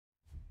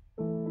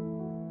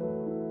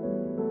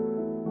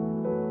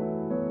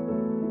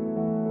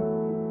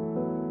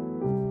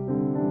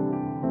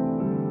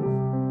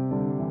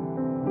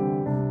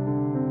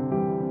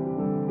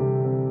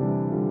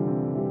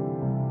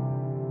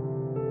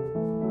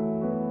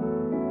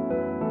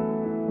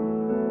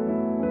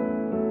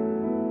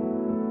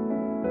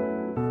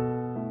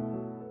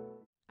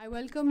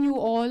welcome you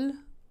all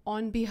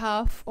on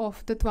behalf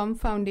of the TVAM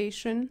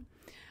Foundation.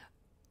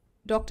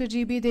 Dr.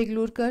 G.B.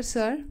 Deglurkar,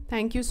 sir,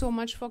 thank you so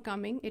much for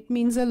coming. It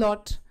means a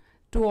lot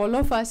to all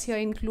of us here,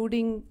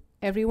 including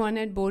everyone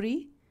at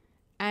Bori,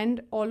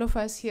 and all of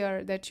us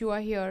here that you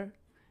are here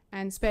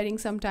and sparing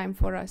some time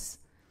for us.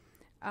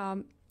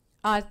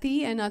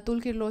 Aarti and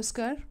Atul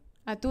Kirloskar.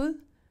 Atul,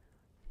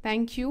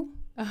 thank you.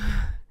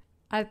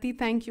 Aarti,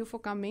 thank you for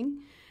coming.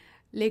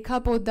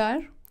 Lekha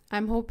Poddar,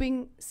 I'm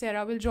hoping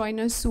Sarah will join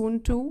us soon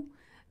too,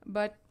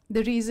 but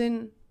the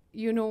reason,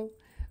 you know,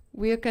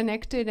 we're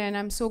connected and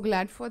I'm so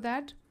glad for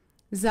that.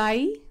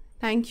 Zai,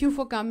 thank you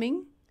for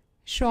coming.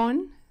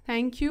 Sean,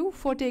 thank you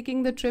for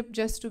taking the trip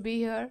just to be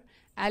here.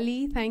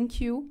 Ali,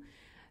 thank you.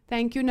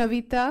 Thank you,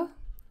 Navita.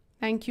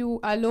 Thank you,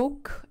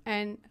 Alok.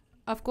 And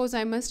of course,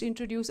 I must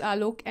introduce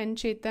Alok and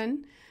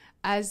Chetan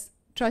as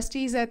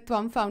trustees at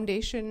TVAM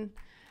Foundation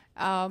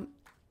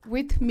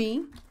with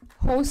me,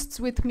 hosts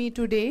with me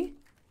today.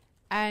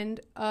 And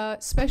a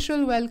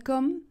special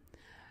welcome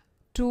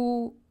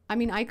to,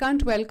 I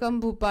can't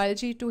welcome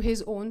Bhupalji to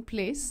his own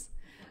place,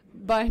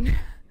 but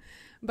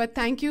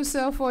thank you,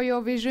 sir, for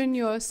your vision,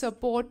 your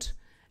support,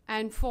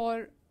 and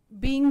for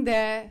being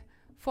there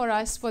for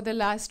us for the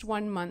last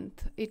 1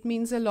 month. It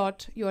means a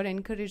lot, your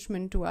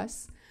encouragement to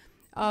us.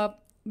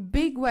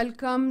 Big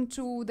welcome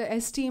to the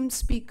esteemed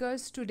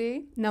speakers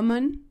today,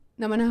 Naman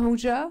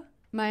Ahuja,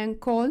 Mayank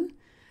Kaul,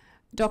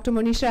 Dr.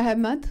 Monisha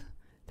Ahmed.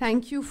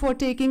 Thank you for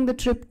taking the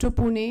trip to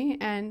Pune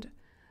and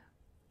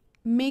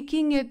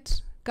making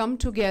it come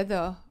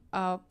together.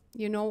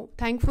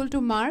 Thankful to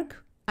Marg.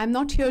 I'm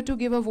not here to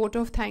give a vote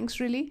of thanks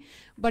really,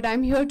 but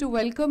I'm here to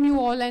welcome you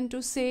all and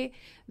to say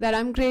that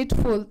I'm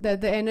grateful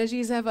that the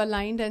energies have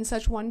aligned and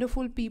such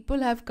wonderful people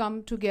have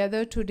come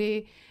together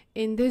today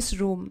in this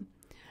room.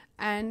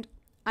 And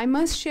I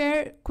must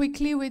share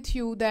quickly with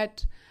you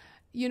that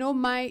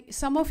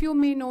some of you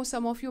may know,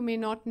 some of you may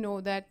not know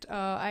that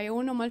I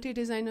own a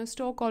multi-designer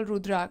store called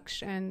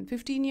Rudraksh, and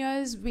 15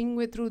 years being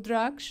with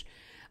Rudraksh,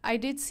 I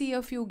did see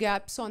a few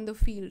gaps on the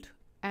field,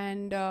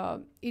 and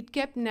it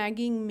kept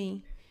nagging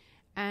me.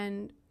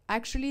 And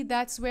actually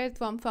that's where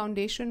TVAM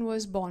Foundation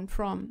was born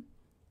from,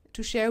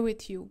 to share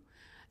with you.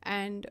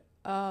 And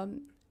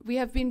we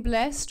have been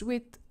blessed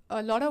with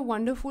a lot of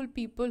wonderful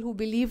people who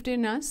believed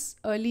in us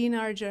early in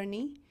our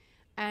journey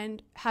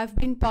and have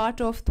been part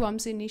of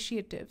TVAM's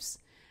initiatives.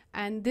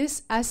 And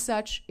this, as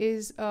such,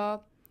 is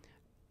after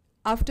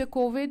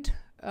COVID,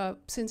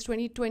 since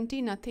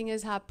 2020, nothing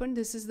has happened.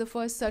 This is the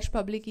first such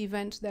public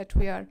event that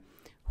we are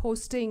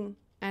hosting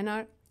and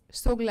are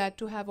so glad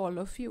to have all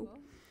of you.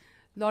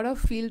 A lot of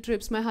field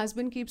trips. My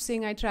husband keeps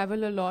saying I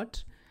travel a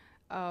lot.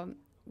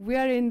 We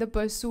are in the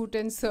pursuit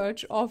and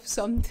search of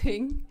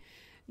something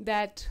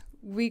that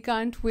we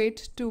can't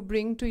wait to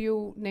bring to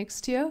you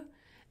next year.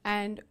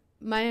 And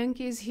Mayank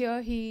is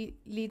here. He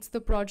leads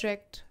the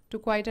project to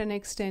quite an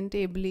extent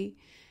ably.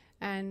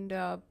 And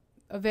a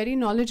very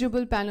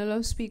knowledgeable panel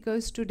of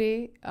speakers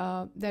today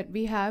that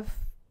we have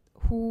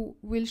who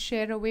will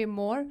share away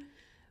more.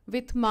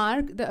 With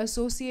Marg, the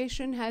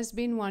association has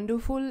been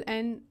wonderful,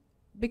 and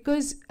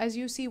because, as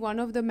you see, one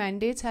of the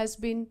mandates has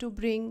been to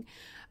bring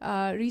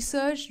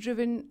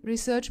research-driven,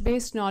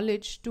 research-based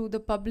knowledge to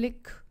the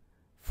public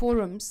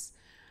forums.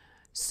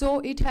 So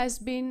it has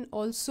been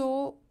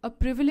also a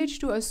privilege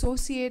to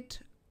associate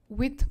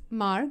with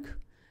Marg,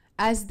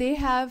 as they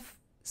have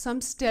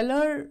some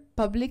stellar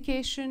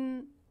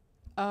publication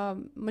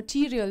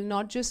material,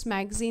 not just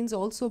magazines,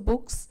 also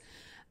books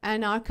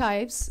and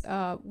archives,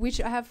 which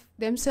have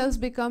themselves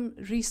become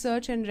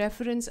research and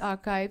reference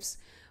archives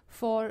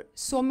for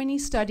so many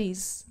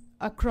studies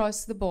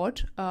across the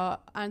board,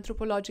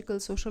 anthropological,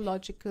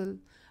 sociological,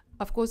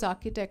 of course,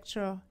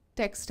 architecture,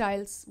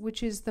 textiles,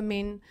 which is the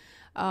main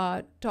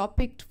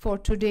topic for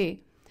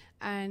today.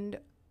 And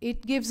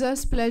it gives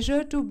us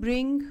pleasure to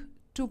bring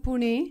to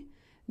Pune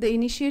the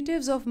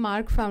initiatives of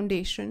Marg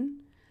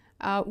Foundation,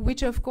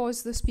 which of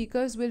course the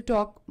speakers will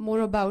talk more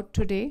about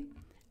today.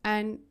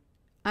 And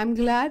I'm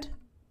glad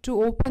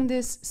to open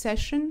this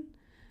session.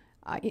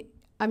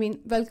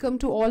 Welcome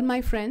to all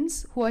my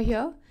friends who are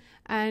here.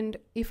 And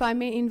if I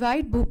may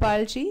invite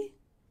Bhupalji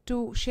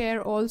to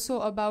share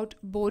also about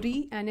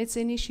Bori and its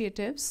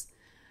initiatives,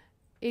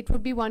 it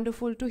would be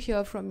wonderful to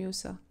hear from you,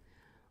 sir.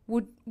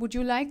 Would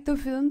you like the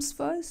films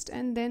first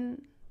and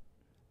then?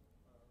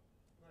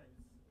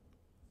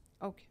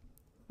 Okay.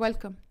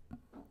 Welcome.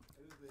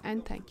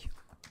 And thank you.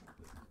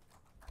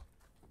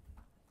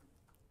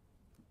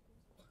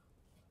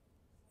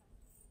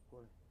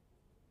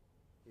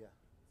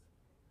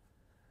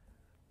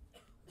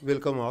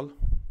 Welcome all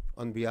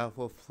on behalf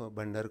of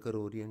Bhandarkar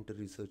Oriental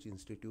Research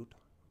Institute.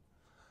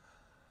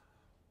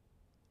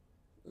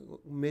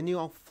 Many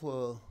of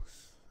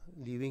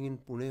living in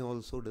Pune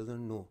also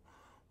doesn't know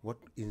what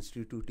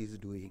institute is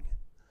doing,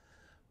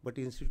 but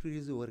institute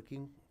is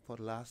working for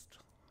last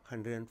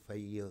 105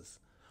 years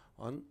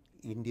on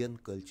Indian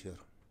culture.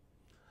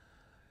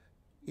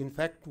 In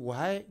fact,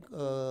 why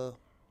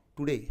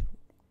today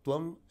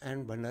TVAM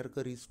and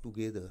Bhandarkar is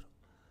together?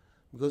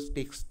 because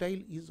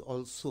textile is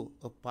also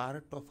a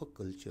part of a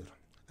culture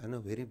and a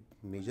very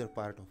major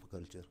part of a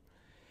culture.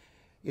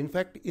 In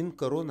fact, in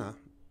Corona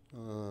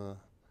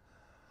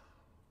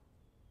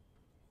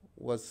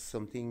was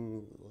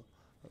something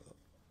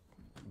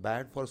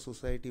bad for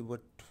society,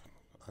 but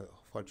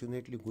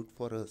fortunately good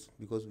for us,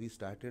 because we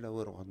started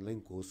our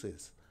online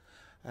courses.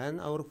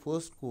 And our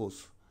first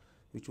course,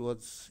 which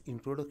was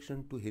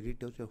Introduction to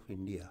Heritage of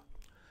India,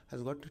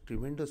 has got a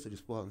tremendous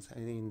response.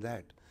 And in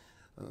that,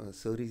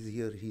 sir is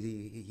here,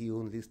 he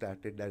only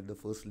started that. The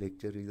first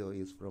lecture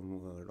is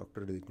from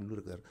Dr.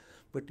 Bhandarkar,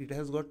 but it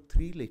has got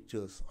 3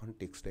 lectures on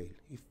textile.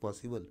 If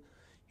possible,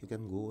 you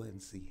can go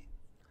and see.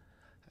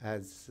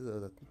 As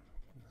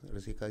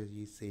Rasika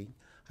ji is saying,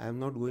 I am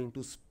not going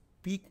to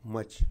speak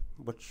much,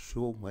 but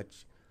show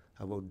much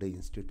about the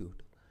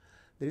institute.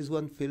 There is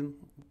one film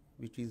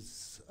which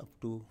is up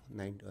to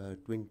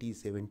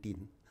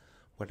 2017,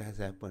 what has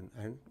happened,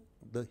 and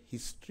the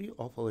history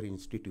of our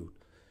institute,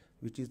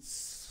 which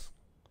is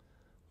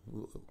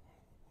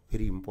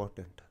very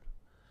important.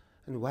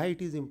 And why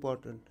it is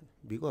important?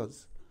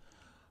 Because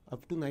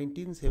up to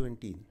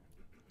 1917,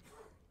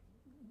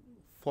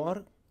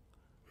 for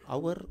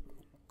our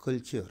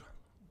culture,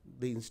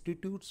 the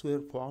institutes were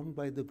formed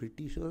by the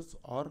Britishers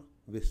or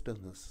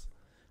Westerners,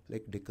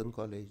 like Deccan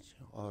College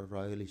or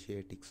Royal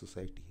Asiatic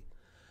Society.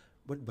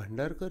 But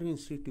Bhandarkar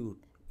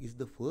Institute is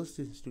the first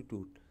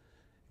institute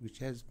which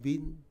has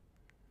been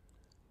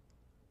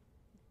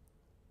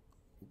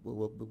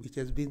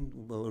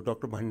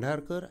Dr.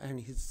 Bhandarkar and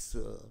his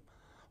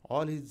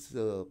all his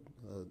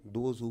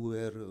those who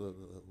were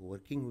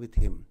working with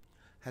him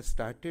has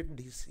started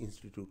this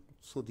institute.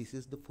 So this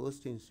is the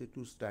first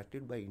institute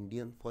started by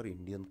Indian for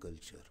Indian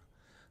culture.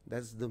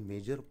 That's the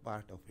major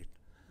part of it.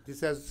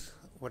 This is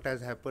what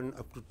has happened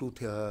up to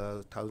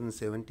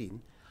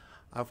 2017.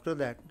 After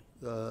that,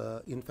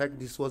 in fact,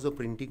 this was a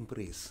printing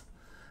press,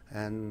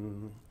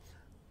 and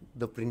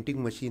the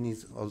printing machine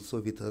is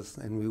also with us,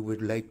 and we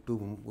would like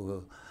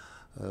to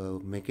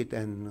make it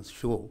and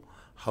show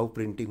how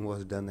printing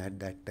was done at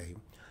that time.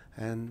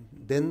 And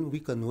then we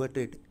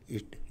converted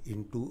it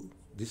into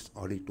this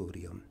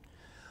auditorium.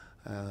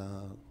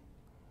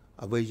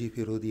 Abhayji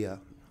Firodia,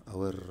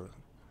 our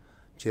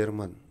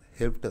chairman,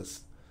 helped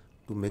us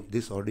to make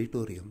this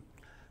auditorium.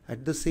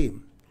 At the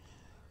same,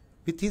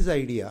 with his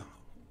idea,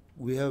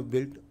 we have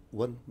built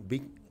one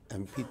big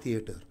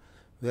amphitheater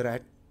where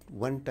at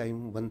one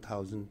time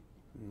 1,000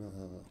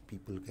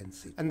 people can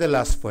sit. And the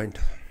last point,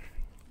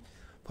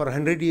 for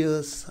 100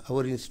 years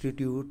our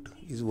institute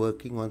is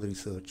working on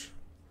research,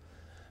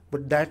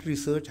 but that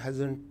research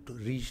hasn't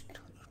reached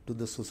to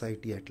the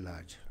society at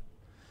large.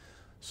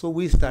 So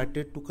we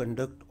started to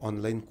conduct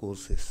online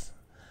courses,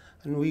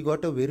 and we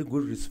got a very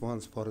good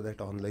response for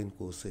that online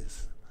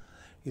courses.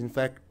 In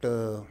fact,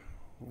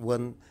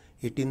 one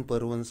 18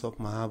 Parvans of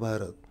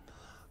Mahabharata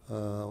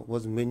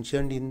was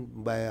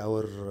mentioned by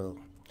our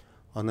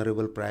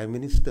Honorable Prime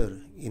Minister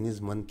in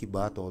his Man Ki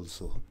Baat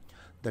also.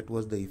 That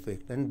was the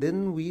effect. And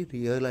then we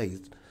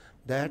realized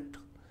that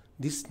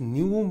this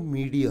new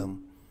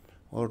medium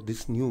or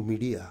this new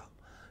media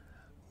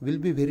will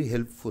be very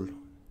helpful.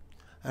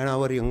 And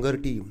our younger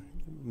team,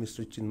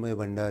 Mr. Chinmay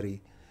Bhandari,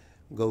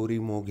 Gauri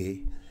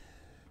Moge,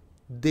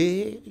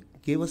 they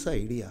gave us an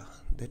idea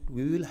that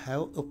we will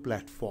have a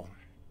platform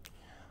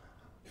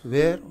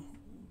where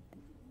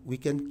we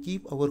can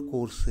keep our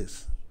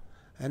courses,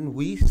 and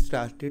we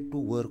started to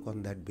work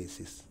on that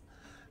basis.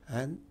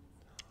 And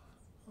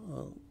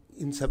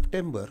in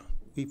September,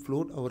 we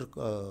float our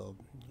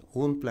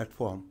own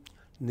platform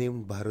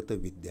named Bharata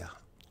Vidya.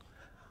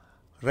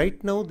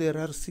 Right now there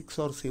are 6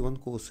 or 7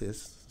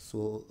 courses,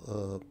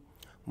 so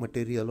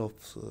material of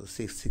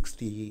say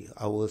 60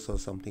 hours or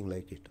something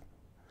like it.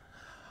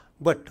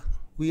 But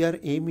we are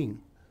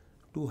aiming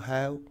to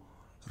have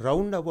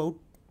round about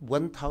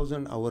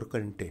 1,000 hour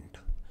content.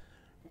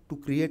 To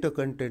create a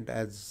content,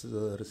 as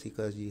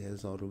Rasika ji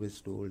has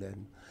always told,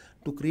 and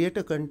to create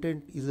a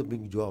content is a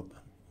big job,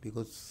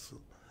 because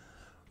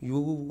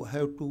you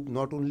have to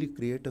not only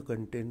create a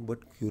content but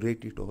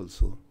curate it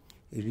also,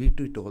 edit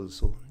it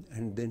also,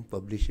 and then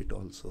publish it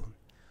also.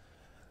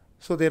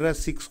 So there are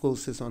 6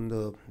 courses on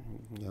the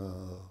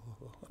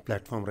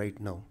platform right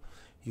now.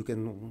 You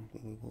can,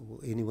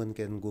 anyone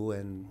can go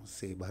and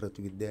say Bharat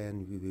Vidya,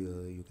 and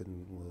you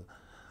can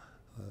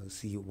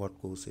see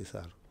what courses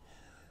are,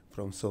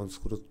 from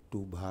Sanskrit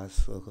to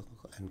Bhas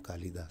and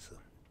Kalidasa.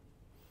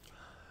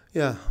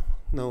 Yeah,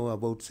 now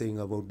about saying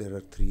about there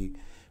are 3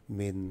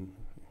 main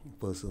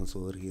persons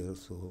over here.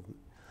 So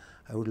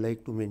I would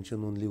like to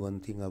mention only one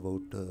thing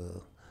about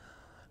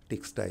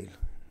textile.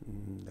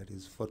 That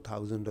is, for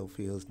thousands of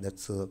years,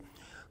 that's a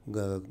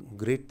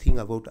great thing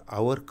about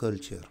our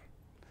culture.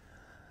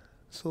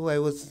 So I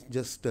was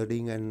just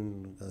studying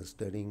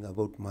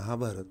about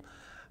Mahabharata,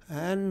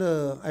 and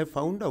I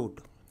found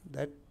out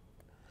that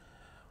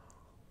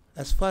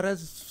as far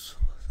as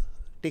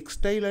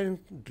textile and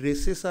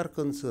dresses are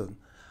concerned,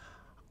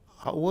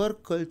 our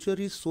culture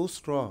is so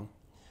strong,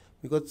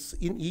 because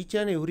in each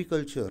and every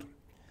culture,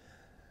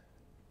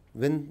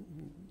 when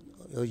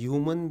a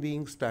human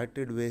being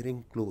started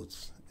wearing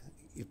clothes,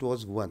 it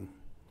was one.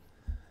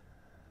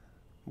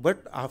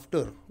 But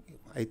after,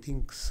 I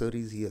think Sir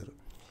is here,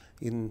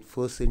 in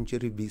 1st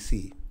century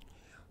BC,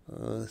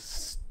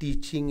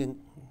 stitching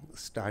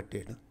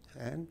started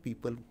and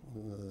people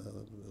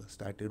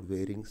started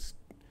wearing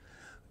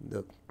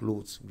the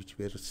clothes which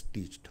were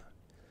stitched.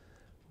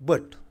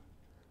 But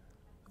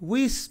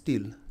we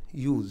still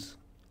use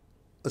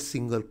a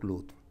single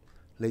cloth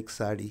like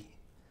sari,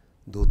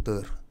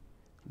 dhotar,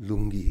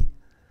 lungi.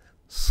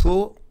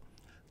 So,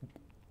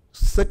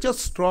 such a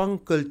strong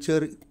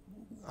culture,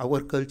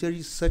 our culture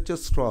is such a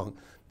strong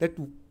that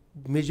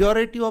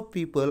majority of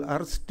people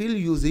are still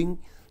using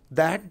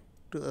that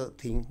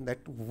thing,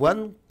 that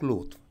one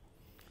cloth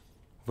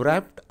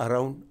wrapped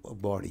around a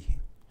body.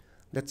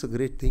 That's a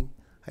great thing.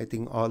 I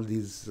think all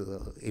these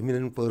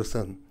eminent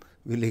person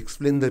will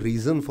explain the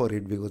reason for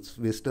it, because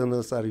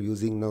Westerners are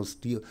using now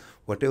steel,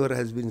 whatever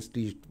has been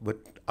stitched, but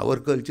our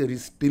culture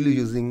is still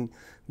using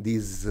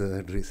these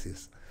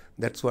dresses.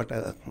 That's what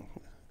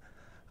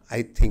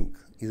I think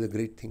is a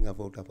great thing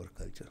about our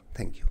culture.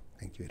 Thank you.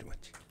 Thank you very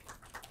much.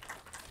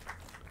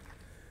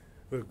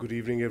 Well, good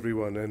evening,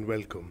 everyone, and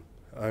welcome.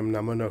 I'm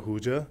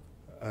Ahuja.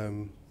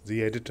 I'm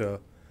the editor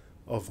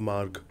of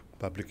Marg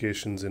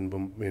publications in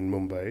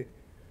Mumbai,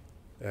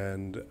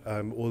 and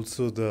I'm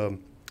also the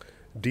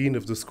Dean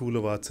of the School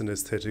of Arts and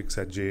Aesthetics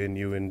at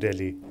JNU in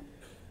Delhi.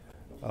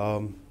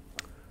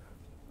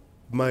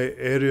 My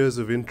areas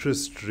of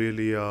interest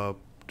really are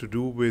to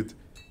do with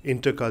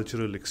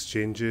intercultural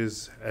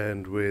exchanges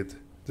and with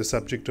the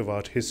subject of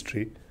art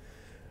history.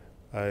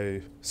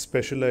 I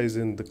specialize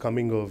in the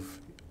coming of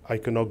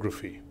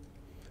iconography,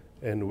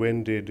 and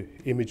when did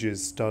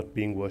images start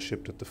being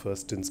worshipped at the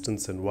first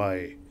instance and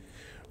why?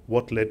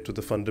 What led to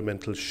the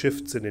fundamental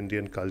shifts in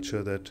Indian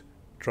culture that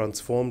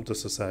transformed the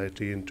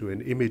society into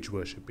an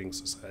image-worshipping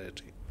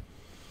society?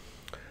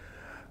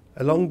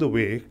 Along the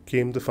way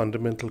came the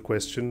fundamental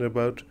question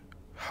about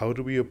how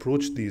do we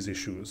approach these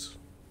issues?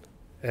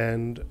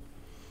 And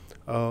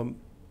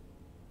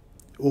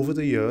over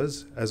the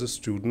years, as a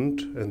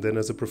student and then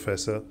as a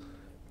professor,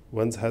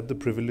 one's had the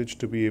privilege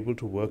to be able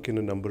to work in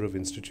a number of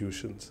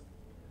institutions.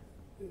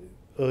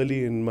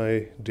 Early in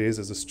my days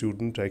as a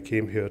student, I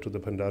came here to the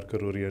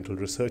Bhandarkar Oriental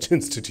Research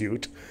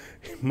Institute.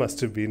 It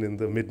must have been in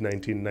the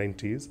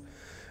mid-1990s.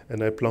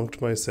 And I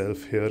plonked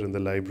myself here in the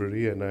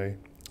library and I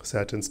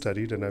sat and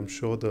studied, and I'm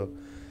sure the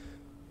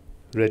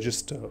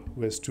register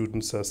where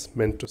students are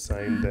meant to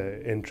sign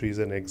their entries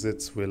and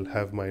exits will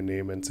have my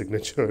name and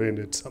signature in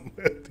it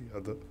somewhere or the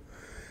other.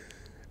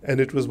 And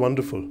it was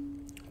wonderful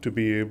to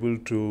be able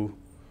to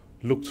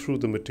look through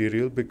the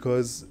material,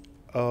 because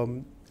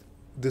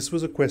this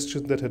was a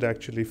question that had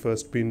actually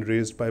first been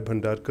raised by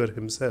Bhandarkar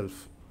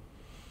himself.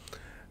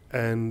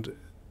 And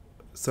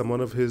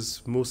one of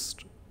his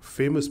most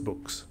famous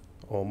books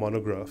or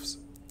monographs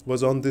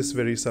was on this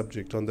very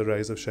subject, on the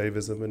rise of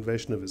Shaivism and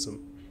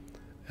Vaishnavism,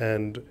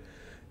 and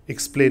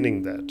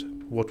explaining that,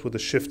 what were the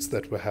shifts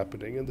that were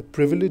happening. And the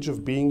privilege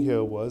of being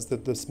here was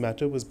that this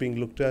matter was being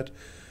looked at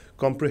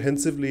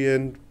comprehensively,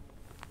 and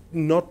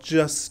not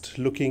just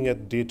looking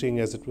at dating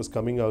as it was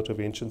coming out of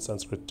ancient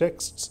Sanskrit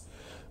texts,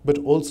 but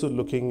also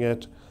looking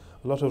at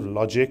a lot of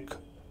logic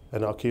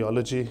and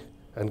archaeology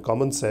and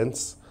common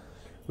sense,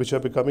 which are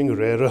becoming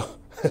rarer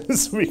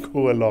as we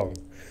go along.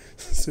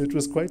 So it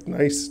was quite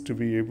nice to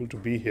be able to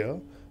be here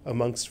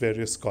amongst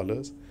various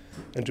scholars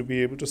and to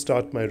be able to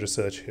start my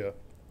research here.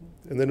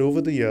 And then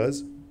over the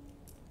years,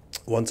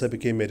 once I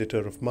became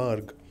editor of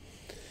Marg,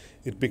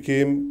 it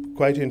became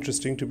quite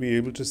interesting to be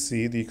able to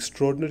see the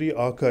extraordinary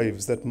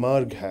archives that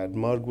Marg had.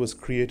 Marg was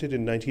created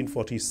in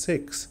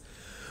 1946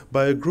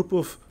 by a group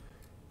of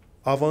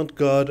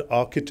avant-garde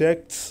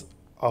architects,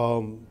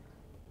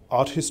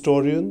 art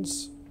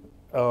historians,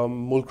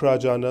 Mulk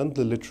Raj Anand,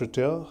 the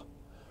literature.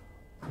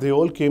 They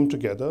all came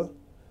together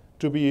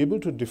to be able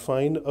to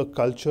define a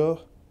culture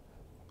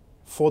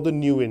for the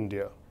new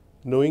India,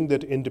 knowing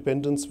that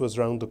independence was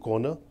round the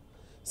corner.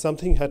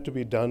 Something had to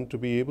be done to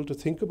be able to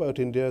think about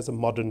India as a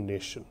modern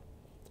nation,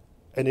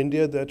 an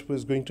India that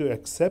was going to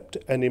accept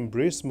and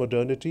embrace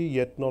modernity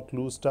yet not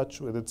lose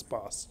touch with its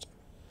past.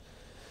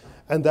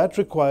 And that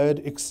required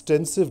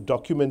extensive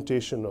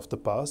documentation of the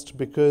past,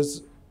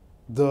 because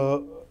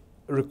the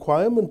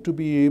requirement to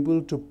be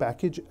able to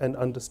package and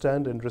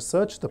understand and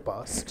research the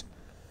past,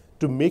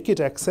 to make it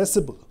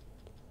accessible,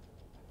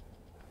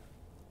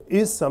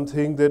 is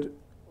something that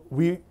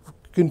we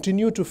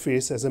continue to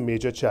face as a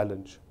major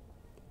challenge.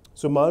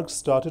 So Marg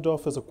started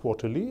off as a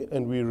quarterly,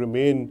 and we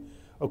remain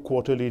a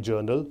quarterly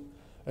journal,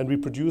 and we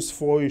produce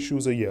 4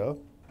 issues a year.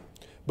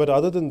 But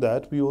other than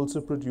that, we also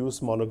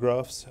produce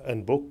monographs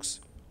and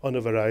books on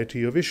a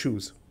variety of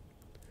issues.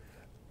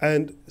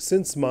 And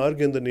since Marg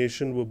and the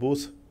nation were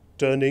both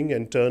turning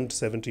and turned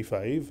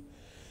 75,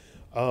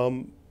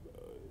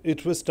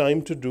 it was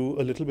time to do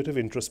a little bit of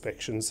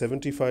introspection.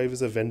 75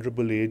 is a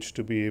venerable age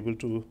to be able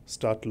to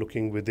start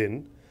looking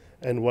within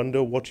and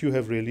wonder what you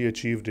have really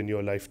achieved in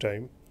your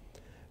lifetime,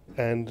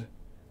 and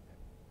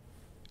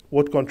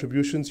what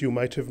contributions you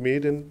might have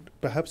made and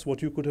perhaps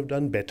what you could have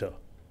done better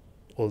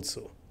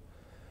also.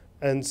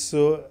 And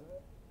so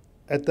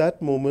at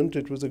that moment,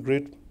 it was a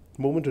great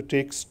moment to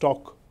take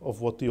stock of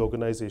what the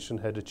organization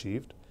had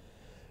achieved.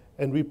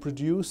 And we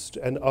produced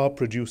and are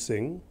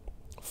producing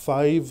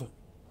 5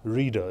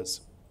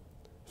 readers,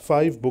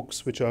 5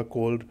 books which are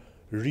called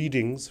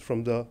Readings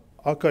from the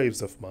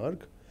Archives of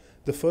Marg,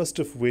 the first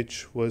of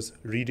which was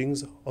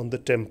Readings on the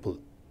Temple.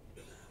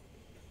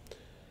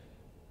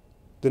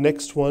 The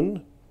next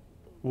one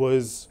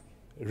was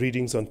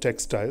Readings on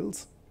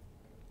Textiles,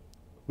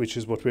 which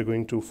is what we're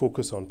going to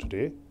focus on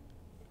today.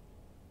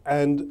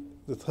 And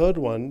the third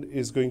one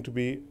is going to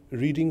be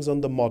Readings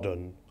on the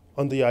Modern,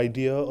 on the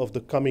idea of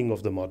the coming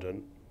of the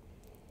modern.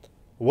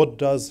 What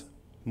does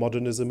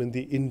modernism in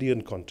the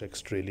Indian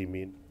context really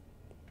mean?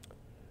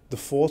 The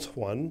fourth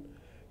one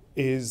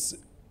is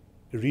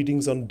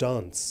Readings on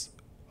Dance,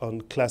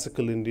 on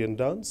classical Indian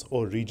dance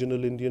or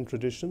regional Indian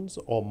traditions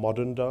or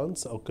modern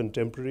dance or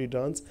contemporary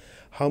dance.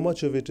 How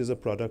much of it is a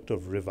product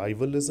of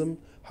revivalism?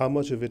 How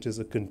much of it is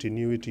a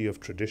continuity of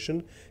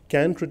tradition?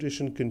 Can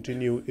tradition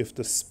continue if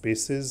the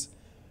spaces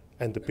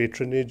and the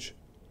patronage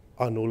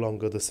are no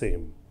longer the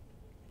same?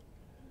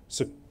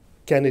 So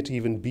can it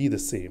even be the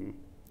same?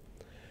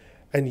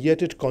 And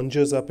yet it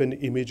conjures up an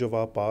image of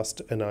our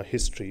past and our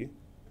history.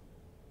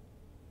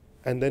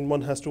 And then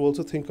one has to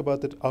also think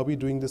about that, are we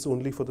doing this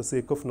only for the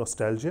sake of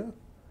nostalgia?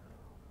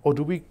 Or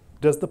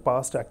does the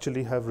past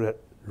actually have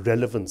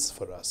relevance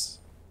for us?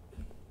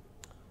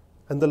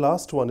 And the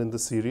last one in the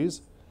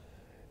series,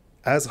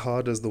 as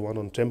hard as the one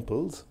on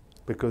temples,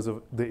 because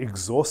of the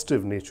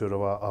exhaustive nature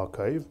of our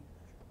archive,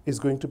 is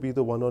going to be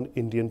the one on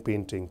Indian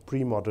painting,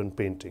 pre-modern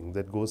painting,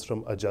 that goes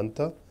from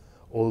Ajanta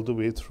all the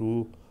way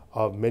through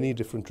our many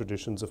different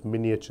traditions of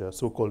miniature,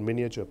 so-called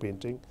miniature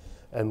painting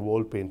and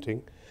wall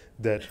painting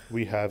that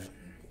we have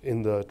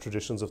in the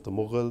traditions of the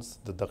Mughals,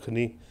 the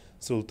Dakhini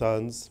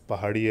Sultans,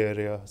 Pahadi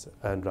areas,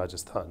 and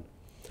Rajasthan.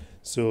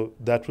 So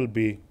that will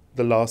be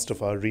the last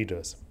of our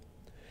readers.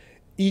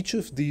 Each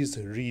of these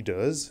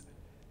readers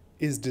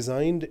is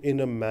designed in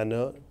a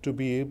manner to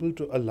be able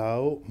to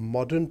allow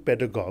modern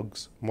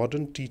pedagogues,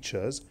 modern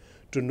teachers,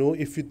 to know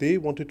if they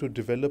wanted to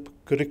develop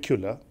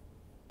curricula,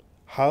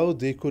 how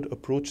they could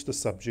approach the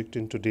subject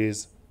in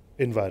today's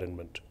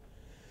environment.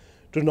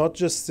 To not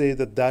just say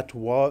that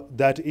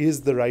that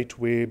is the right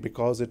way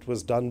because it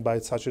was done by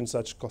such and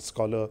such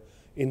scholar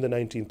in the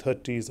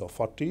 1930s or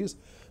 40s,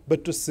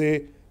 but to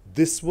say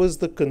this was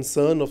the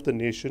concern of the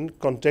nation,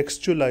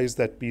 contextualize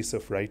that piece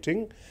of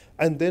writing,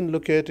 and then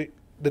look at it,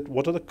 that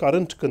what are the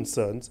current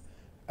concerns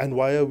and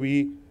why are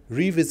we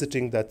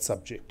revisiting that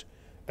subject,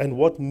 and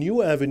what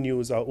new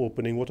avenues are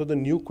opening, what are the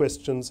new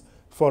questions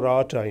for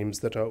our times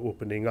that are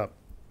opening up.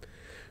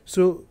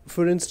 So,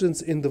 for instance,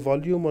 in the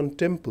volume on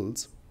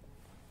temples,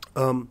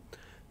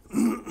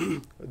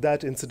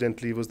 that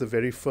incidentally was the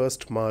very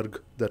first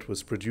Marg that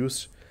was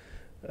produced,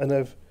 and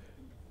I've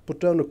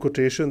put down a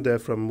quotation there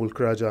from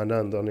Mulkraj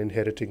Anand on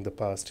Inheriting the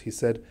Past. He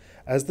said,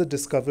 "As the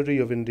discovery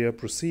of India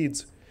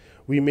proceeds,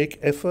 we make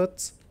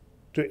efforts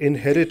to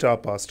inherit our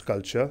past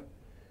culture.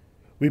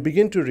 We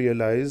begin to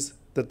realize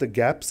that the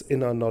gaps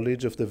in our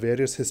knowledge of the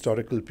various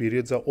historical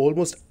periods are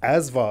almost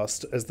as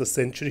vast as the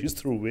centuries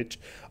through which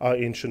our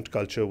ancient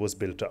culture was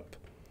built up."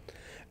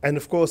 And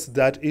of course,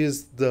 that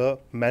is the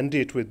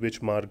mandate with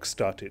which Marg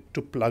started,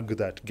 to plug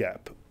that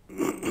gap.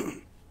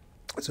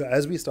 So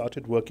as we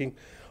started working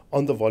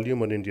on the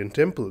volume on Indian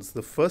temples,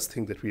 the first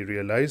thing that we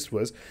realized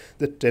was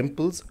that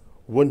temples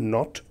were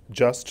not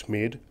just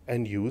made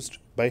and used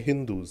by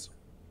Hindus.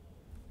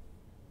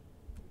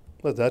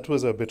 Well, that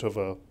was a bit of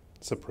a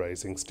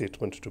surprising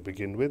statement to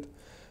begin with,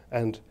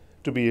 and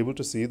to be able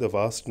to see the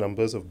vast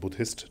numbers of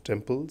Buddhist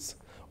temples,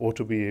 or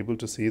to be able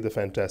to see the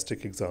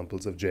fantastic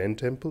examples of Jain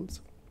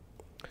temples.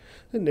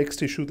 The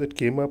next issue that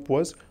came up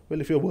was,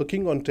 well, if you're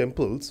working on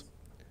temples,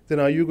 then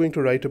are you going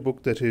to write a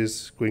book that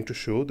is going to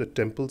show that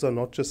temples are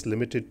not just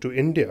limited to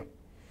India?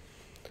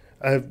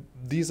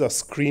 These are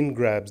screen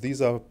grabs.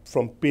 These are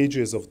from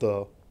pages of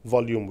the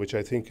volume, which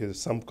I think is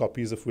some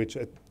copies of which,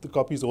 the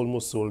copies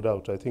almost sold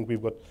out. I think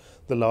we've got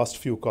the last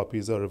few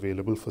copies are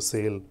available for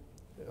sale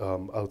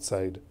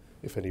outside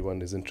if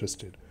anyone is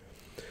interested.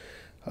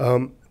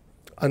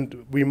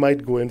 And we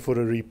might go in for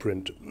a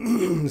reprint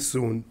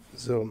soon.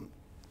 So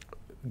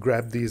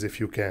grab these if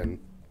you can.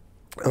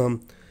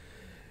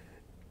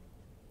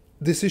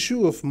 This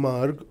issue of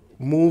Marg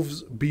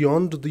moves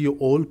beyond the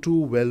all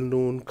too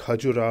well-known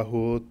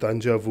Khajuraho,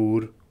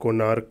 Tanjavur,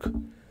 Konark,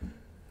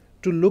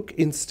 to look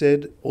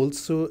instead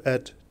also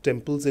at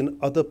temples in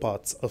other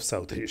parts of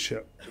South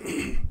Asia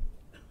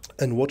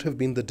and what have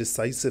been the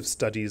decisive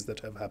studies that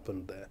have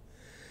happened there.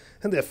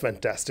 And they're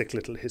fantastic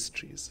little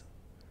histories.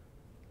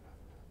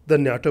 The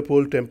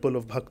Nyatapol temple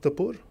of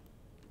Bhaktapur,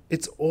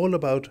 it's all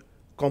about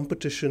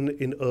competition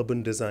in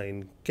urban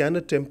design. Can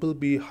a temple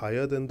be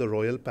higher than the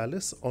royal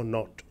palace or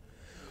not?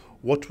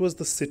 What was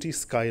the city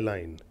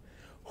skyline?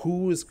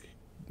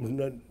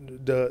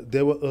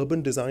 There were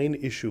urban design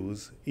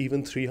issues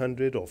even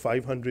 300 or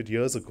 500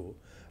 years ago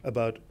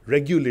about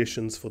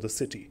regulations for the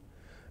city.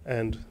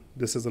 And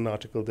this is an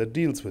article that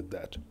deals with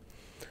that.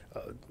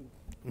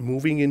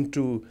 Moving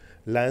into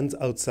lands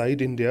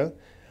outside India,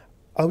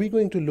 are we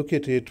going to look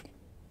at it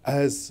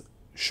as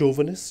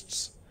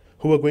chauvinists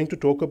who are going to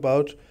talk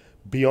about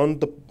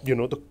beyond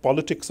the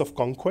politics of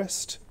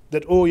conquest?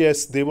 That, oh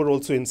yes, they were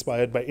also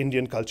inspired by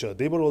Indian culture.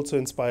 They were also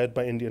inspired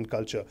by Indian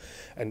culture.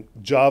 And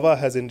Java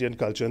has Indian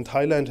culture, and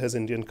Thailand has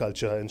Indian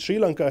culture, and Sri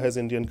Lanka has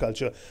Indian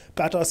culture.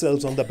 Pat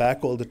ourselves on the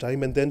back all the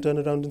time and then turn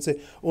around and say,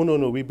 oh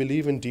no, we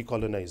believe in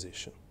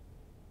decolonization.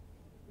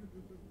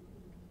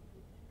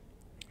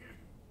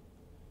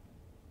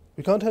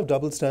 We can't have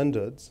double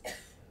standards.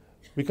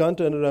 We can't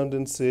turn around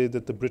and say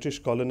that the British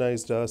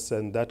colonized us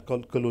and that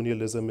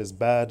colonialism is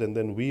bad, and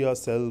then we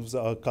ourselves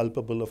are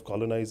culpable of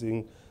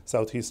colonizing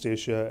Southeast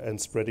Asia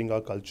and spreading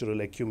our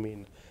cultural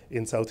ecumen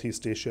in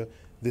Southeast Asia.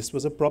 This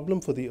was a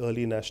problem for the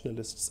early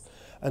nationalists.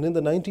 And in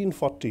the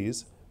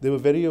 1940s, they were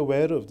very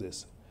aware of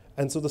this.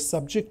 And so the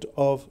subject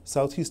of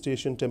Southeast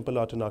Asian temple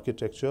art and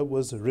architecture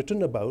was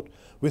written about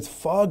with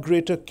far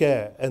greater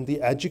care, and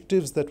the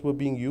adjectives that were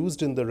being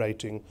used in the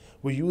writing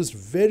were used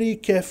very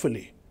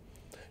carefully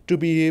to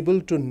be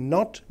able to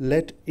not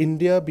let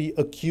India be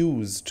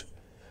accused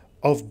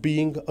of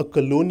being a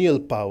colonial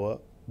power,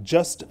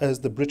 just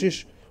as the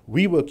British,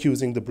 we were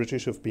accusing the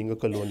British of being a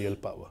colonial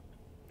power.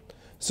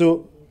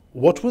 So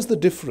what was the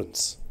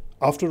difference?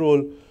 After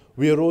all,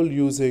 we are all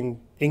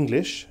using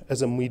English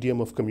as a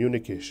medium of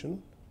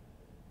communication,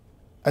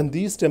 and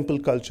these temple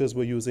cultures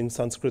were using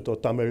Sanskrit or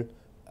Tamil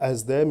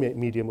as their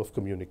medium of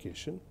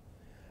communication.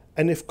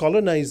 And if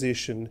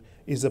colonization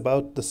is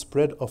about the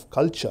spread of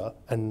culture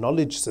and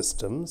knowledge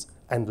systems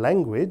and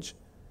language,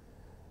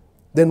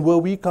 then were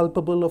we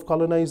culpable of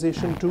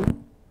colonization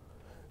too?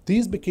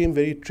 These became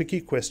very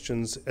tricky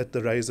questions at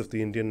the rise of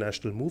the Indian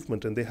national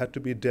movement, and they had to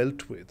be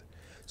dealt with.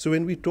 So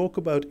when we talk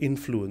about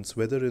influence,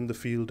 whether in the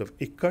field of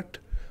ikat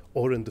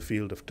or in the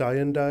field of tie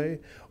and dye,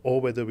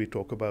 or whether we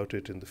talk about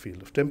it in the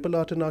field of temple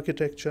art and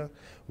architecture,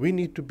 we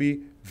need to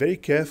be very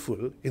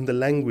careful in the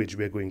language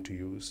we're going to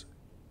use,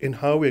 in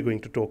how we're going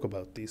to talk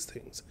about these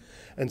things.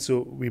 And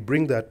so we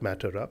bring that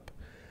matter up.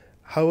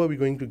 How are we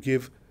going to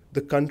give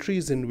the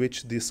countries in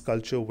which this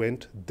culture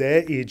went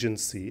their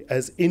agency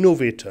as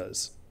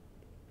innovators?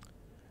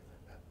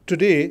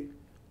 Today,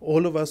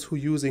 all of us who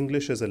use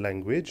English as a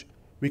language,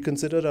 we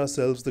consider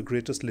ourselves the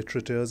greatest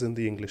literateurs in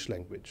the English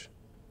language.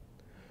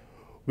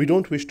 We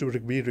don't wish to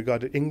be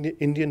regarded,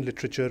 Indian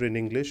literature in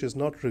English is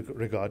not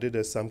regarded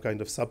as some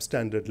kind of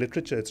substandard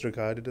literature. It's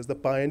regarded as the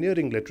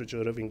pioneering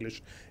literature of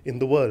English in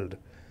the world.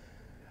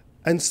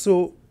 And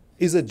so,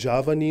 is a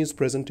Javanese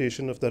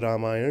presentation of the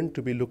Ramayana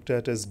to be looked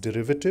at as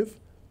derivative,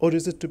 or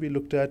is it to be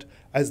looked at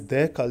as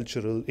their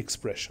cultural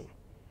expression?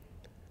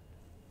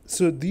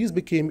 So these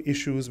became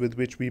issues with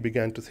which we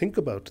began to think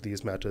about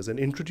these matters and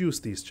introduce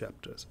these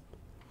chapters.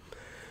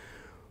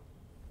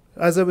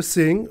 As I was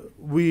saying,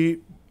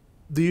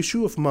 the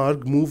issue of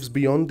Marg moves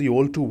beyond the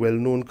all too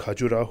well-known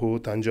Khajuraho,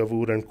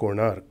 Tanjavur and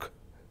Konark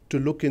to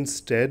look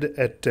instead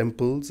at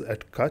temples in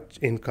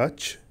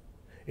Kutch,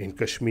 in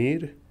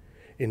Kashmir,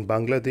 in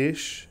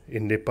Bangladesh,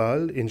 in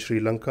Nepal, in Sri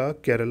Lanka,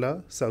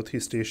 Kerala,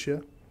 Southeast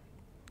Asia,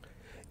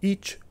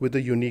 each with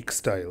a unique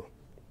style.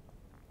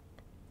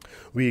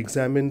 We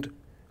examined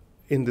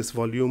in this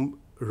volume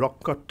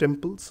rock-cut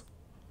temples,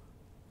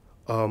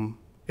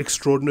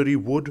 extraordinary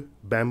wood,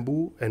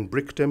 bamboo and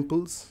brick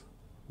temples.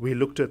 We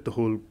looked at the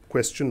whole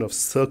question of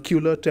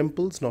circular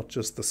temples, not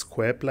just the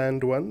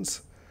square-planned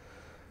ones.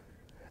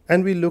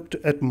 And we looked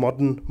at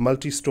modern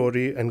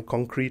multi-story and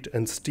concrete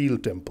and steel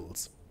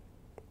temples.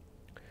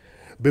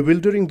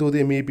 Bewildering though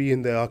they may be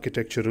in their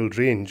architectural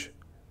range,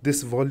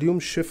 this volume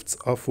shifts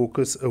our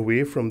focus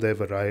away from their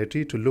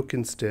variety to look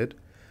instead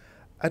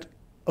at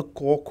a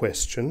core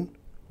question,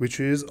 which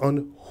is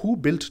on who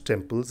built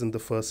temples in the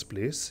first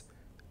place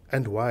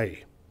and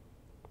why.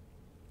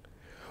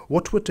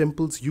 What were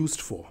temples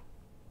used for?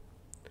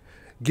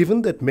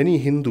 Given that many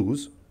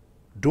Hindus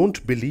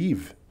don't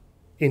believe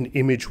in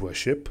image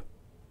worship,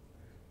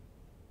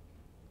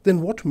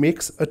 then what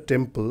makes a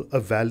temple a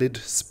valid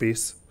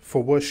space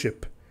for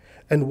worship,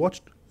 and what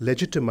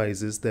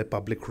legitimizes their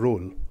public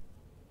role?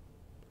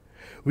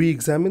 We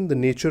examine the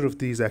nature of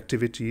these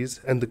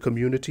activities and the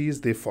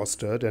communities they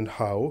fostered, and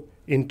how,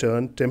 in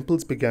turn,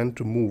 temples began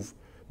to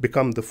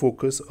become the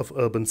focus of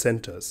urban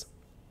centers.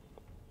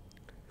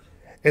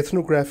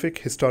 Ethnographic,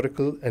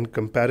 historical, and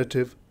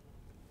comparative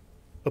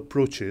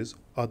approaches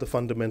are the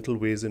fundamental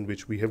ways in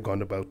which we have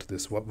gone about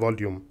this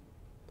volume.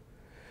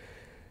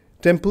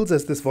 Temples,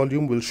 as this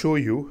volume will show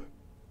you,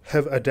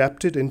 have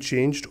adapted and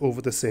changed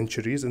over the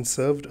centuries and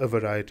served a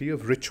variety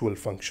of ritual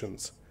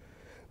functions.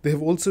 They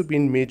have also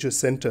been major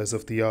centers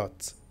of the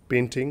arts,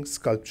 painting,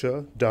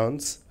 sculpture,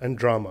 dance, and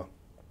drama.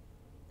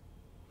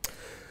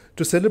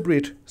 To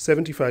celebrate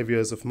 75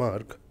 years of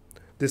Marg,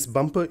 this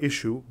bumper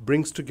issue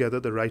brings together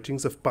the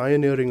writings of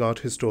pioneering art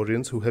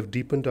historians who have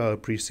deepened our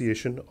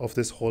appreciation of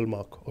this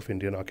hallmark of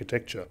Indian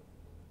architecture.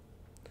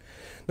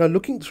 Now,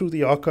 looking through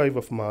the archive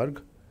of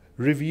Marg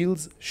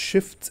reveals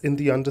shifts in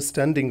the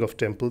understanding of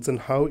temples and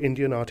how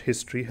Indian art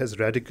history has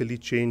radically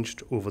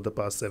changed over the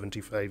past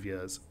 75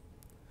 years.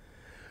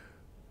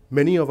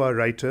 Many of our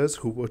writers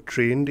who were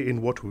trained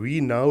in what we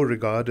now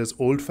regard as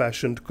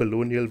old-fashioned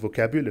colonial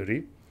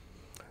vocabulary,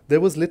 there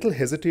was little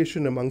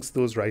hesitation amongst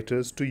those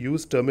writers to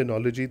use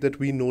terminology that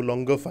we no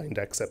longer find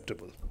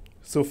acceptable.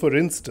 So, for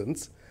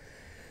instance,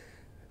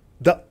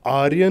 the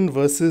Aryan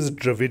versus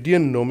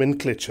Dravidian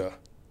nomenclature,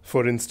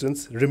 for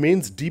instance,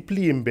 remains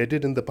deeply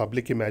embedded in the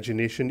public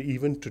imagination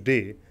even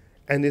today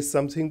and is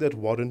something that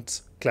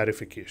warrants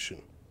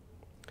clarification.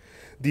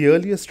 The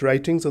earliest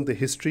writings on the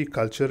history,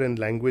 culture, and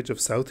language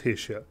of South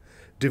Asia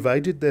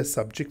divided their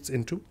subjects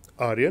into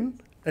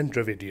Aryan and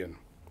Dravidian.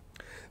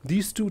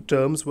 These two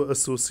terms were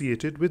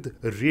associated with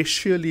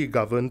racially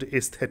governed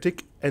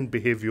aesthetic and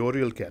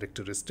behavioral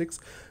characteristics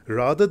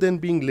rather than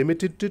being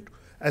limited to,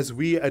 as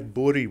we at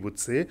Bori would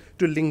say,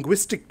 to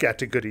linguistic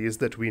categories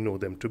that we know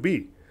them to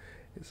be.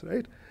 Yes,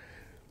 right?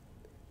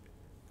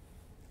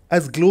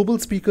 As global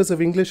speakers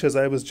of English, as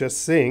I was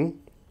just saying,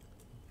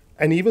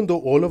 and even though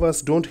all of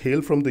us don't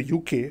hail from the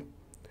UK,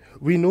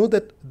 we know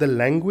that the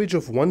language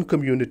of one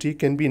community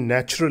can be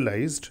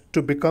naturalized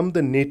to become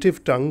the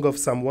native tongue of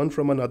someone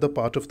from another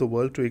part of the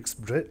world to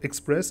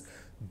express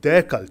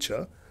their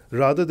culture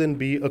rather than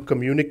be a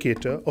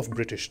communicator of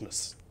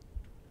Britishness.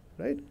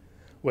 Right?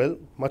 Well,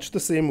 much the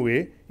same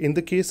way, in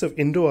the case of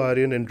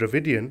Indo-Aryan and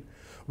Dravidian,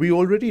 we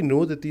already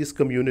know that these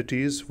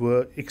communities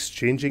were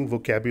exchanging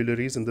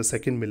vocabularies in the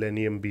 2nd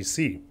millennium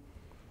BC.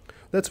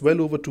 That's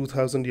well over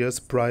 2,000 years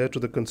prior to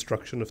the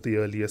construction of the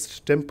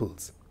earliest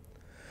temples.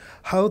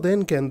 How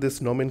then can this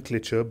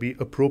nomenclature be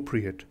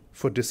appropriate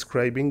for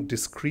describing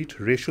discrete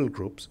racial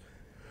groups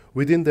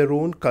within their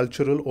own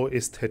cultural or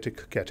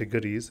aesthetic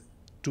categories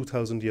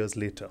 2,000 years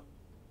later?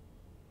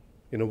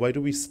 Why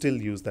do we still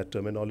use that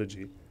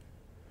terminology?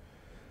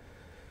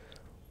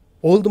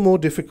 All the more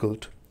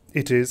difficult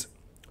it is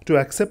to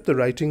accept the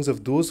writings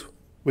of those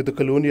with the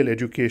colonial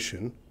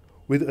education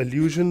with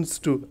allusions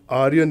to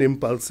Aryan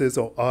impulses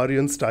or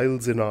Aryan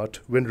styles in art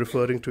when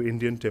referring to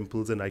Indian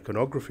temples and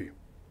iconography.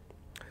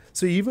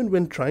 So even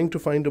when trying to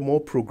find a more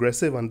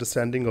progressive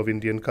understanding of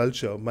Indian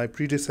culture, my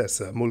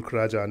predecessor,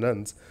 Mulkraj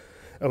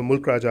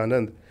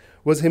Anand,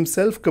 was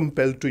himself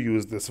compelled to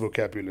use this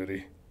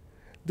vocabulary.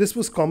 This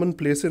was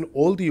commonplace in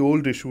all the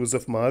old issues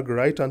of Marg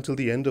right until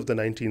the end of the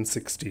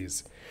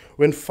 1960s,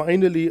 when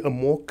finally a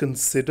more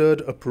considered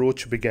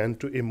approach began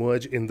to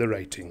emerge in the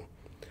writing.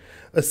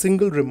 A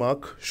single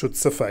remark should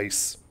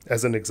suffice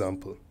as an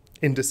example.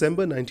 In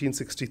December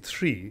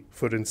 1963,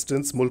 for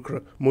instance,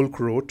 Mulk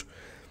wrote,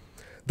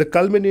 "The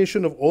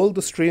culmination of all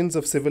the strains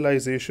of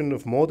civilization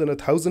of more than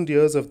 1,000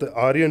 years of the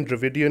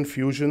Aryan-Dravidian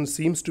fusion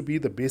seems to be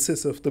the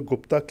basis of the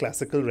Gupta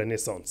classical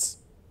renaissance."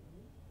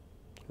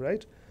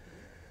 Right?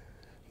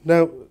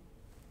 Now,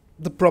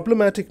 the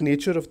problematic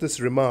nature of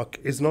this remark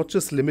is not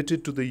just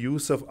limited to the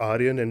use of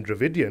Aryan and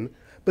Dravidian,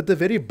 but the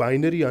very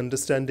binary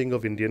understanding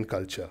of Indian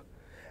culture,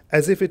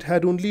 as if it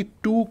had only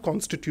two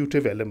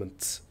constitutive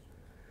elements.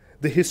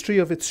 The history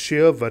of its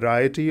sheer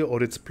variety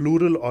or its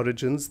plural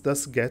origins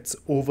thus gets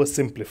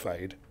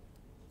oversimplified.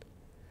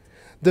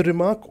 The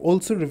remark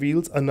also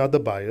reveals another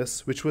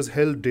bias which was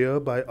held dear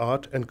by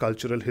art and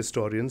cultural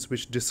historians,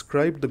 which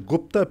described the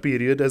Gupta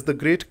period as the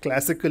great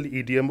classical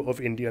idiom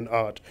of Indian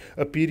art,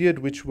 a period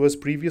which was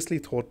previously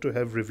thought to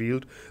have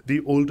revealed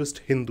the oldest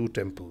Hindu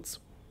temples.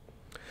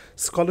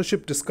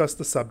 Scholarship discussed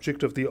the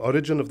subject of the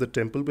origin of the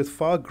temple with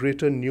far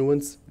greater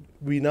nuance.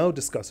 We now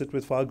discuss it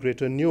with far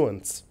greater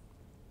nuance.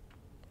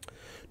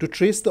 To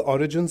trace the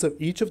origins of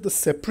each of the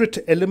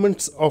separate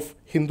elements of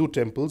Hindu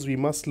temples, we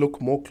must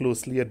look more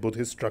closely at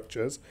Buddhist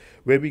structures,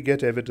 where we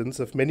get evidence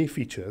of many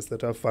features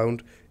that are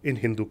found in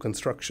Hindu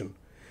construction,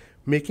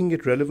 making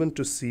it relevant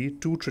to see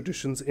two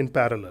traditions in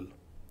parallel.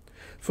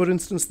 For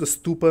instance, the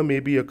stupa may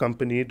be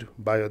accompanied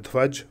by a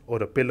dhvaj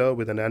or a pillar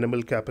with an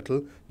animal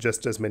capital,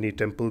 just as many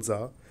temples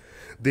are.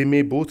 They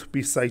may both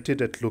be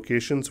sited at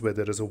locations where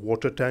there is a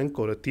water tank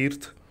or a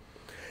tirth,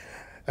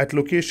 at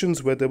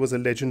locations where there was a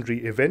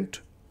legendary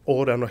event,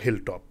 or on a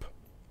hilltop.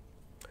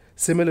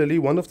 Similarly,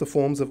 one of the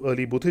forms of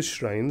early Buddhist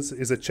shrines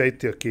is a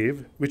chaitya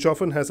cave, which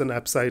often has an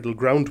apsidal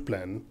ground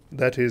plan,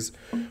 that is,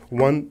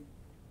 one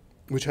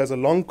which has a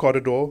long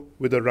corridor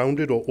with a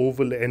rounded or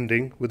oval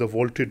ending with a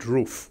vaulted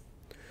roof.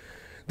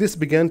 This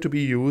began to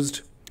be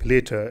used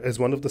later as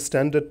one of the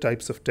standard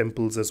types of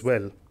temples as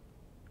well.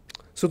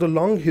 So the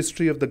long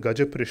history of the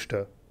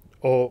Gajaprishta,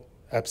 or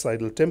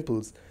apsidal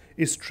temples,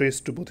 is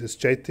traced to Buddhist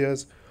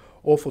chaityas,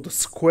 or for the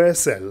square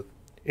cell,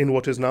 in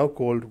what is now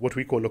called, what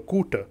we call a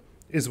kuta,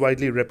 is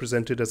widely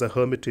represented as a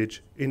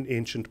hermitage in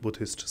ancient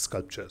Buddhist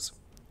sculptures,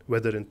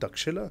 whether in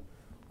Takshila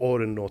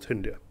or in North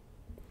India.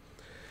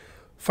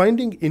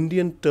 Finding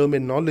Indian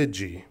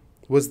terminology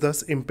was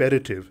thus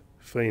imperative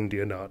for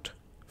Indian art.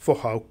 For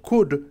how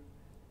could,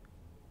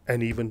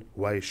 and even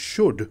why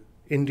should,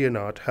 Indian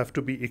art have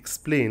to be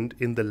explained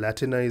in the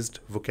Latinized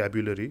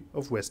vocabulary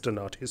of Western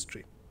art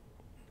history?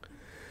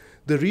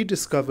 The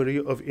rediscovery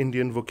of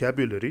Indian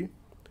vocabulary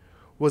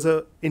was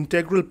an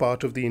integral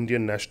part of the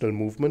Indian national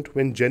movement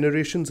when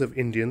generations of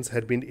Indians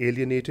had been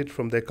alienated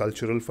from their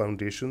cultural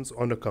foundations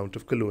on account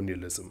of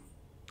colonialism.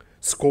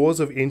 Scores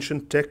of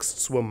ancient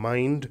texts were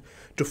mined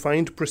to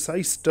find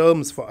precise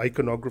terms for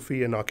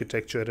iconography and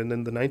architecture, and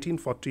in the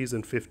 1940s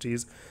and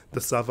 50s,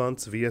 the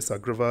savants V.S.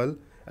 Agrawal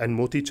and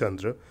Moti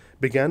Chandra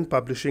began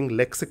publishing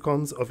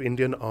lexicons of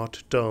Indian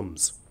art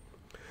terms.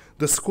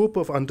 The scope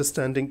of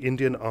understanding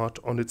Indian art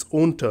on its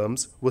own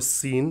terms was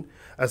seen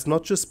as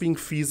not just being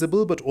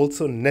feasible but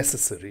also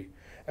necessary,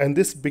 and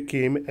this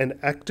became an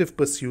active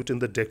pursuit in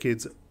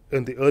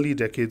the early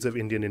decades of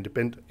Indian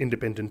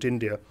independent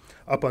India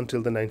up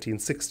until the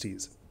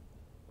 1960s.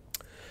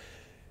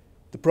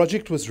 The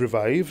project was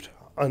revived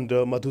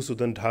under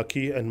Madhusudan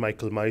Dhaki and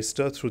Michael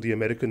Meister through the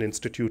American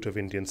Institute of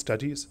Indian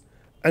Studies,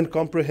 and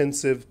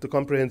the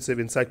comprehensive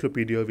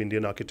Encyclopedia of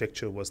Indian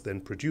Architecture was then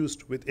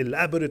produced with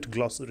elaborate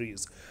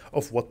glossaries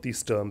of what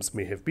these terms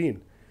may have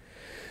been.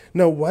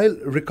 Now, while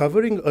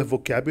recovering a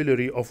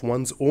vocabulary of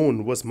one's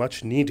own was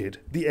much needed,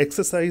 the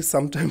exercise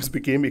sometimes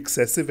became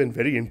excessive and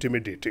very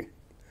intimidating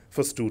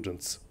for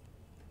students.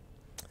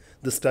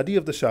 The study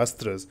of the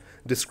Shastras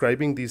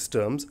describing these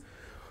terms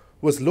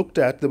was looked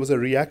at. There was a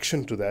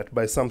reaction to that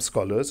by some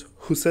scholars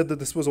who said that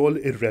this was all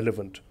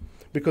irrelevant,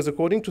 because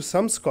according to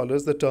some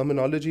scholars, the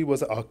terminology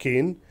was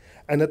arcane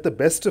and at the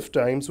best of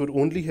times would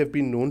only have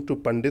been known to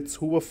Pandits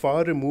who were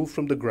far removed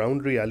from the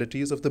ground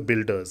realities of the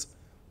builders,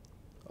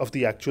 of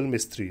the actual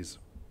mistris,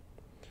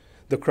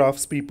 the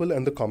craftspeople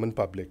and the common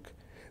public.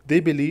 They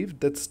believed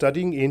that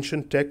studying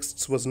ancient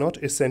texts was not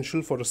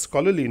essential for a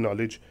scholarly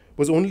knowledge,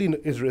 was only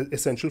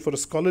essential for a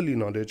scholarly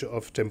knowledge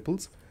of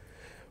temples,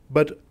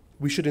 but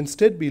we should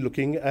instead be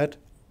looking at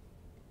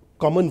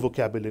common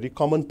vocabulary,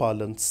 common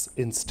parlance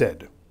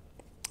instead.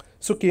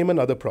 So came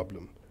another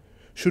problem.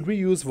 Should we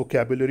use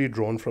vocabulary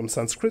drawn from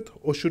Sanskrit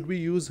or should we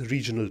use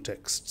regional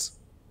texts?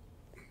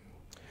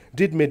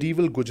 Did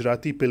medieval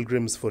Gujarati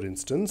pilgrims, for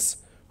instance,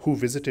 who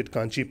visited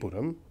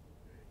Kanchipuram,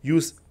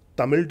 use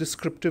Tamil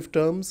descriptive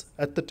terms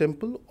at the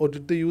temple, or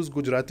did they use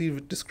Gujarati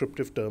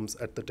descriptive terms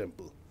at the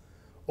temple?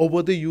 Or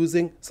were they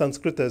using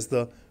Sanskrit as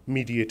the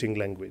mediating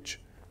language?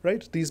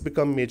 Right? These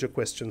become major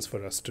questions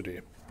for us today.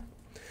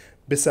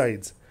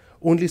 Besides,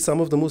 only some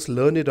of the most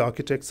learned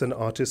architects and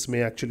artists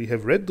may actually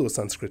have read those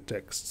Sanskrit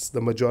texts,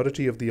 the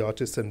majority of the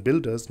artists and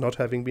builders not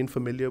having been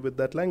familiar with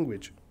that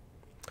language.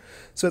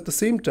 So at the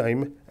same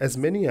time, as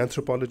many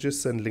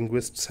anthropologists and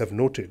linguists have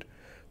noted,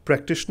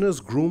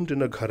 practitioners groomed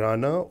in a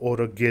gharana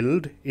or a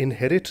guild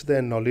inherit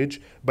their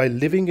knowledge by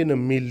living in a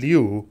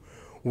milieu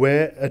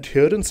where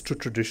adherence to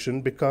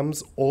tradition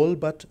becomes all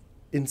but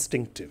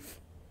instinctive.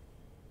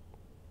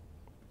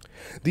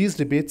 These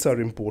debates are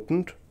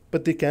important,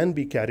 but they can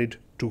be carried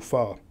too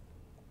far.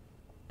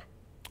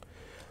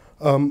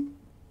 I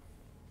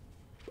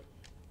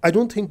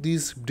don't think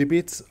these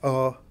debates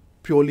are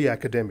purely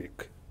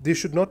academic. They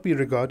should not be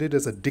regarded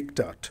as a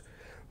diktat,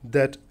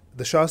 that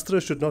the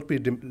Shastra should not be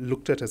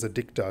looked at as a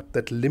diktat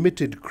that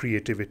limited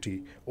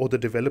creativity or the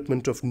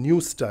development of new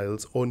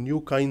styles or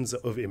new kinds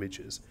of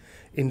images.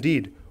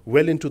 Indeed,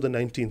 well into the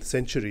 19th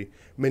century,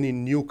 many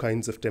new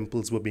kinds of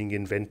temples were being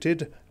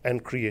invented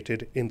and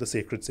created in the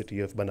sacred city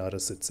of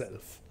Banaras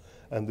itself.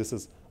 And this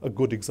is a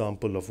good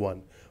example of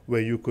one,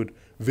 where you could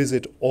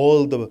visit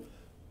all the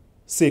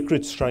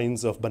sacred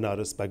shrines of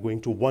Banaras by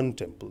going to one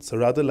temple. So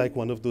rather like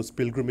one of those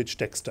pilgrimage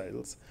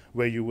textiles,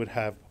 where you would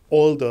have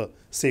all the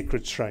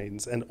sacred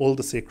shrines and all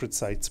the sacred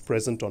sites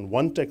present on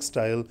one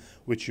textile,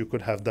 which you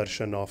could have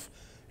darshan of.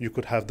 You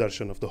could have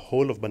darshan of the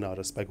whole of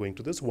Banaras by going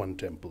to this one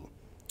temple.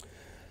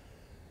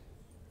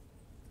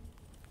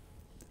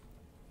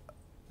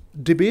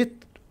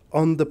 Debate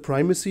on the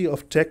primacy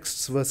of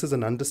texts versus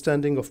an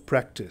understanding of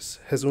practice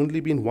has only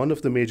been one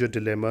of the major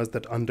dilemmas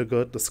that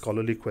undergird the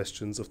scholarly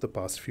questions of the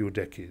past few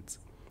decades.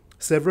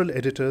 Several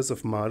editors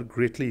of Marg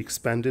greatly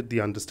expanded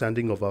the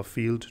understanding of our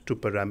field to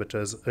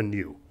parameters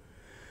anew.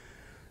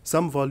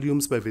 Some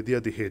volumes by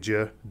Vidya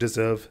Deheja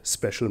deserve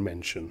special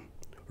mention.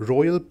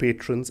 Royal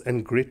Patrons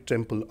and Great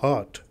Temple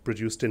Art,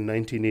 produced in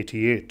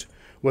 1988,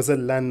 was a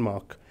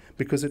landmark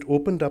because it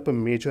opened up a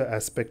major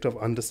aspect of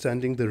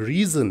understanding the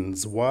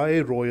reasons why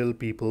royal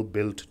people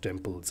built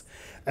temples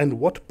and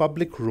what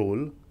public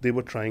role they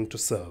were trying to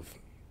serve.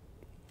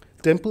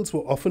 Temples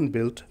were often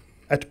built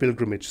at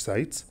pilgrimage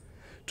sites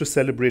to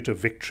celebrate a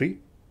victory,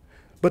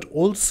 but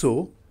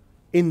also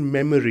in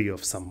memory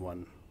of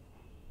someone.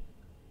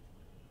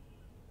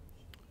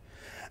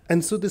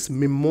 And so this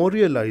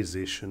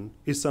memorialization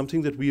is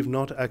something that we have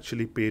not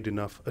actually paid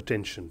enough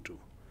attention to.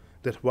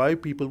 That why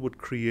people would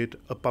create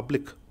a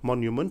public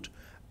monument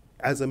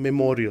as a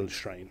memorial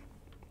shrine.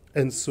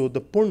 And so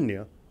the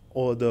punya,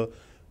 or the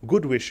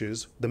good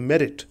wishes, the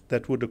merit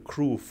that would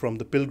accrue from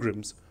the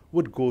pilgrims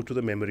would go to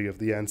the memory of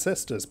the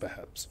ancestors,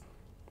 perhaps.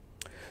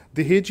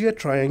 Deheja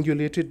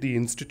triangulated the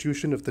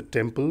institution of the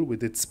temple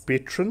with its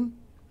patron,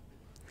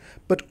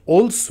 but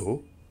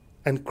also,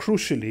 and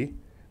crucially,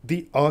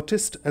 the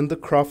artist and the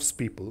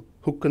craftspeople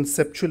who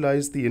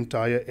conceptualized the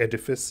entire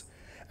edifice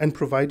and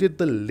provided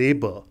the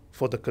labor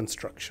for the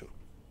construction.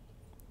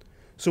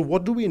 So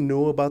what do we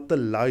know about the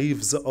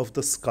lives of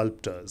the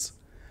sculptors?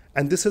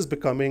 And this is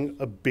becoming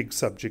a big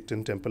subject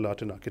in temple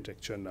art and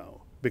architecture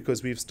now,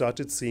 because we've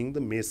started seeing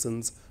the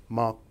masons'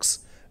 marks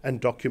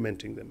and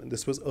documenting them. And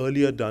this was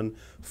earlier done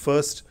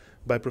first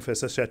by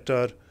Professor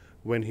Shettar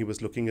when he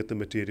was looking at the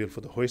material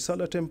for the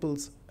Hoysala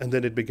temples, and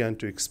then it began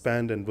to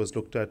expand and was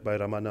looked at by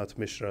Ramanath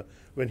Mishra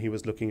when he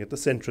was looking at the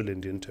Central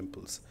Indian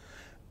temples.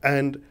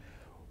 And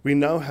we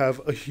now have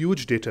a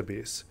huge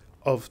database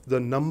of the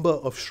number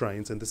of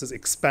shrines, and this is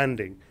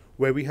expanding,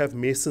 where we have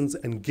masons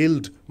and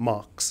guild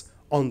marks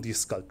on these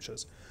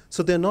sculptures.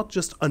 So they're not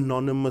just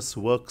anonymous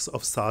works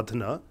of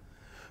sadhana,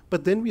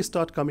 but then we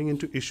start coming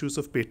into issues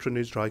of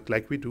patronage,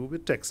 like we do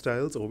with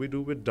textiles, or we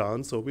do with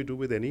dance, or we do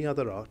with any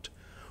other art,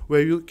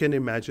 where you can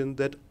imagine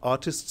that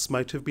artists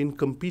might have been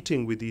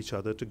competing with each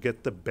other to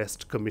get the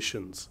best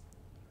commissions,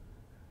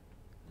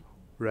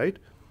 right?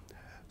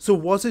 So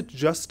was it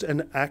just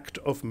an act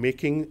of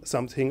making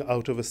something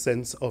out of a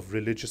sense of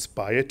religious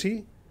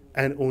piety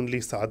and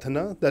only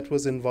sadhana that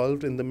was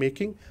involved in the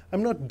making?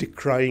 I'm not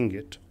decrying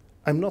it.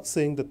 I'm not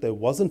saying that there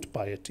wasn't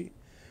piety,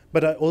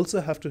 but I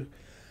also have to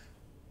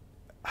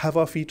have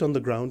our feet on the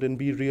ground and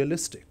be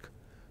realistic.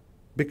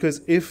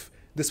 Because if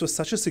this was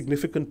such a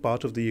significant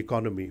part of the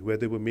economy, where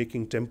they were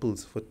making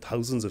temples for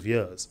thousands of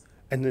years,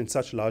 and in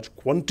such large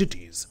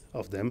quantities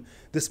of them,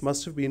 this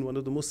must have been one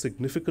of the most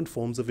significant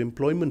forms of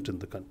employment in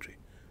the country.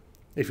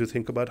 If you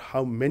think about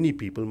how many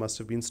people must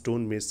have been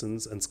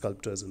stonemasons and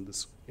sculptors in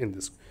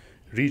this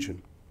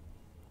region.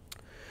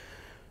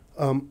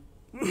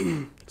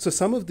 So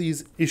some of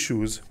these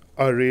issues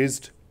are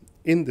raised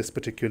in this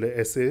particular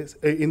essays,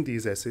 in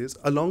these essays,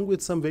 along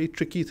with some very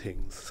tricky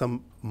things,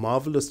 some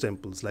marvelous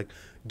temples, like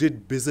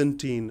did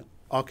Byzantine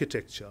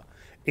architecture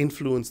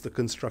influence the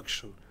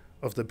construction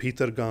of the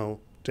Bhitargaon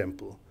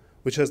temple,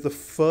 which has the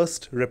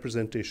first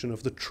representation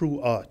of the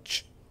true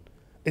arch.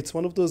 It's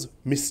one of those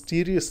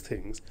mysterious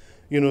things.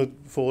 You know,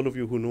 for all of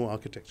you who know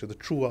architecture, the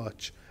true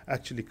arch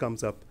actually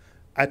comes up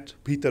at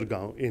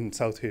Bhitargaon in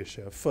South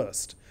Asia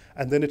first.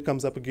 And then it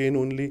comes up again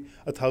only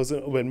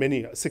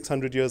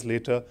 600 years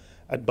later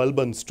at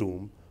Balban's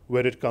tomb,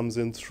 where it comes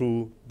in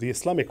through the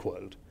Islamic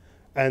world.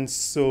 And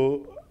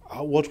so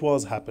what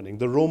was happening?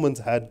 The Romans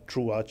had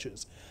true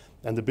arches,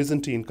 and the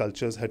Byzantine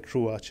cultures had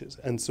true arches.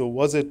 And so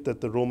was it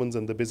that the Romans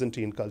and the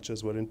Byzantine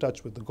cultures were in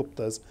touch with the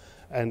Guptas,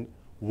 and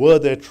were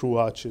there true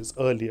arches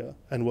earlier?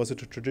 And was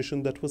it a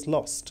tradition that was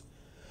lost?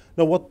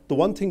 Now, the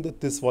one thing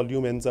that this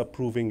volume ends up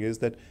proving is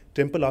that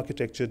temple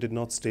architecture did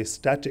not stay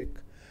static,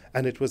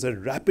 and it was a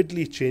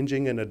rapidly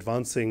changing and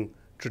advancing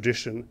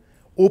tradition,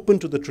 open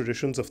to the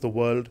traditions of the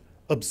world,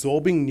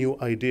 absorbing new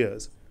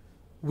ideas.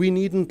 We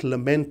needn't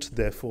lament,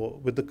 therefore,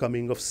 with the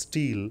coming of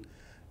steel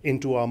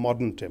into our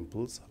modern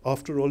temples.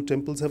 After all,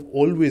 temples have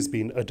always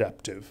been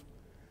adaptive.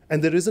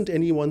 And there isn't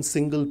any one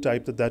single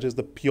type that is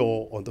the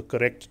pure or the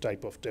correct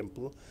type of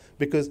temple,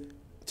 because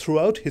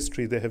throughout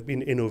history there have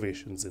been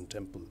innovations in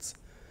temples.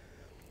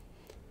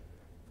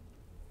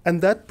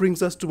 And that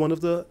brings us to one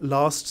of the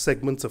last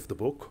segments of the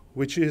book,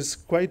 which was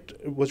quite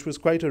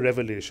a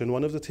revelation.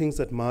 One of the things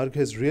that Marg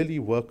has really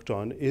worked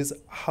on is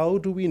how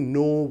do we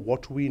know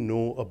what we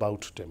know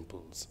about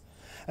temples?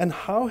 And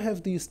how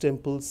have these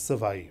temples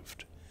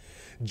survived?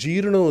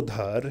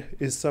 Jeernodhar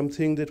is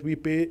something that we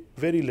pay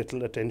very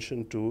little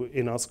attention to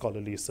in our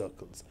scholarly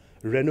circles.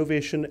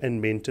 Renovation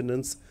and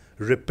maintenance,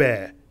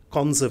 repair,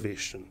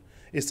 conservation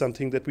is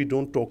something that we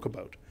don't talk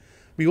about.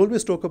 We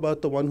always talk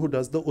about the one who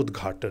does the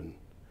udghatan,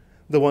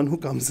 the one who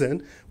comes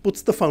in,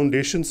 puts the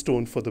foundation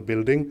stone for the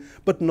building,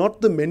 but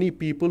not the many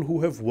people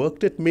who have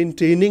worked at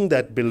maintaining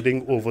that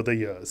building over the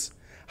years.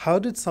 How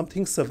did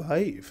something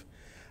survive?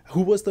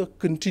 Who was the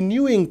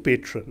continuing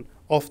patron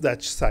of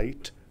that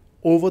site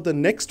over the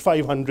next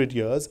 500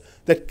 years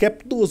that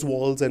kept those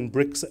walls and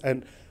bricks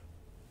and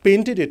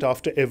painted it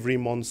after every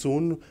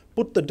monsoon,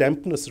 put the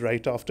dampness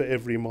right after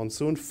every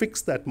monsoon,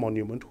 fixed that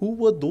monument? Who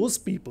were those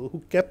people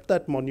who kept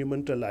that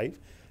monument alive?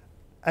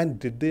 And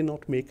did they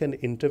not make an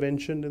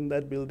intervention in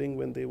that building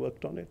when they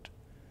worked on it?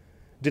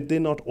 Did they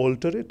not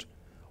alter it?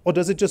 Or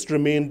does it just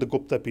remain the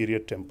Gupta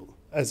period temple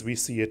as we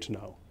see it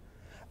now?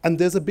 And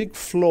there's a big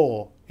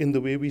flaw in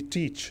the way we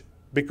teach,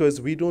 because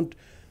we don't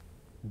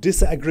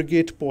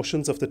disaggregate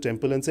portions of the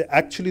temple and say,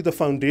 actually the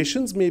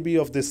foundations may be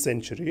of this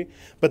century,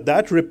 but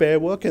that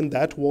repair work and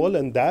that wall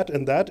and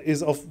that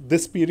is of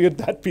this period,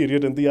 that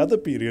period, and the other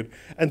period.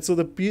 And so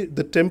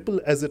the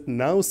temple as it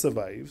now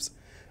survives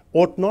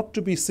ought not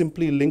to be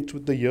simply linked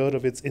with the year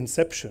of its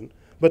inception,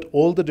 but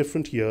all the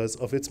different years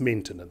of its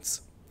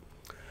maintenance.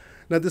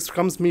 Now this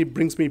brings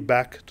me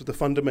back to the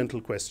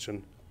fundamental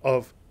question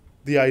of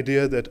the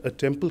idea that a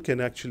temple can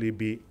actually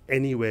be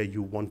anywhere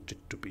you want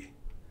it to be.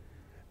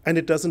 And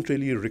it doesn't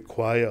really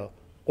require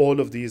all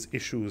of these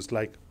issues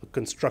like a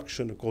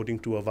construction according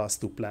to a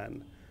Vastu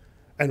plan.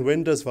 And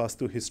when does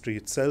Vastu history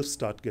itself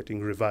start getting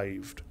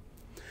revived?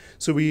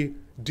 So we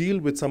deal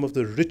with some of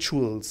the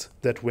rituals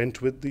that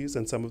went with these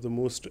and some of the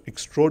most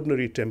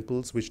extraordinary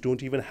temples which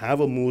don't even have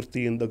a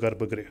murti in the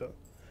Garbhagriha.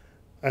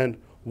 And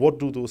what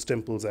do those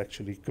temples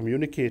actually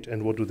communicate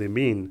and what do they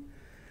mean?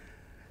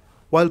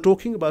 While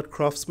talking about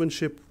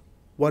craftsmanship,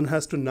 one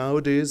has to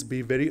nowadays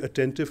be very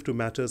attentive to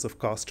matters of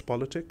caste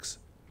politics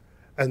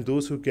and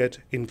those who get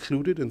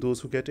included and those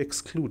who get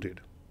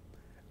excluded.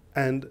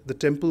 And the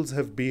temples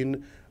have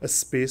been a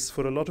space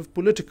for a lot of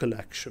political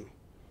action.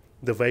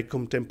 The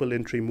Vaikum temple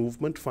entry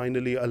movement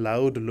finally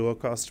allowed lower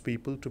caste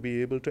people to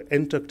be able to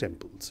enter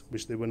temples,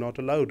 which they were not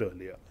allowed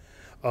earlier.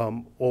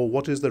 Or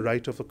what is the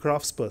right of a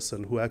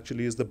craftsperson who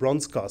actually is the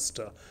bronze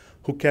caster,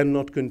 who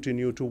cannot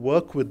continue to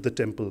work with the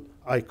temple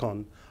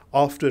icon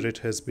after it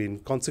has been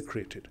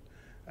consecrated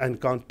and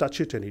can't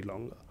touch it any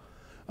longer.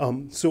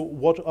 So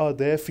what are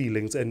their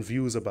feelings and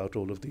views about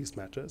all of these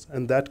matters?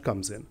 And that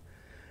comes in.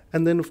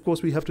 And then, of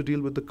course, we have to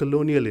deal with the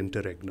colonial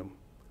interregnum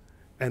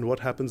and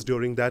what happens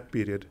during that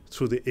period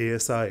through the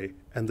ASI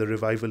and the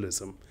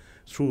revivalism,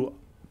 through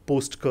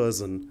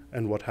post-Curzon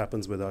and what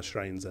happens with our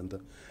shrines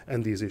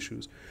and these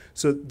issues.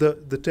 So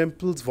the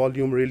temples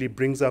volume really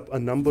brings up a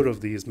number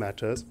of these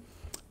matters.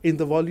 In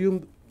the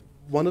volume,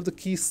 one of the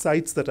key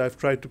sites that I've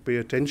tried to pay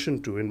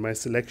attention to in my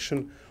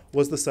selection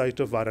was the site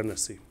of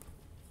Varanasi,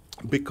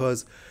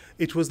 because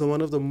it was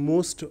one of the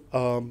most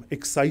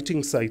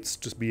exciting sites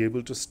to be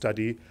able to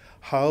study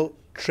how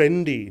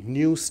trendy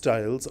new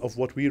styles of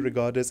what we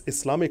regard as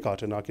Islamic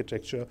art and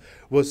architecture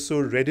was so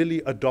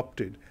readily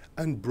adopted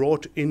and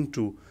brought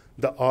into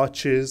the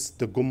arches,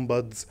 the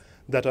gumbads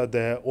that are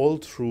there all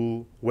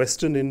through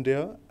Western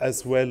India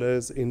as well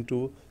as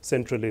into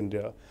Central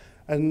India.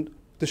 And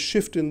the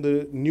shift in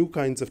the new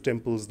kinds of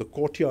temples, the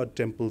courtyard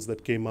temples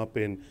that came up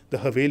in, the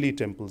Haveli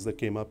temples that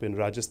came up in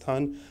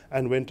Rajasthan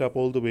and went up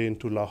all the way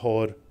into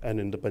Lahore and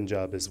in the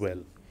Punjab as well.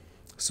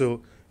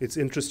 So it's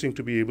interesting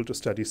to be able to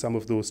study some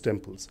of those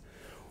temples.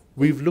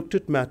 We've looked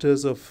at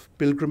matters of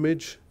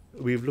pilgrimage.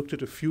 We've looked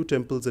at a few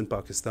temples in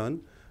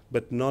Pakistan,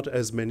 but not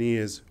as many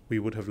as we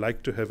would have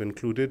liked to have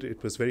included.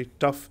 It was very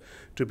tough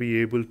to be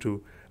able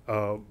to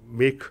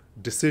make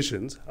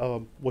decisions.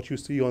 What you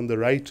see on the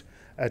right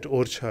at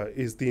Orchha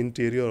is the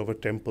interior of a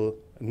temple,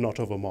 not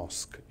of a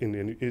mosque,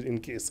 in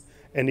case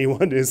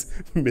anyone is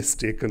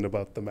mistaken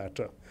about the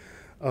matter.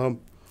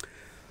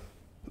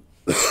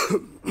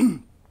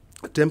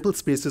 Temple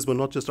spaces were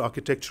not just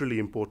architecturally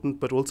important,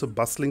 but also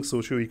bustling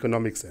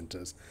socio-economic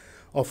centers.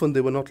 Often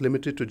they were not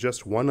limited to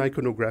just one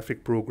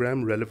iconographic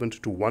program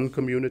relevant to one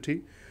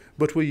community,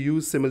 but were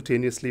used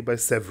simultaneously by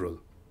several.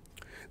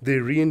 They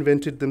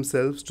reinvented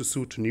themselves to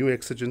suit new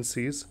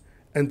exigencies,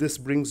 and this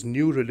brings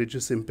new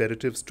religious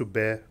imperatives to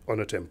bear on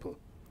a temple.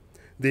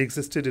 They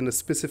existed in a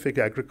specific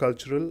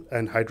agricultural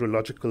and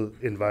hydrological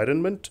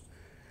environment,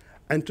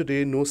 and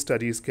today no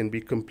studies can be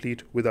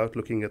complete without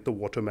looking at the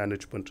water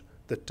management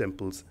that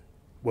temples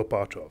were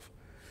part of.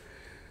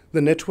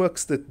 The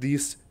networks that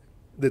these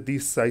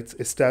sites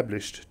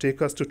established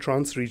take us to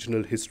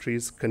trans-regional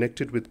histories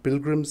connected with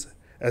pilgrims,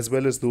 as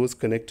well as those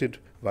connected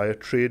via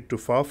trade to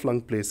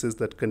far-flung places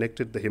that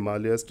connected the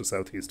Himalayas to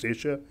Southeast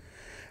Asia.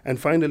 And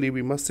finally,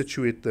 we must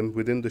situate them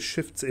within the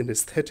shifts in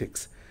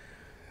aesthetics,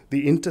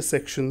 the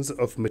intersections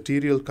of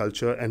material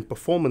culture and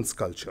performance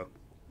culture,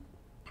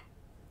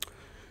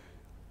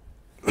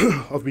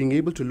 of being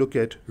able to look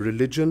at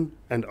religion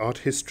and art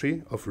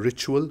history, of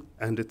ritual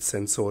and its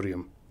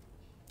sensorium.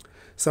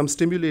 Some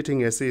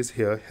stimulating essays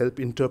here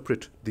help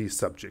interpret these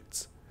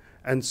subjects.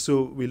 And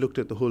so we looked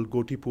at the whole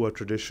Gotipua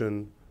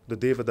tradition, the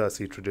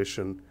Devadasi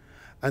tradition,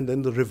 and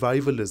then the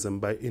revivalism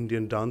by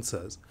Indian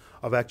dancers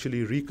of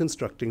actually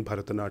reconstructing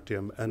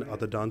Bharatanatyam and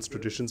other dance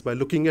traditions by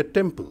looking at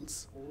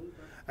temples.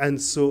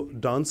 And so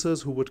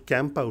dancers who would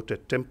camp out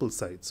at temple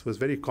sites was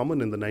very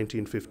common in the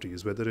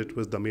 1950s, whether it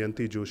was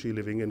Damayanti Joshi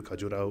living in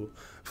Khajuraho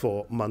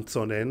for months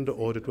on end,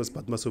 or it was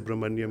Padma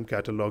Subramaniam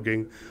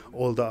cataloging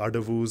all the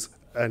Adavus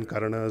and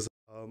Karanas,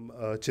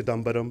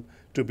 Chidambaram,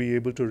 to be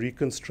able to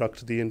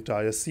reconstruct the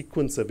entire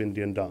sequence of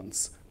Indian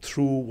dance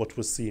through what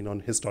was seen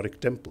on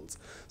historic temples.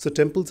 So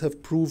temples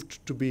have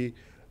proved to be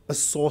a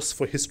source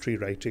for history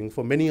writing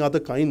for many other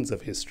kinds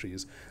of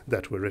histories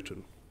that were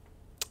written.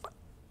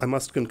 I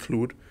must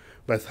conclude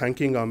by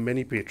thanking our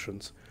many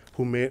patrons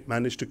who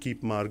managed to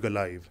keep Marg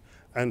alive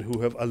and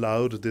who have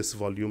allowed this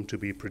volume to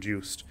be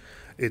produced.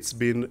 It's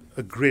been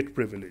a great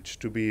privilege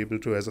to be able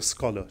to, as a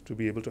scholar, to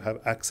be able to have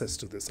access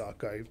to this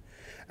archive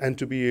and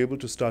to be able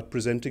to start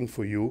presenting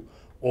for you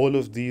all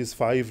of these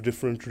 5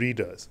 different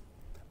readers.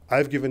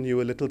 I've given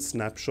you a little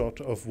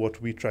snapshot of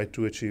what we tried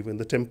to achieve in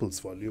the Temples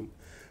volume,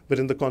 but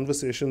in the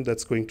conversation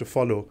that's going to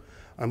follow,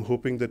 I'm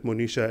hoping that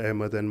Monisha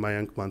Ahmed and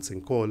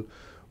Mayank Kaul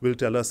will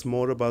tell us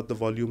more about the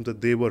volume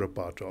that they were a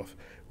part of,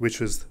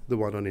 which was the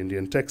one on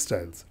Indian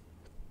textiles.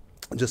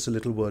 Just a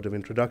little word of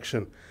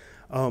introduction.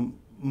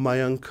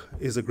 Mayank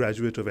is a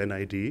graduate of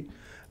NID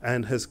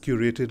and has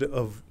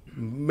curated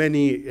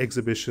many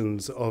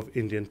exhibitions of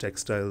Indian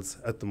textiles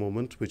at the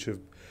moment, which have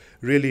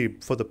really,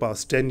 for the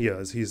past 10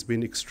 years, he's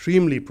been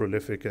extremely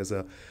prolific as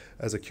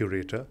a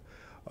curator.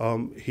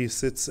 He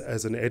sits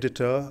as an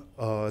editor,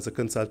 as a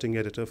consulting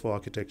editor for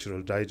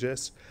Architectural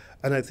Digest,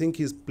 and I think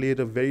he's played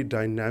a very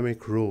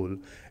dynamic role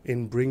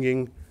in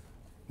bringing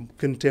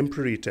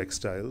contemporary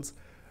textiles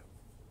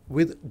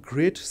with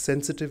great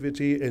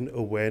sensitivity and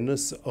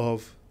awareness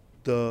of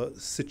the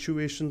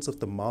situations of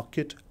the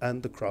market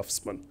and the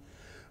craftsman,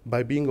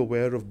 by being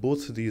aware of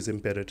both these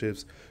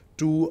imperatives,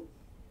 to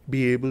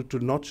be able to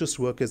not just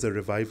work as a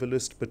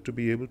revivalist, but to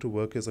be able to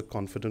work as a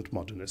confident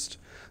modernist.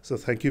 So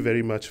thank you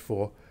very much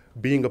for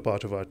being a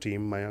part of our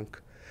team, Mayank.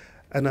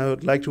 And I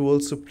would like to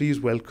also please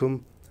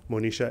welcome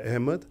Monisha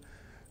Ahmed.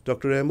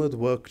 Dr. Ahmed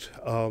worked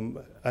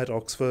at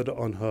Oxford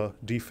on her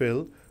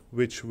DPhil,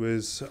 which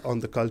was on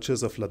the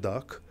cultures of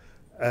Ladakh,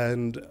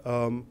 and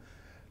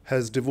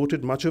has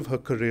devoted much of her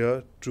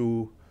career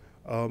to,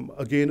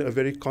 again, a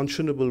very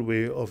conscionable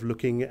way of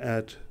looking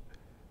at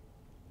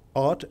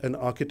art and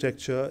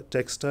architecture,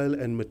 textile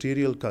and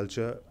material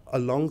culture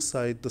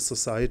alongside the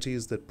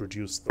societies that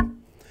produce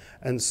them.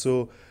 And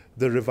so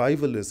the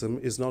revivalism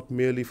is not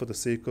merely for the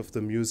sake of the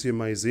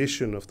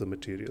museumization of the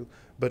material,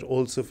 but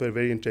also for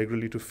very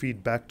integrally to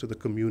feed back to the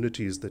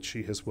communities that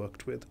she has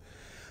worked with.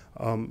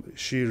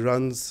 She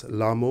runs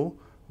LAMO,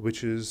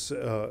 which is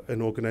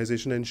an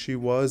organization, and she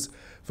was,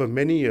 for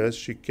many years,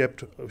 she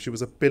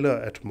was a pillar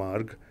at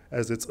Marg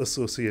as its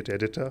associate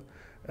editor,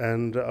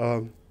 and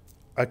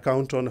I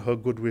count on her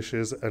good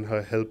wishes and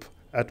her help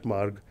at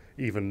Marg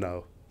even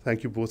now.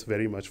 Thank you both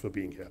very much for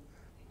being here.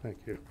 Thank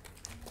you.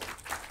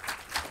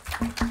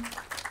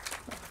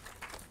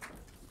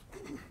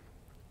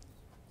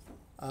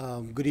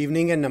 Good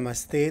evening and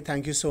namaste.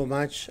 Thank you so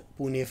much,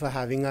 Pune, for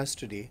having us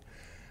today.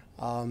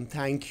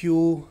 Thank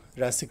you,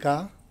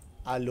 Rasika,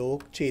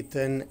 Alok,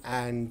 Chetan,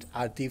 and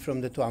Aarti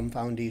from the TVAM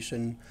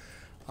Foundation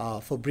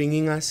for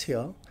bringing us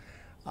here.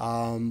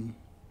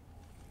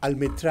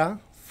 Almitra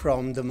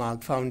from the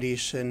Marg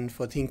Foundation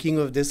for thinking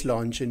of this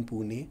launch in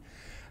Pune.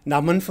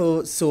 Naman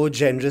for so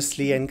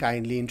generously and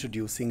kindly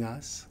introducing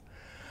us.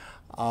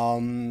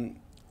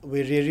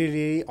 We're really,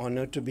 really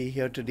honored to be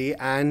here today,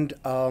 and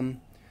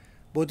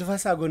both of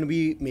us are going to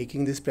be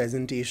making this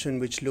presentation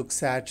which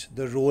looks at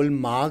the role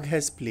Marg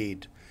has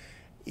played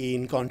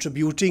in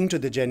contributing to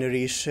the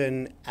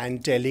generation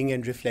and telling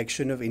and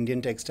reflection of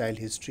Indian textile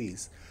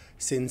histories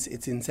since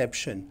its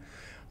inception.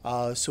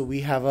 So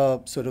we have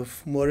a sort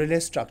of more or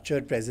less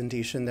structured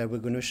presentation that we're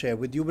going to share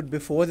with you. But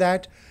before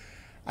that,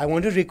 I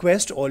want to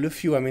request all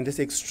of you, this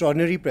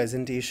extraordinary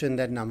presentation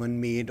that Naman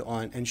made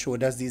on and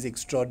showed us these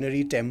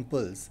extraordinary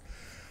temples.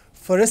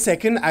 For a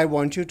second, I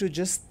want you to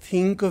just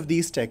think of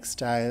these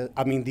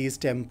these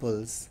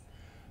temples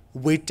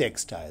with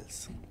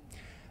textiles.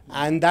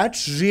 And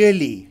that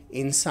really,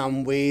 in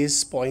some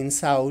ways,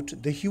 points out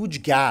the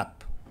huge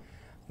gap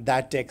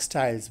that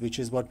textiles, which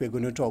is what we're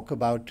going to talk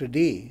about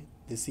today,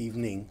 this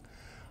evening,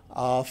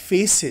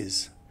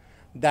 faces,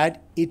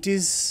 that it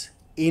is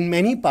in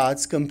many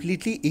parts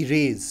completely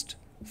erased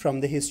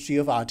from the history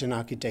of art and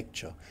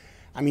architecture.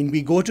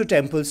 We go to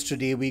temples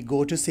today, we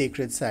go to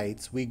sacred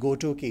sites, we go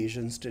to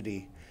occasions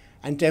today.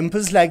 And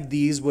temples like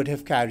these would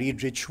have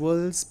carried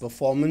rituals,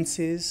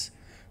 performances,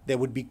 there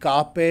would be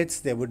carpets,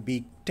 there would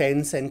be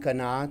tents and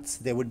kanats,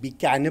 there would be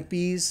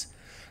canopies,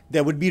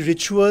 there would be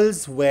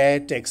rituals where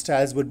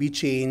textiles would be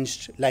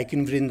changed, like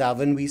in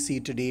Vrindavan we see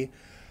today.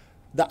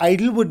 The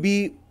idol would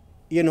be,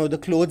 the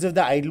clothes of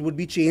the idol would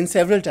be changed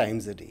several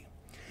times a day.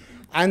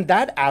 And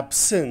that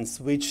absence,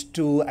 which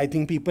to, I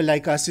think, people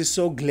like us is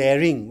so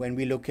glaring when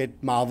we look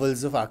at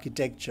marvels of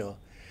architecture,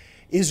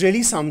 is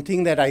really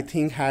something that I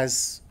think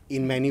has,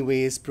 in many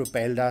ways,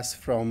 propelled us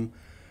from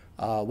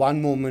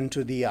one moment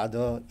to the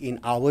other in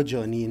our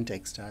journey in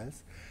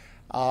textiles.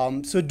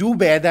 So do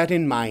bear that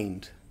in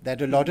mind,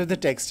 that a lot of the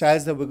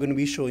textiles that we're going to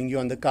be showing you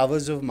on the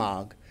covers of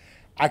Marg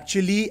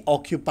actually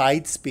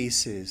occupied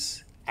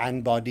spaces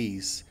and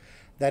bodies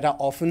that are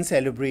often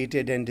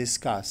celebrated and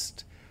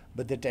discussed,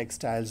 but the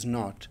textiles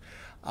not.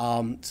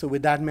 So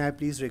with that, may I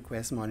please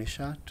request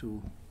Monisha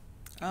to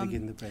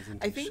begin the presentation.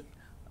 I think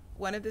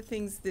one of the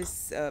things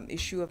this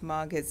issue of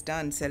Marg has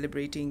done,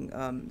 celebrating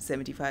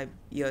 75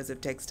 years of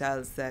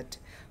textiles that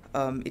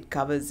it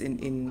covers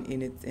in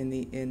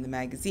the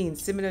magazine,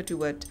 similar to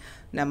what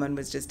Naman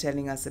was just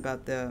telling us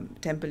about the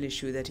temple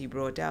issue that he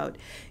brought out,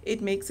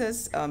 it makes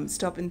us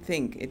stop and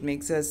think. It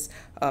makes us,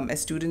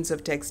 as students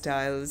of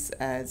textiles,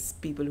 as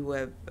people who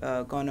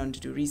have gone on to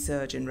do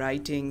research and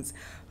writings,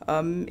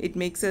 it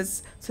makes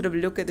us sort of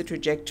look at the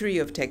trajectory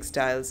of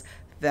textiles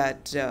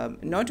that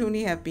not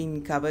only have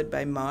been covered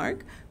by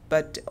Marg,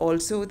 but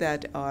also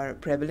that are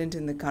prevalent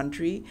in the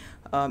country.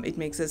 It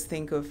makes us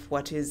think of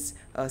what is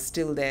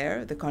still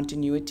there, the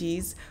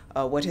continuities,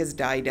 what has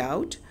died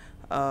out,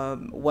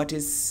 what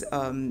is,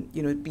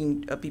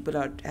 people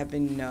have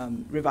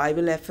been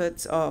revival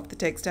efforts of the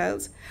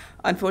textiles.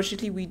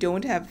 Unfortunately, we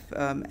don't have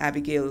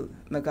Abigail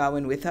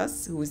McGowan with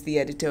us, who is the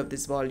editor of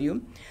this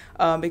volume,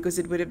 because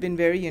it would have been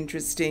very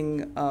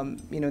interesting,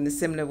 in the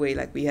similar way,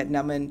 like we had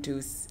Naman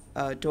to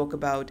talk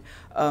about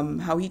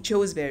how he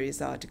chose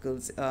various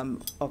articles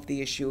of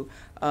the issue,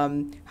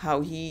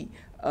 how he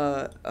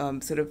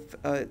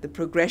the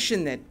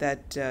progression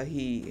that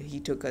he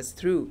took us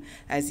through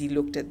as he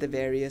looked at the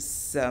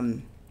various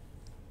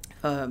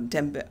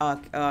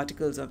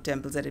articles of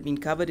temples that have been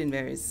covered in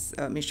various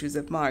issues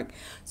of Marg.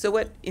 So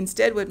what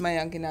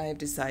Mayank and I have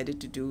decided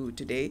to do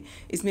today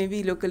is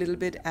maybe look a little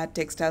bit at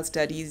textile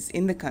studies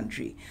in the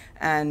country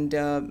and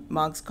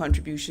Marg's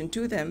contribution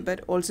to them,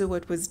 but also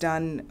what was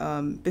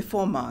done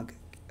before Marg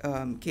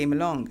came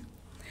along.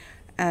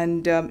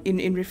 And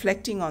in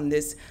reflecting on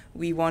this,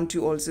 we want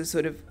to also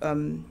sort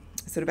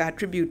of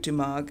attribute to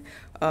Marg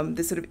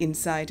the sort of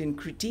insight and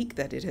critique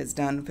that it has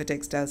done for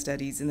textile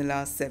studies in the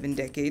last 7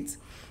 decades,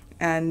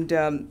 and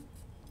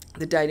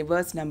the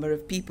diverse number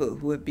of people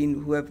who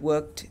have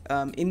worked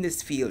in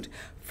this field,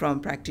 from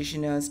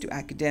practitioners to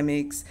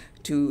academics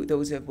to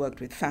those who have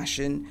worked with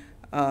fashion,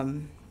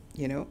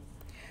 you know.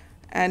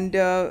 And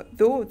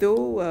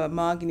though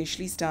Marg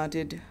initially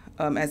started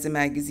as a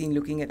magazine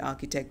looking at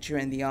architecture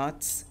and the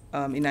arts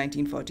in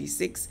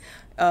 1946,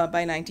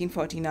 by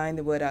 1949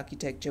 the word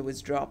architecture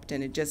was dropped,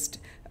 and it just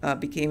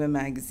became a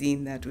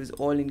magazine that was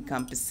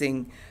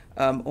all-encompassing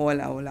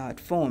all our art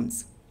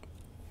forms.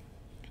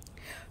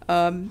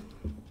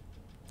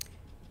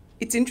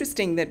 It's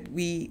interesting that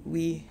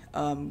we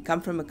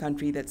come from a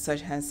country that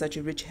has such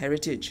a rich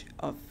heritage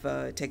of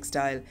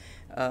textile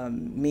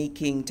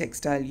making,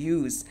 textile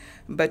use,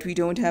 but we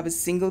don't have a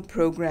single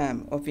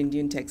program of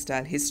Indian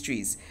textile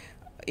histories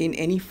in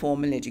any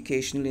formal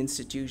educational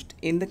institute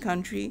in the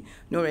country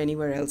nor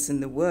anywhere else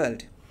in the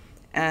world.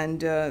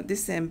 And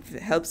this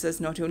helps us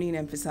not only in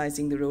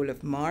emphasizing the role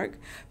of Marg,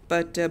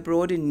 but a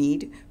broader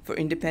need for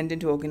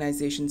independent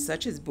organizations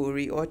such as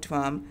BORI or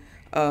TVAM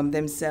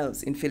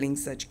themselves in filling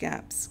such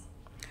gaps.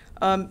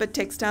 But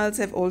textiles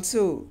have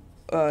also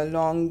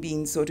long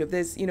been sort of,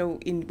 there's, you know,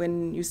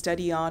 when you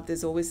study art,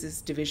 there's always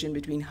this division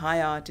between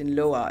high art and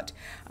low art.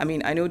 I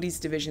mean, I know these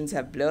divisions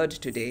have blurred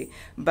today,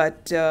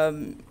 but,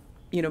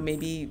 you know,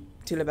 maybe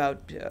till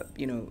about,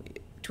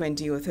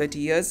 20 or 30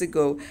 years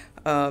ago,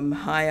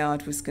 high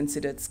art was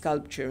considered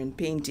sculpture and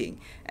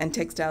painting, and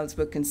textiles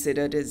were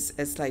considered as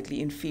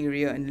slightly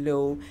inferior and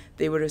low.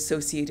 They were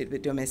associated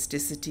with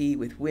domesticity,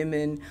 with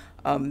women,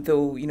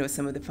 though, you know,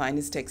 some of the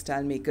finest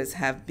textile makers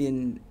have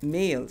been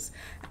males.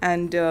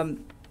 And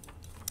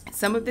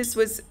some of this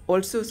was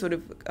also sort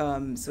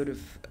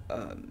of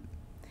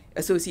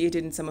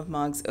associated in some of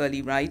Marg's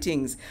early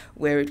writings,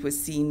 where it was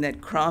seen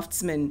that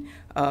craftsmen,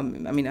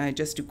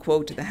 just to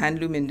quote, the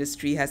handloom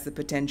industry has the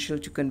potential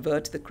to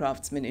convert the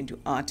craftsmen into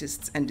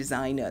artists and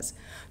designers.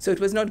 So it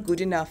was not good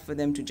enough for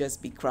them to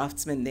just be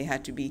craftsmen. They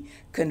had to be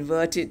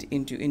converted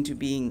into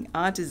being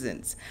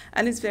artisans.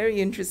 And it's very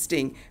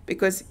interesting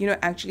because, you know,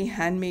 actually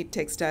handmade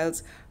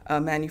textiles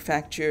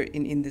manufacture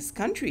in this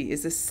country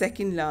is the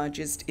second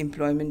largest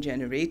employment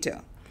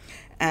generator.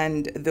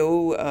 And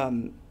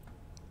though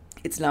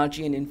it's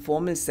largely an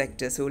informal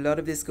sector, so a lot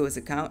of this goes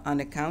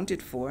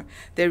unaccounted for,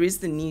 there is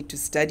the need to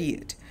study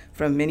it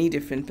from many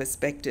different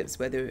perspectives,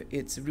 whether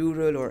it's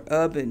rural or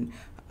urban,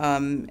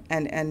 and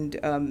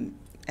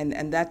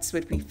that's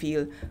what we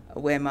feel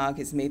where Marg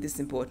has made this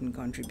important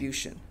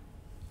contribution.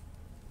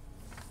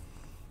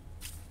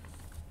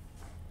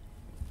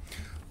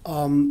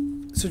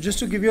 So just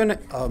to give you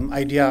an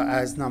idea,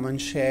 as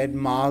Naman shared,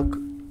 Marg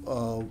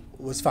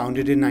was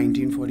founded in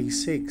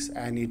 1946,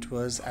 and it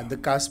was at the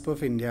cusp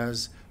of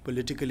India's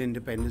political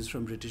independence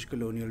from British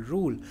colonial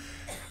rule.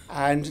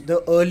 And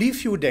the early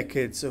few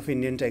decades of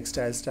Indian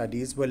textile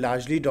studies were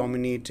largely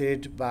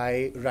dominated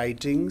by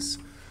writings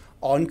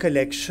on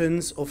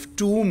collections of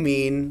two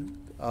main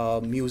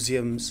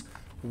museums.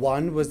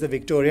 One was the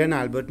Victoria and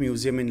Albert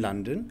Museum in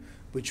London,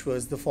 which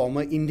was the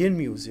former Indian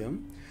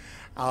Museum,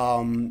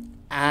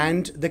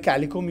 and the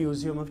Calico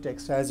Museum of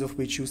Textiles, of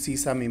which you see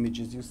some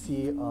images. You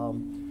see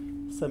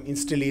some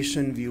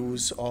installation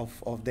views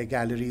of their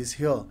galleries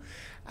here.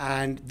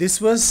 And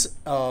this was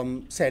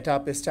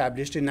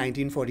established in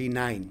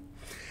 1949.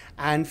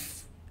 And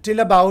till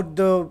about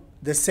the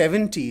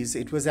 70s,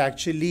 it was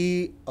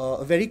actually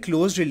a very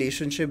close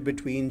relationship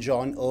between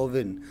John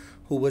Irwin,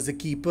 who was a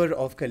keeper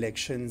of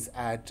collections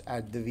at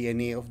the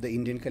V&A of the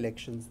Indian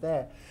collections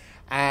there,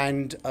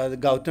 and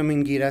Gautam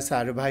Ingira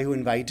Sarabhai, who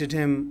invited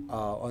him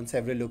on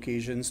several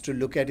occasions to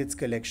look at its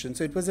collection.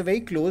 So it was a very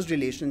close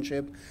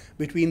relationship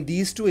between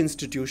these two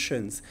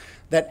institutions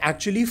that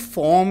actually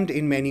formed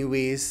in many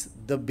ways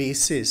the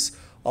basis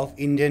of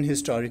Indian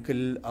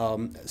historical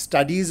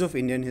studies of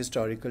Indian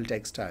historical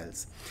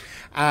textiles.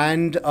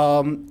 And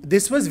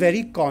this was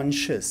very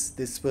conscious.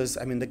 This was,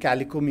 I mean, the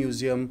Calico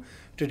Museum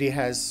today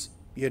has,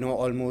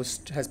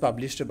 has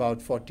published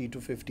about 40 to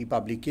 50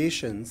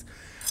 publications.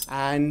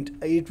 And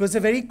it was a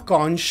very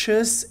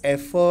conscious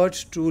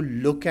effort to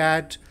look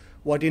at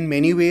what in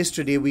many ways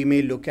today we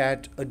may look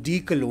at a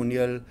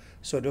decolonial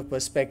sort of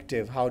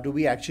perspective. How do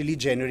we actually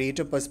generate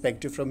a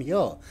perspective from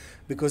here?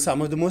 Because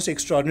some of the most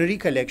extraordinary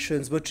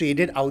collections were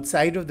traded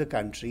outside of the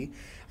country,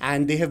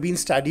 and they have been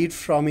studied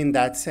from, in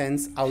that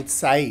sense,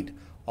 outside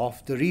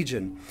of the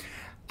region.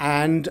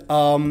 And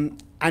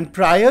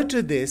prior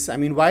to this, I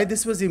mean, why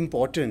this was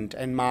important,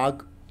 and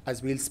Marg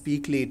as we'll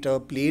speak later,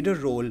 played a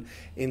role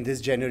in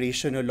this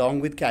generation, along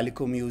with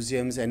Calico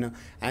Museums and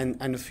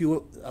a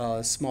few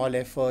small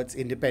efforts,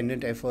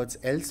 independent efforts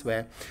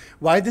elsewhere.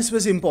 Why this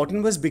was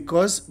important was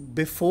because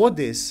before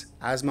this,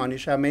 as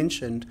Monisha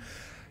mentioned,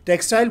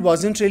 textile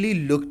wasn't really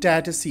looked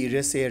at a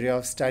serious area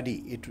of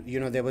study.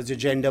 There was a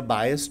gender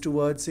bias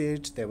towards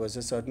it. There was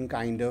a certain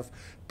kind of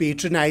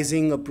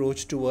patronizing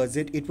approach towards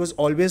it. It was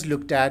always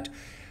looked at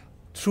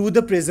through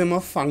the prism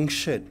of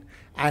function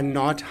and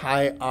not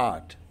high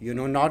art,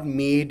 not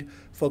made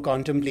for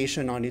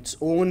contemplation on its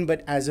own,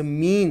 but as a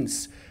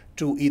means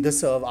to either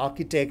serve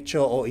architecture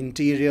or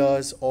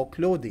interiors or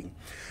clothing.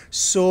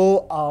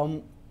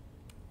 So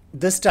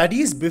the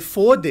studies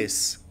before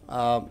this,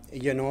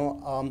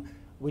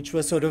 which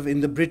was sort of in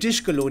the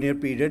British colonial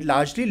period,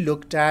 largely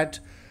looked at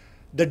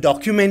the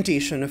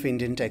documentation of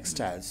Indian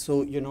textiles.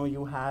 So,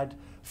 you had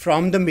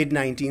from the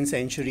mid-19th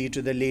century to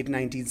the late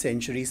 19th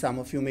century, some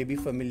of you may be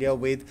familiar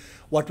with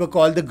what were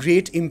called the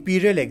Great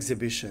Imperial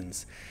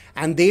Exhibitions.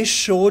 And they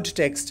showed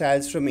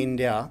textiles from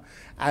India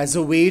as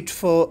a way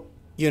for,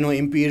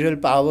 imperial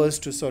powers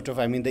to sort of,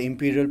 the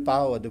imperial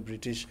power, the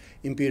British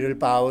imperial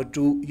power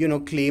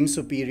to, claim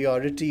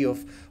superiority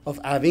of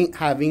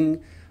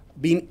having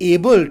been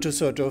able to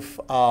sort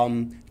of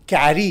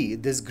carry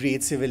this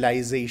great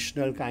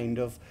civilizational kind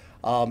of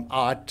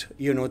art,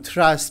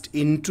 thrust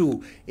in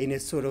a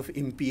sort of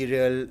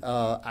imperial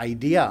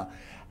idea.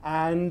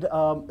 And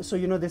so,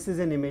 this is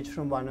an image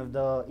from one of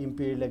the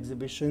imperial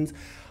exhibitions.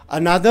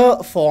 Another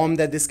form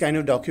that this kind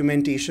of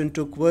documentation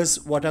took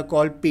was what are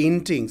called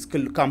paintings,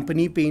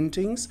 company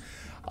paintings,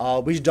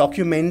 which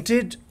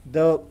documented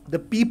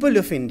the people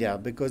of India,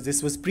 because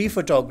this was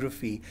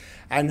pre-photography,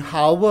 and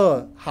how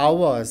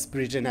was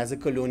Britain as a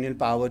colonial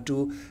power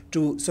to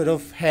sort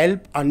of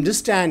help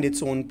understand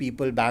its own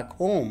people back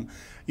home,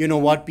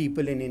 what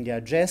people in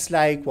India dress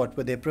like, what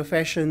were their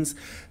professions.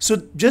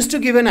 So just to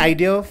give an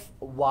idea of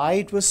why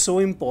it was so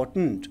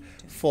important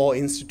for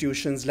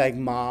institutions like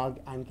Marg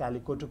and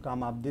Calico to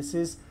come up, this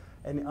is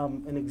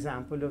an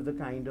example of the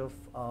kind of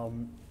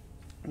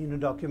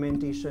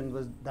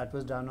documentation that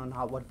was done on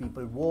what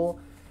people wore.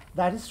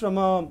 That is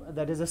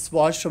a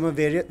swatch from a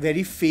very,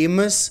 very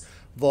famous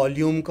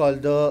volume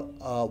called the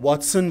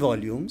Watson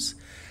volumes.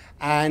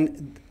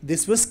 And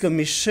this was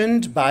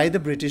commissioned by the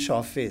British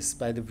office,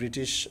 by the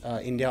British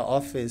India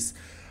office,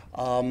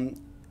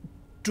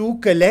 to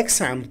collect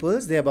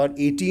samples. There are about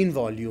 18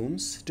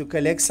 volumes, to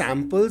collect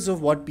samples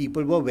of what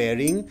people were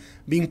wearing,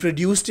 being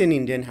produced in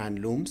Indian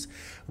handlooms,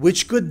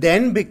 which could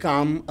then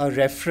become a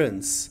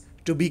reference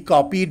to be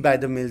copied by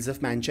the mills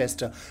of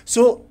Manchester.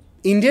 So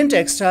Indian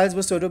textiles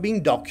were sort of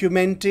being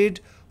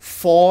documented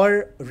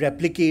for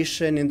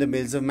replication in the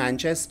mills of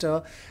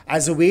Manchester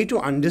as a way to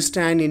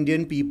understand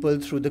Indian people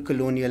through the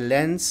colonial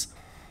lens.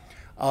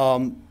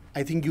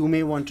 I think you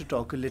may want to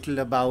talk a little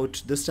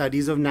about the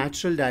studies of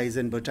natural dyes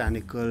and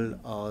botanical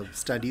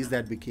studies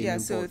that became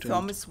important. So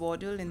Thomas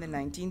Waddell in the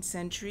 19th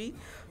century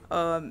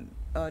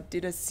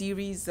did a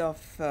series of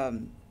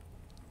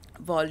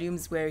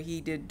volumes where he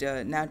did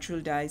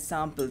natural dye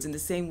samples in the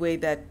same way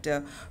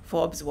that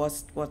Forbes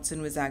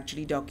Watson was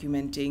actually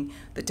documenting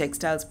the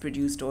textiles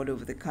produced all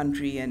over the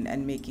country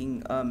and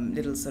making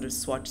little sort of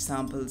swatch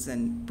samples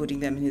and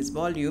putting them in his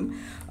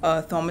volume.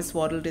 Thomas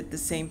Waddell did the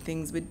same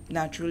things with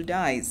natural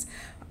dyes.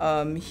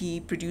 He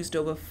produced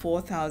over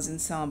 4,000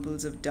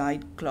 samples of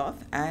dyed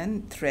cloth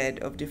and thread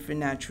of different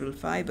natural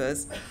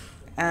fibers.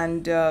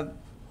 And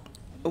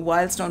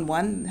whilst on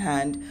one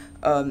hand,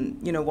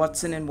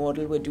 Watson and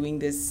Waddell were doing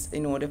this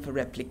in order for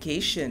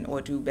replication or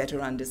to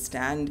better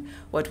understand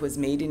what was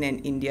made in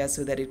India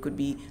so that it could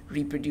be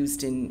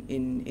reproduced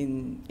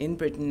in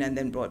Britain and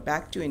then brought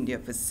back to India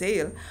for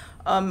sale.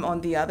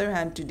 On the other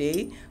hand,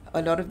 today,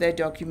 a lot of their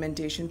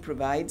documentation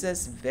provides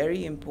us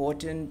very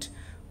important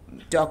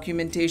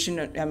documentation.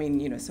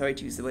 Sorry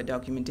to use the word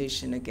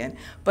documentation again,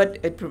 but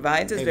it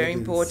provides us very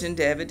important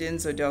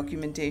evidence or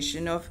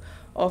documentation of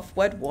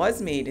what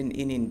was made in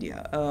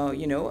India.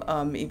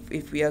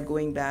 If we are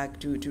going back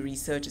to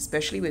research,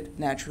 especially with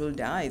natural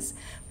dyes,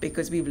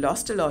 because we've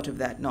lost a lot of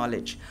that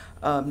knowledge.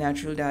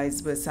 Natural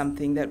dyes were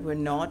something that were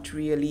not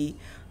really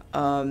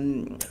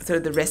sort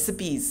of the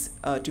recipes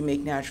to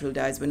make natural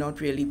dyes were not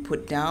really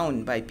put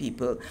down by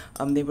people.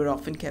 They were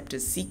often kept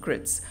as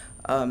secrets.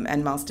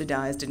 And master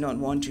dyers did not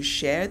want to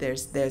share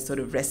their sort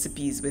of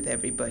recipes with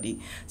everybody.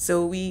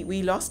 So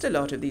we lost a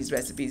lot of these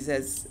recipes,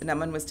 as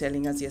Naman was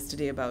telling us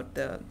yesterday about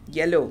the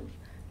yellow,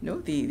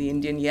 the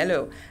Indian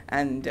yellow,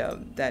 and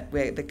that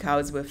where the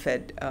cows were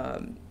fed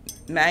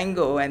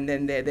mango and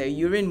then their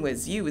urine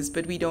was used,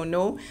 but we don't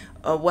know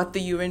what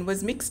the urine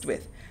was mixed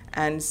with.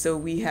 And so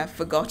we have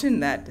forgotten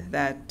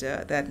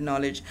that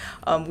knowledge.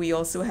 We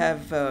also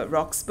have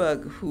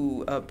Roxburgh,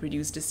 who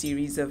produced a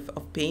series of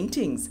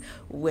paintings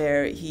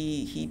where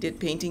he did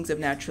paintings of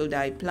natural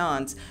dye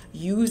plants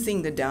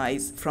using the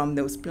dyes from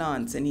those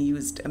plants, and he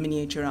used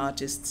miniature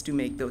artists to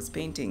make those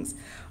paintings.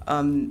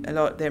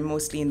 They're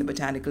mostly in the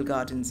botanical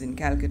gardens in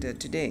Calcutta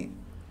today.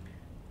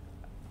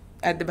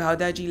 at the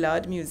Bhaudaji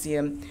Lad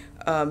Museum,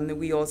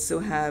 we also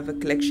have a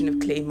collection of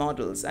clay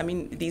models. I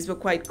mean, these were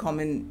quite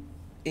common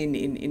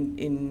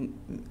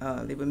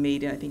they were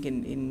made, I think,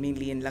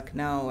 mainly in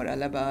Lucknow or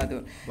Allahabad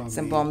or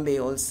some Bombay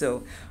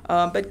also.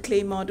 But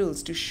clay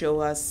models to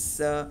show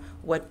us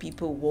what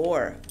people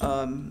wore,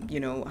 you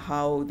know,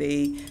 how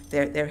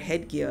their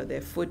headgear,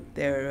 their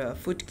footwear.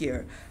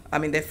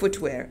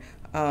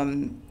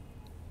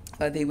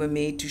 They were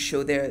made to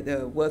show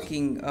their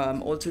working,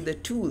 also the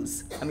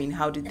tools. I mean,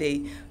 how did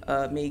they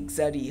make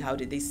zari? How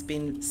did they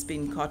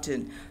spin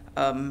cotton?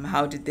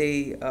 How did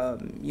they,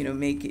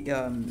 make,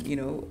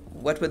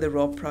 what were the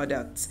raw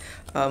products?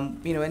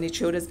 And it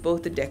showed us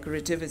both the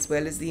decorative as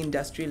well as the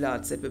industrial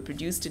arts that were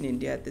produced in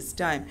India at this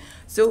time.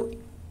 So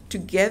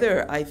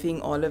together, I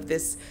think all of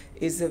this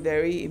is a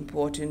very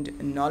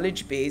important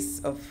knowledge base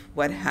of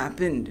what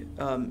happened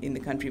in the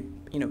country,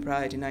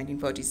 prior to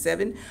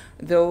 1947,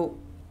 though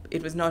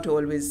it was not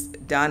always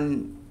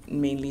done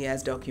mainly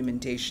as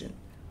documentation.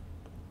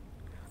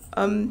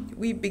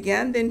 We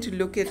began then to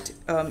look at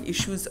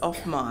issues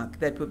of Marg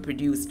that were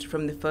produced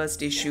from the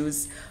first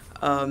issues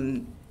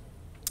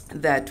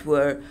that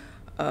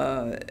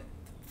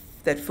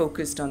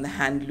focused on the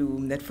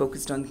handloom, that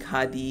focused on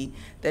khadi,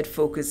 that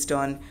focused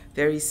on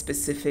very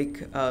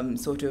specific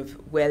sort of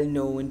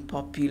well-known,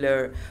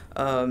 popular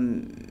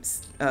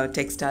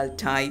textile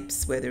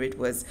types, whether it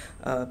was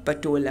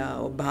patola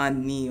or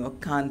bandhni or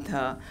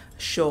kantha,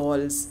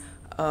 shawls.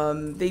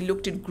 They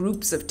looked at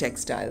groups of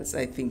textiles,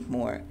 I think,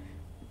 more.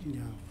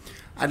 Yeah.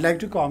 I'd like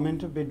to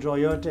comment a bit, draw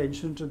your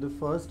attention to the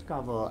first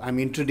cover. I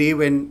mean, today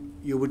when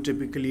you would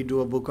typically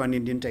do a book on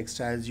Indian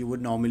textiles, you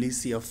would normally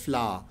see a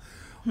flower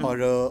or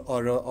a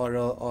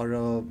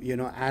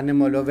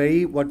animal, or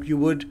very what you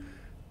would,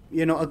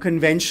 a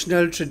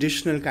conventional,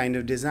 traditional kind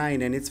of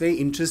design. And it's very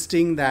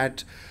interesting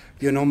that,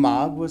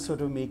 Marg was sort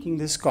of making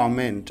this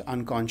comment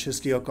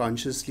unconsciously or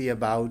consciously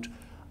about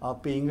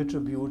paying a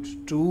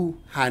tribute to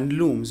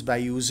handlooms by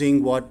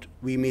using what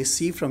we may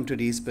see from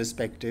today's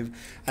perspective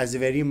as a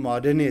very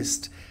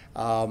modernist,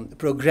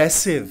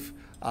 progressive,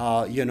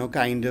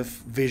 kind of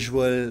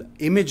visual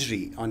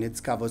imagery on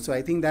its cover. So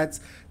I think that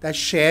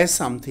shares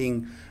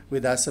something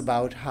with us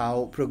about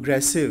how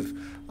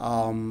progressively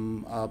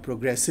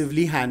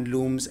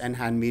handlooms and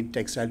handmade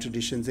textile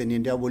traditions in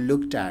India were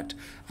looked at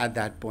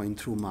that point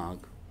through Marg.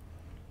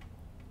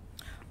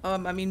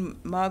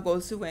 Marg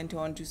also went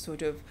on to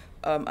sort of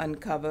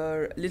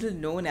uncover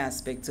little-known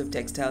aspects of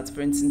textiles.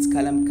 For instance,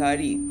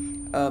 kalamkari.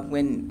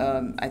 When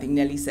I think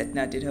Nellie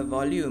Setna did her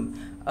volume,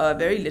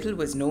 very little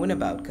was known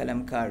about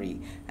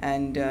kalamkari,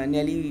 and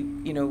Nellie,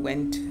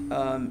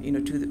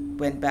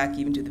 went back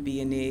even to the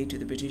B&A, to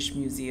the British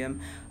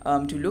Museum,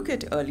 to look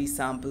at early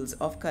samples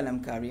of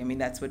kalamkari. I mean,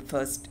 that's what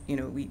first,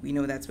 we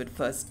know that's what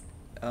first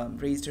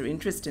raised her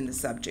interest in the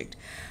subject.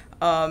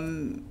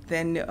 Then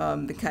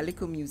the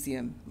Calico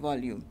Museum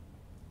volume.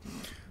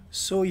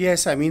 So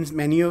yes, I mean,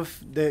 many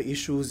of the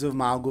issues of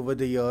Marg over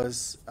the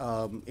years,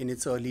 in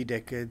its early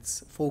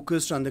decades,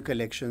 focused on the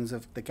collections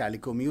of the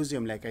Calico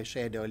Museum. Like I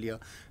shared earlier,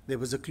 there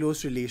was a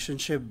close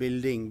relationship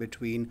building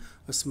between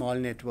a small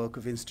network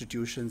of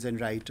institutions and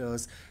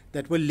writers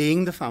that were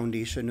laying the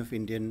foundation of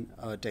Indian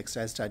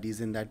textile studies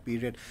in that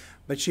period.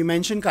 But she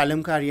mentioned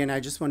kalamkari, and I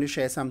just want to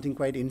share something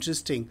quite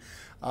interesting.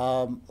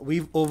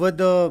 We've over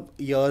the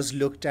years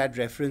looked at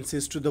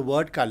references to the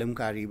word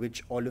kalamkari,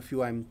 which all of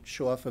you I'm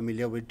sure are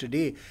familiar with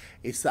today.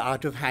 It's the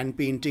art of hand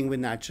painting with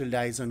natural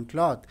dyes on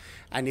cloth,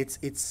 and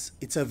it's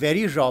a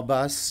very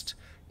robust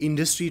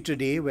industry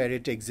today, where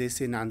it exists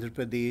in Andhra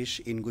Pradesh,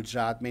 in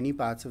Gujarat, many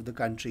parts of the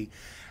country.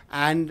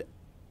 And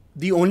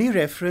the only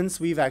reference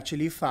we've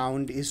actually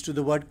found is to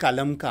the word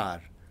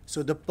kalamkar.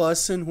 So the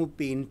person who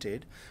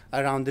painted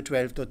around the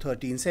 12th or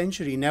 13th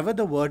century, never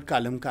the word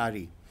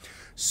kalamkari.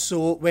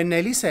 So when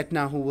Nellie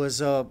Setna, who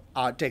was a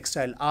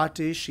textile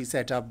artist, she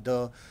set up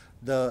the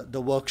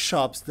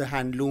workshops, the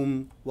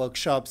handloom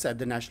workshops at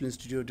the National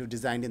Institute of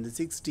Design in the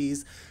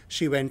 60s.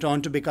 She went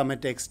on to become a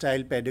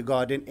textile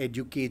pedagogue and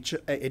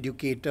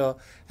educator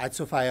at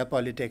Sophia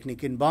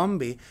Polytechnic in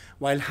Bombay,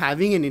 while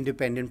having an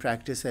independent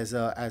practice as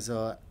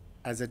a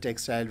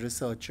textile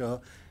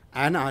researcher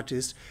and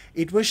artist.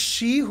 It was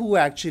she who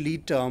actually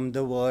termed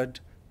the word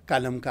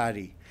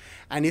kalamkari.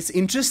 And it's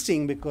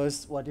interesting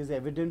because what is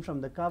evident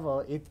from the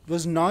cover, it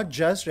was not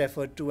just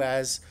referred to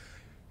as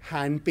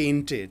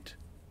hand-painted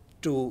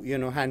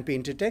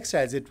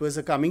textiles. It was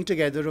a coming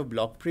together of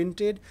block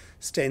printed,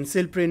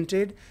 stencil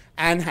printed,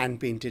 and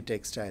hand-painted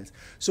textiles.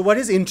 So what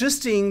is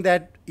interesting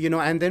that,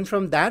 and then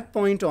from that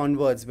point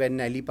onwards, when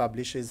Nellie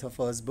publishes her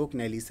first book,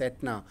 Nellie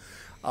Setna,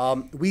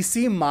 we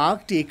see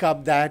Marg take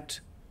up that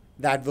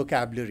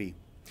vocabulary.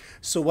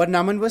 So what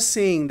Naman was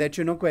saying, that,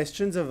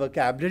 questions of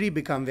vocabulary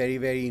become very,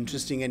 very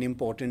interesting and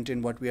important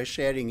in what we are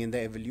sharing in the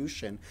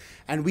evolution.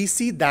 And we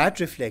see that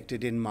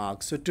reflected in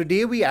Marg. So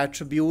today we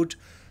attribute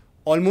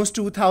almost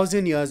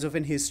 2,000 years of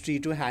an history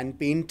to hand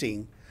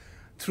painting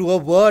through a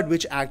word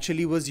which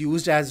actually was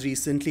used as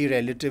recently,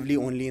 relatively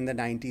only in the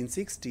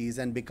 1960s,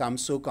 and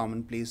becomes so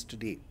commonplace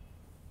today.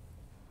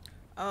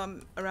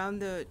 around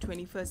the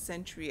 21st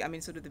century, I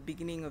mean, sort of the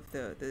beginning of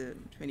the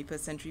 21st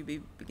century,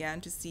 we began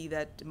to see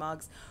that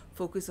Marg's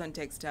focus on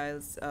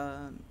textiles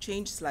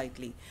changed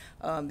slightly.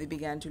 They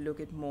began to look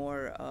at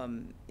more, I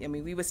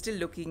mean, we were still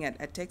looking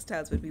at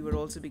textiles, but we were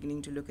also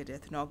beginning to look at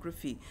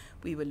ethnography.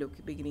 We were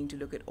beginning to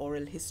look at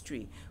oral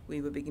history.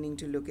 We were beginning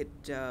to look at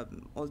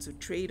also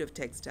trade of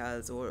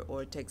textiles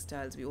or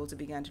textiles. We also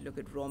began to look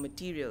at raw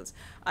materials.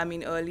 I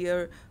mean,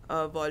 earlier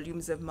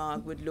volumes of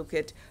Marg would look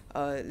at,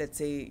 let's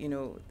say, you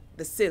know,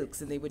 the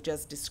silks, and they would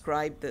just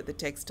describe the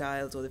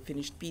textiles or the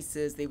finished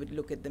pieces. They would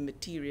look at the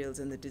materials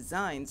and the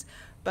designs,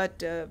 but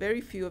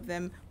very few of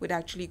them would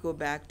actually go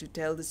back to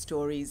tell the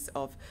stories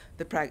of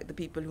the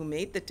people who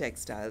made the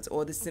textiles,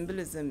 or the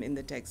symbolism in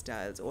the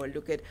textiles, or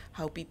look at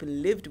how people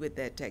lived with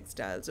their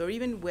textiles, or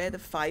even where the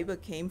fiber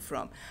came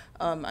from.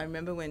 I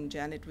remember when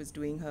Janet was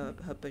doing her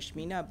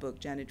Pashmina book,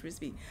 Janet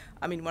Risby,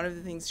 I mean, one of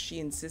the things she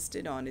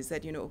insisted on is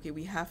that, you know, okay,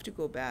 we have to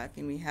go back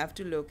and we have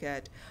to look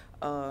at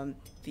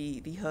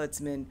the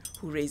herdsmen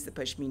who raised the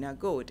Pashmina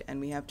goat, and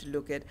we have to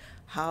look at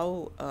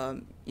how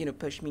you know,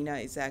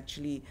 Pashmina is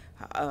actually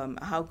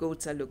how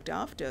goats are looked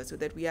after, so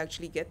that we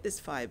actually get this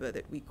fiber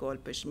that we call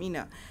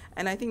Pashmina.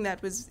 And I think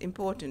that was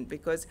important,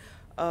 because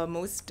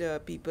most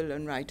people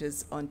and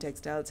writers on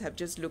textiles have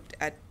just looked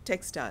at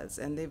textiles,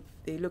 and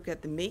they look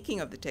at the making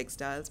of the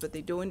textiles, but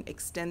they don't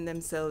extend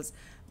themselves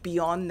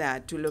beyond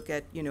that to look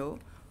at, you know,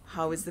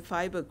 how is the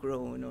fiber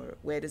grown, or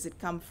where does it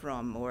come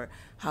from, or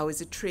how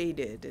is it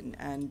traded?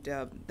 And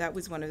that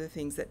was one of the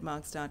things that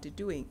Marg started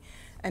doing.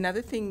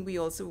 Another thing, we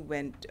also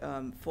went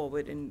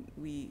forward, and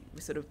we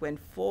sort of went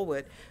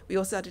forward. We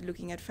also started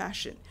looking at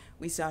fashion.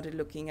 We started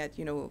looking at,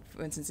 you know,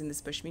 for instance, in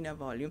this Pashmina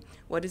volume,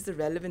 what is the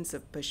relevance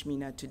of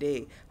Pashmina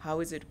today? How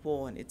is it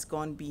worn? It's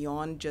gone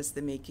beyond just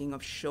the making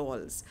of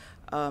shawls.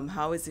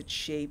 How is it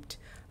shaped?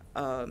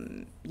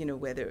 You know,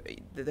 whether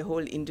the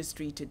whole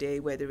industry today,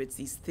 whether it's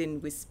these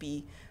thin,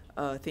 wispy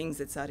things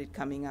that started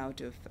coming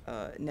out of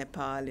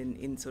Nepal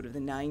in sort of the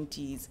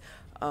 90s,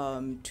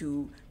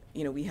 to,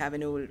 you know, we have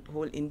an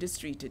whole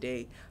industry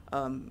today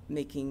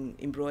making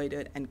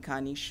embroidered and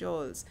kani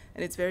shawls.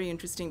 And it's very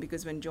interesting,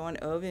 because when John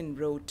Irwin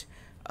wrote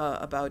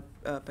about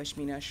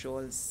Pashmina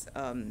shawls,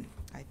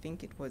 I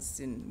think it was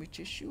in which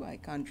issue, I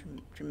can't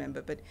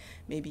remember, but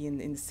maybe in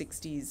the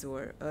 60s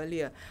or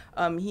earlier,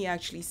 he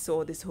actually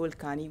saw this whole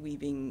kani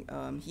weaving.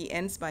 He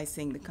ends by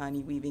saying the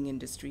kani weaving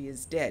industry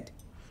is dead.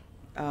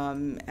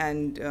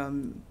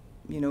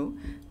 You know,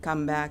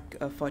 come back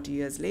 40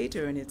 years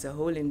later, and it's a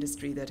whole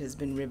industry that has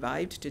been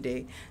revived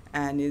today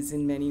and is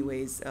in many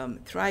ways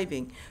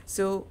thriving.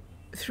 So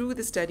through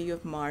the study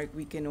of Marg,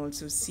 we can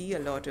also see a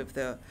lot of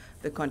the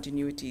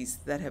continuities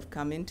that have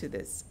come into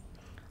this.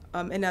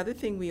 Another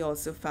thing we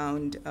also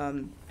found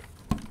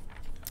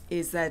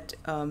is that,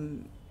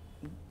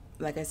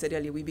 like I said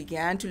earlier, we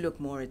began to look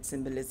more at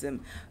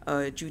symbolism.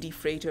 Judy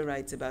Frater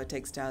writes about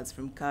textiles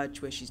from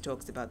Kutch, where she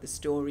talks about the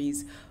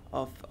stories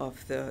of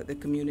the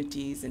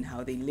communities and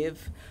how they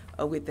live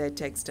with their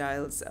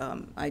textiles.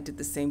 I did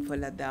the same for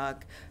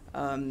Ladakh.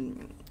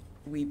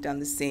 We've done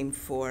the same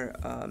for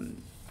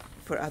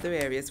other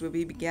areas, where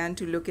we began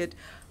to look at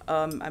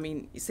I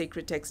mean,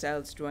 sacred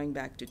textiles drawing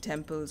back to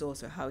temples,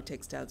 also how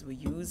textiles were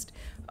used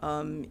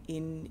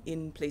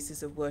in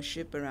places of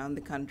worship around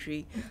the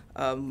country,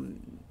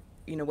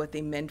 you know, what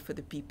they meant for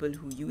the people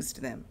who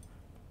used them.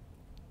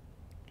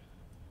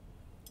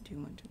 Do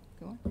you want to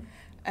go on?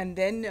 And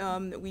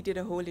then we did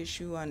a whole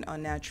issue on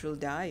natural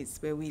dyes,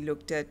 where we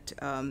looked at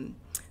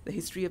the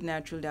history of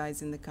natural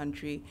dyes in the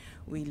country.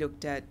 We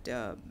looked at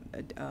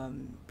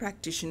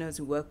practitioners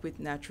who work with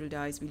natural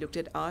dyes. We looked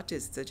at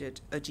artists such as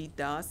Ajit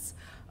Das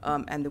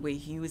and the way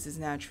he uses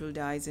natural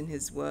dyes in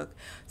his work.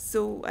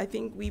 So I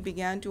think we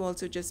began to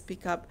also just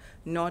pick up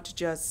not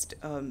just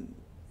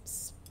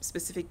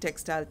specific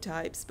textile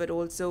types, but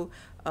also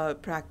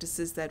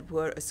practices that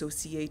were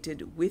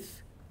associated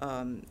with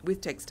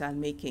textile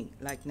making,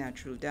 like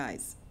natural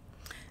dyes.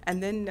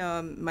 And then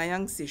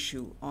Mayank's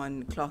issue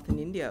on cloth in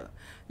India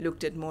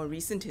looked at more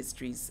recent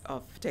histories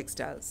of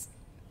textiles.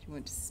 Do you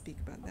want to speak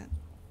about that?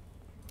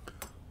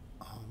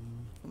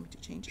 Want me to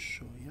change it?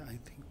 Sure, yeah, I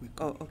think we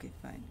could. Oh, okay,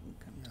 fine. We'll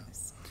come to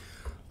this.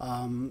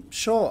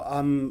 Sure.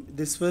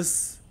 This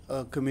was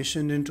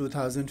commissioned in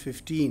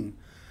 2015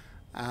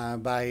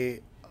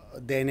 by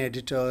then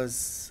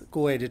editors,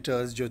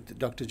 co-editors,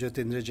 Dr.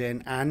 Jyotindra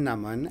Jain and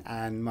Naman,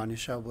 and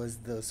Monisha was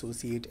the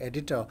associate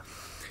editor.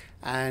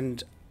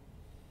 And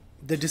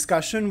the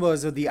discussion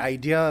was, or the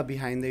idea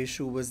behind the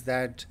issue was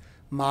that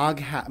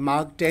Marg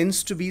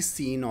tends to be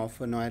seen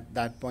often, or at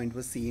that point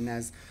was seen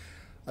as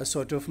a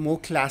sort of more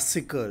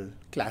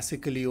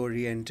classically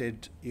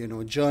oriented, you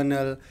know,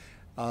 journal,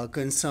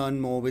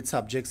 concerned more with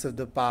subjects of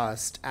the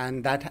past,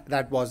 and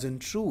that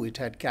wasn't true. It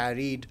had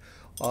carried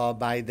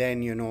by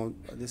then, you know,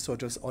 this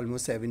sort of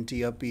almost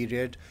 70-year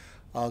period,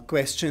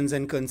 questions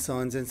and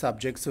concerns and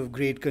subjects of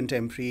great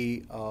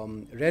contemporary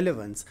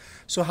relevance.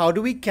 So how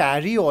do we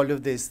carry all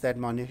of this that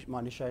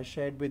Monisha has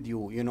shared with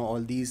you, you know, all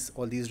these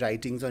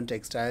writings on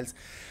textiles,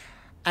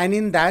 and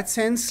in that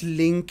sense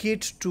link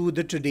it to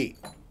the today?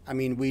 I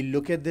mean, we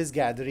look at this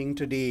gathering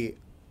today,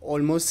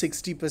 almost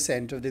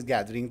 60% of this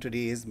gathering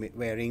today is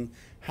wearing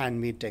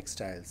handmade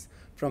textiles,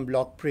 from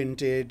block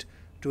printed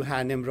to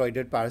hand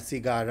embroidered Parsi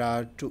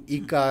gara to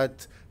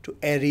ikat to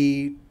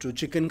eri to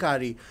chicken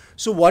curry.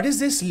 So what is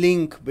this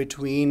link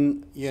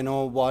between, you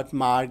know, what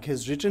Marg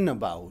has written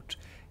about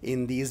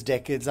in these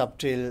decades up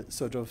till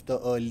sort of the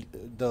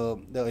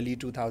early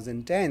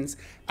 2010s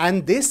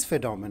and this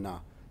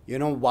phenomena? You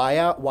know, why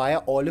are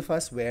all of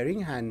us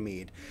wearing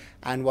handmade,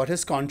 and what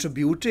has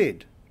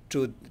contributed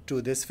to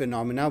this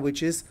phenomena,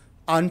 which is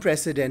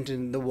unprecedented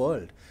in the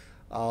world?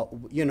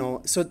 You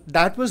know, so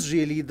that was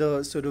really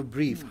the sort of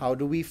brief. How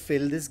do we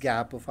fill this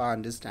gap of our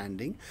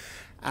understanding?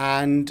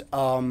 And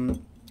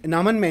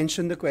Naman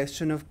mentioned the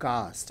question of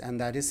caste,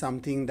 and that is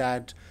something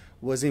that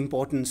was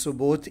important. So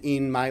both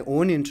in my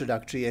own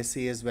introductory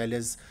essay as well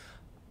as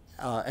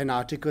an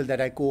article that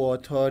I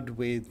co-authored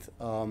with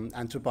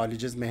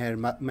anthropologist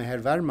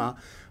Meher Verma,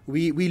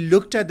 we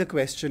looked at the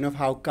question of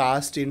how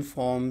caste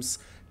informs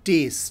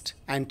taste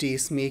and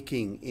taste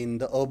making in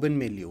the urban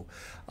milieu.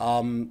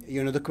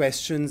 You know, the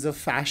questions of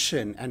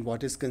fashion and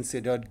what is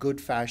considered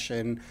good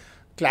fashion,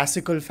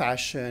 classical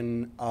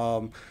fashion,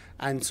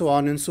 and so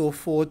on and so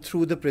forth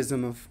through the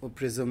prism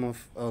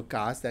of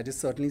caste. That is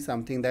certainly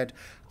something that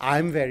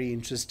I'm very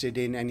interested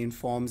in and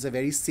informs a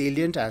very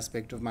salient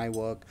aspect of my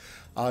work,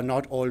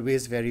 not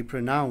always very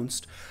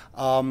pronounced.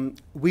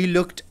 We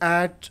looked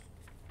at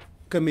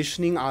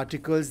commissioning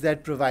articles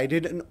that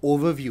provided an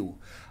overview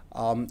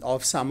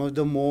of some of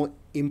the more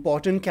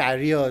important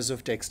carriers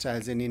of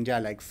textiles in India,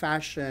 like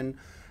fashion,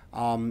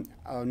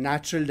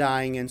 natural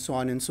dyeing, and so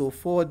on and so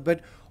forth, but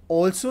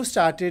also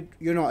started,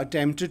 you know,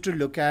 attempted to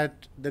look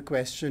at the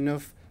question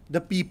of the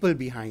people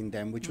behind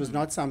them, which was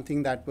not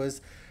something that was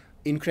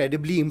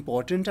incredibly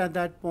important at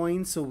that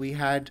point. So we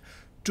had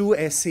two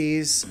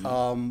essays,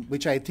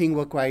 which I think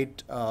were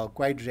quite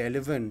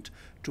relevant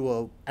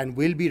and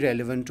will be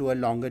relevant to a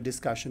longer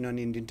discussion on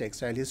Indian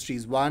textile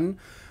histories. One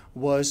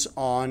was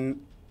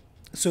on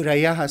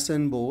Suraya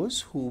Hassan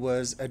Bose, who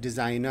was a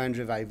designer and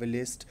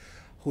revivalist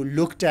who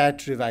looked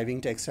at reviving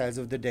textiles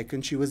of the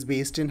Deccan. She was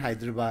based in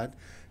Hyderabad.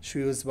 She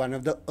was one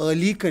of the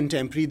early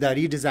contemporary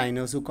Dari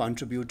designers who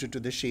contributed to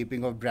the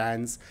shaping of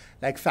brands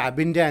like Fab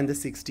India in the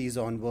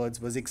 60s onwards,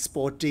 was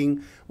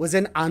exporting, was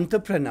an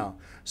entrepreneur.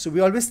 So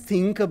we always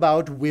think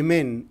about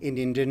women in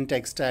Indian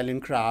textile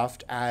and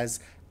craft as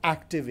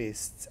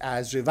activists,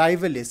 as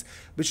revivalists,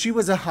 but she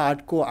was a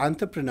hardcore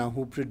entrepreneur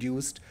who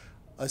produced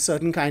a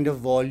certain kind of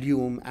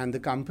volume and the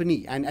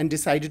company and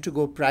decided to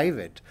go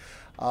private.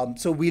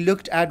 So we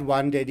looked at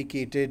one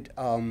dedicated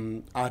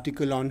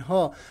article on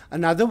her.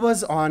 Another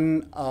was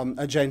on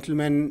a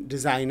gentleman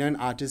designer and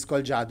artist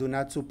called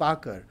Jadunath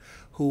Supakar,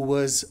 who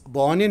was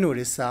born in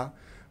Orissa,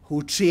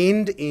 who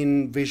trained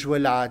in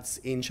visual arts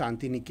in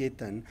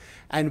Shantiniketan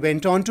and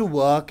went on to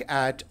work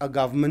at a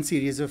government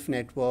series of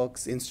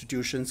networks,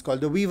 institutions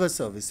called the Weaver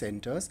Service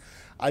Centers,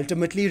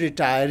 ultimately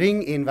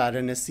retiring in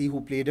Varanasi,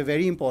 who played a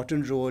very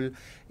important role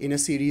in a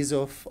series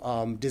of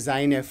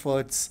design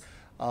efforts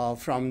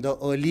from the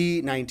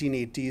early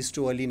 1980s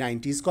to early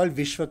 90s called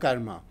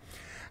Vishwakarma.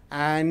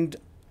 And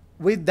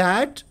with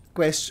that,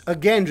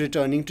 again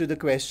returning to the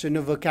question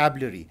of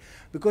vocabulary,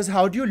 because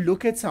how do you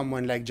look at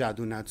someone like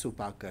Jadunath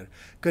Supakar?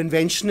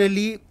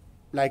 Conventionally,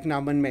 like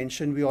Naman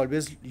mentioned, we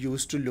always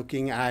used to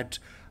looking at,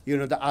 you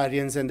know, the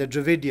Aryans and the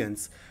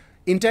Dravidians.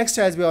 In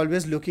textiles, we're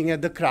always looking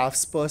at the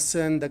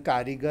craftsperson, the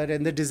karigar,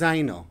 and the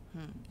designer,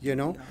 you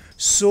know.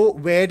 So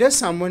where does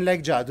someone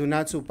like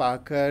Jadunath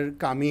Supakar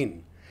come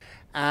in?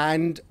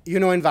 And, you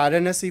know, in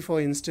Varanasi, for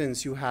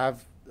instance, you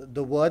have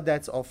the word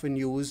that's often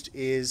used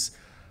is,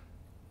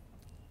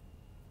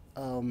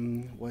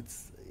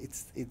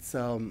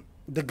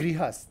 the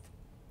grihast.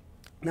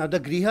 Now, the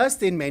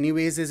grihast in many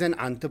ways is an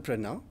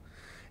entrepreneur.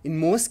 In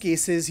most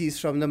cases, he's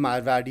from the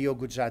Marwadi or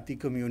Gujarati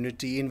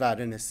community in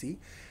Varanasi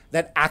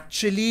that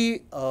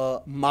actually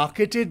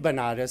marketed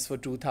Banaras for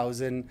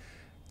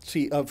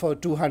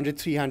 200,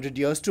 300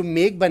 years to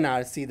make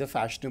Banarasi the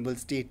fashionable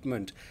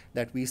statement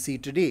that we see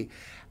today.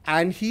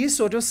 And he's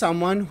sort of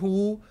someone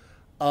who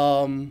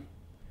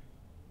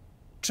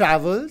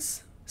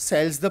travels,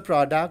 sells the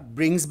product,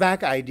 brings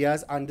back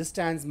ideas,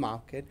 understands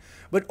market,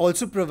 but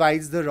also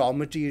provides the raw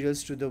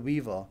materials to the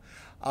weaver.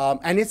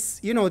 And it's,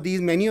 you know,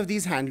 many of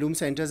these handloom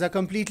centers are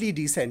completely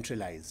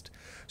decentralized.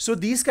 So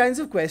these kinds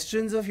of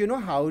questions of,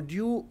 how do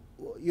you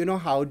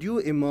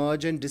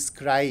emerge and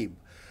describe,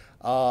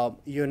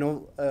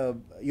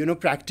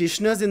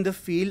 practitioners in the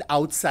field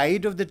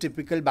outside of the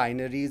typical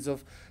binaries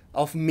of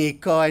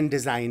maker and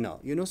designer,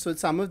 so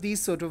some of these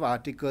sort of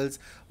articles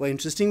were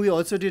interesting. We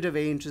also did a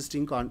very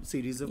interesting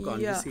series of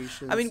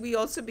conversations. Yeah. I mean, we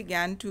also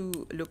began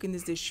to look in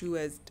this issue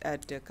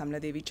at Kamla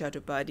Devi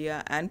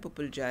Chattopadhyay and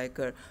Pupul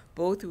Jayakar,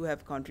 both who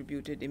have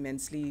contributed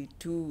immensely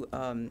to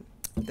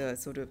the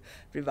sort of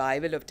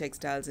revival of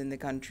textiles in the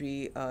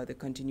country, the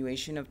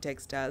continuation of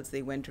textiles.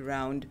 They went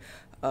around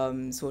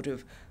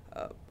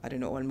I don't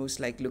know,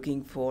 almost like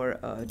looking for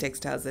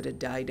textiles that had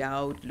died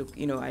out.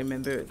 I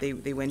remember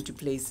they went to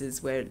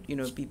places where,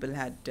 people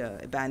had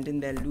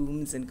abandoned their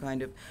looms and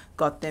kind of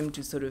got them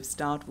to sort of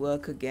start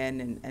work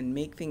again and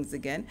make things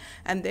again.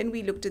 And then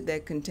we looked at their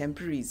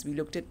contemporaries. We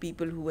looked at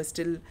people who were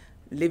still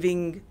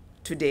living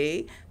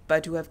today,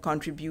 but who have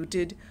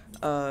contributed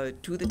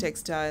to the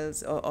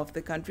textiles of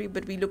the country.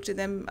 But we looked at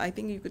them, I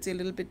think you could say, a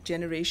little bit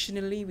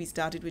generationally. We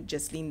started with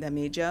Jasleen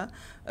Dhameja,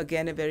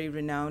 again a very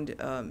renowned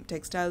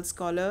textile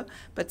scholar,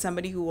 but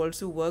somebody who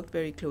also worked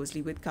very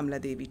closely with Kamala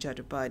Devi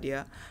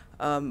Chattopadhyay,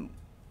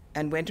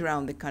 and went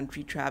around the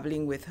country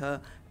traveling with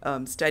her,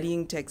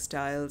 studying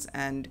textiles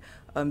and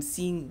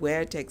seeing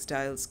where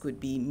textiles could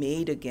be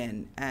made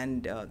again,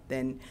 and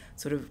then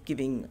sort of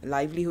giving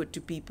livelihood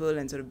to people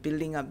and sort of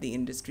building up the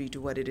industry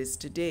to what it is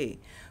today.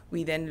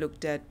 We then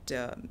looked at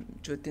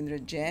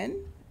Jyotindra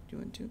Jain. Do you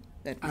want to?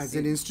 As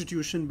an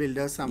institution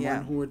builder,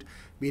 someone who had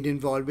been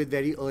involved with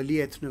very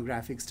early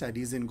ethnographic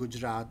studies in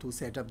Gujarat, who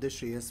set up the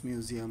Shreyas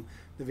Museum,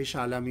 the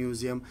Vishala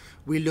Museum.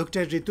 We looked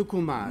at Ritu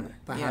Kumar,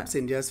 perhaps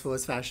India's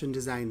first fashion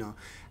designer.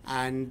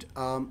 And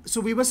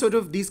so we were sort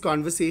of, these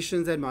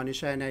conversations that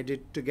Monisha and I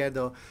did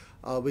together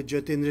with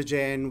Jyotindra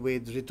Jain,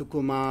 with Ritu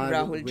Kumar,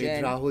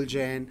 Rahul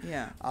Jain,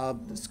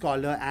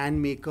 scholar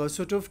and maker,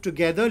 sort of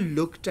together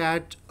looked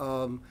at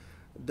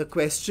the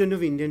question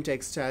of Indian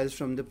textiles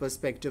from the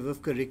perspective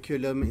of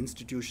curriculum,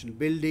 institution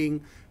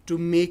building, to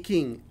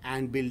making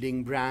and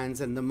building brands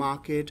and the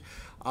market,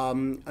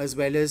 as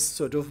well as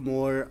sort of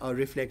more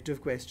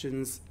reflective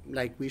questions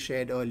like we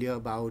shared earlier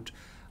about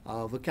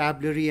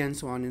vocabulary and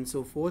so on and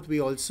so forth.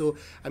 We also,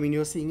 I mean,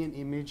 you're seeing an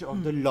image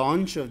of the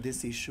launch of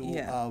this issue,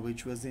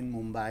 which was in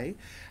Mumbai.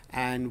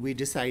 And we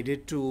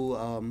decided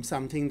to,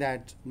 something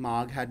that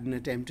Marg hadn't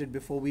attempted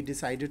before, we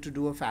decided to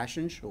do a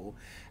fashion show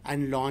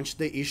and launch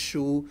the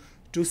issue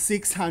to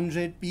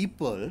 600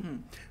 people,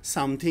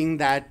 something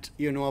that,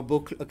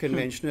 a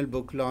conventional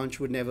book launch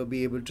would never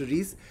be able to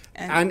reach.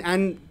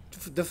 And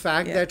the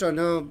fact that on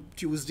a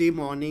Tuesday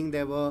morning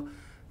there were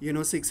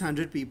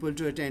 600 people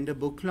to attend a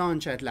book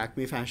launch at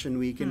Lakme Fashion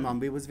Week in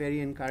Mumbai was very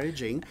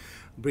encouraging,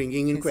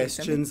 bringing in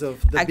questions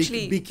of the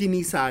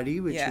bikini sari,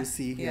 which you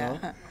see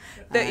here.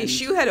 The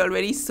issue had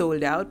already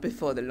sold out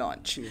before the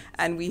launch,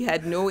 and we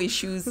had no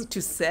issues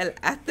to sell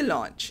at the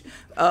launch.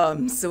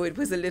 So it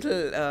was a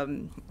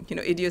little,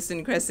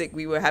 idiosyncratic.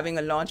 We were having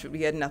a launch, but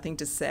we had nothing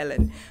to sell,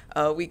 and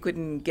we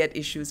couldn't get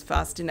issues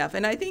fast enough.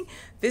 And I think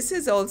this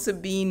has also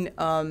been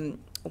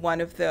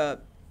one of the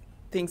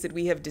things that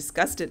we have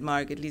discussed at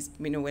Marg, at least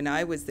when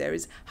I was there,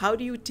 is how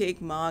do you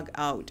take Marg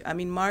out? I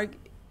mean, Marg,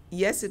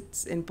 yes,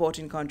 it's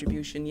important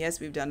contribution.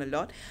 Yes, we've done a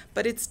lot,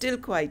 but it's still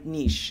quite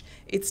niche.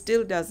 It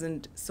still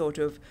doesn't sort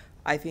of,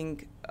 I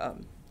think,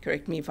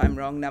 correct me if I'm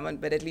wrong,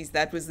 Naman, but at least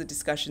that was the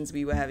discussions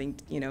we were having,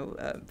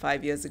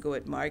 5 years ago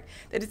at Marg,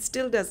 that it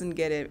still doesn't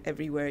get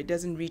everywhere. It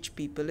doesn't reach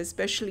people,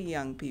 especially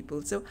young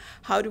people. So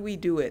how do we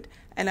do it?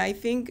 And I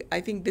think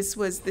this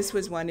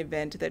was one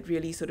event that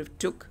really sort of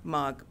took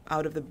Marg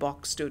out of the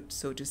box,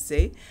 so to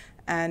say,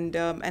 and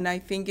I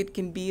think it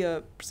can be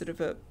a sort of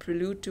a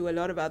prelude to a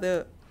lot of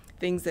other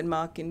things that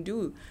Marg can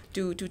do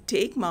to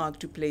take Marg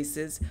to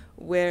places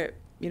where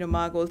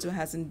Marg also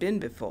hasn't been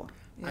before.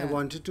 I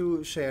wanted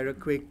to share a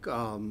quick,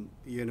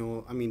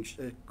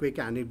 quick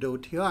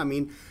anecdote here. I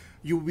mean,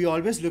 we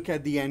always look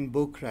at the end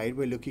book, right?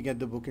 We're looking at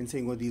the book and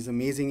saying, oh, these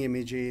amazing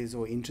images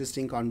or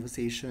interesting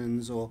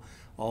conversations or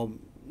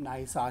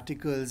nice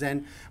articles.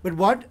 But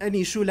what an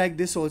issue like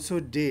this also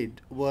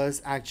did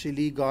was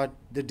actually got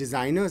the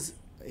designers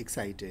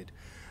excited,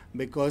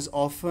 because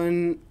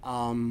often,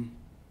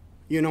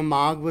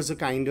 Marg was a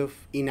kind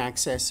of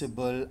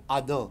inaccessible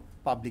other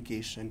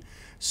publication.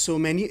 So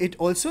it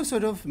also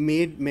sort of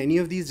made many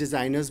of these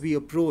designers we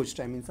approached.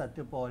 I mean,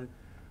 Satyapal,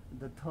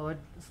 the third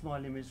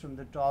small image from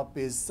the top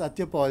is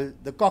Satyapal,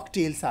 the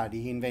cocktail sari.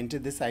 He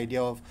invented this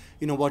idea of,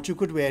 what you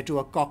could wear to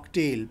a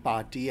cocktail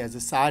party as a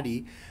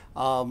sari,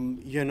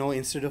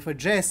 instead of a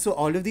dress. So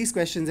all of these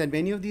questions, and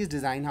many of these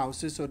design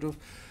houses sort of,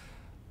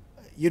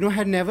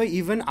 had never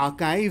even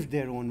archived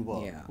their own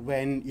work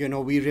when,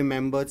 we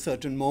remembered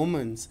certain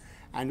moments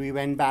and we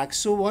went back.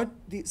 So what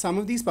some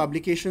of these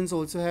publications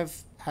also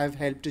have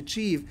helped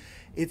achieve,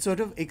 it sort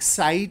of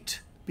excite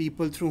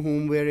people through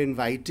whom we're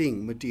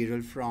inviting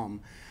material from.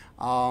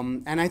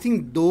 And I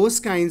think those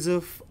kinds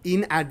of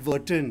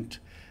inadvertent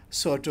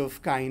sort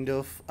of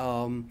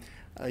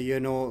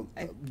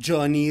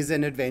journeys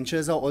and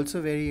adventures are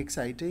also very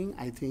exciting,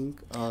 I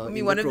think.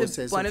 One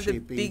of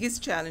the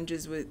biggest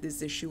challenges with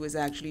this issue was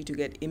actually to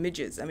get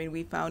images. I mean,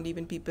 we found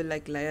even people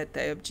like Laya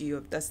Tayyabji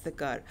of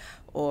Dastakar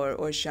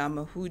or Sham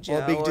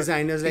Ahuja. Or big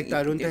designers like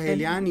Tarun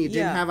Taheliani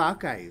didn't have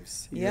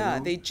archives.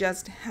 They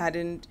just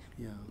hadn't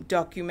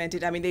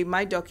documented. I mean, they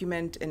might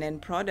document an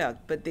end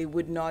product, but they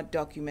would not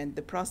document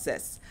the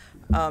process.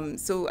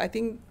 So I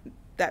think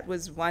that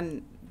was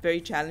one very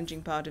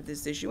challenging part of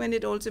this issue. And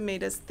it also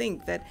made us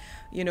think that,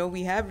 you know,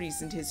 we have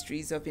recent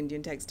histories of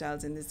Indian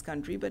textiles in this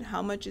country, but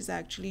how much is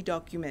actually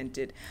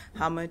documented?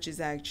 How much is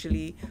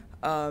actually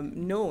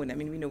known? I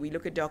mean, we know we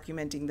look at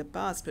documenting the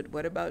past, but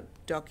what about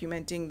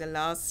documenting the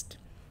last,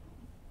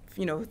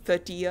 you know,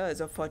 30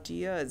 years or 40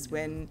 years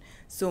when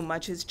so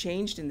much has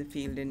changed in the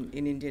field in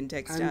Indian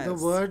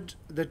textiles? And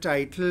the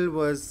title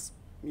was,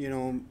 you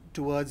know,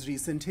 towards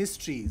recent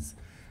histories.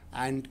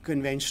 And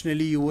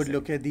conventionally, you would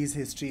look at these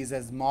histories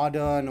as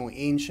modern or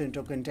ancient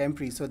or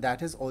contemporary. So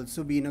that has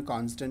also been a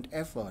constant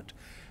effort,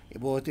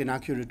 both in our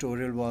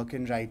curatorial work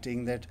and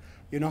writing, that,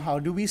 you know, how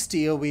do we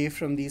stay away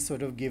from these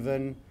sort of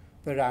given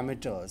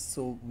parameters?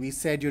 So we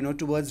said, you know,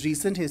 towards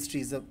recent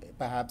histories,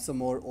 perhaps a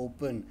more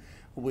open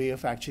way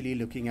of actually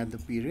looking at the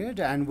period.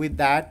 And with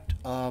that,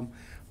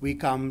 we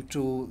come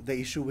to the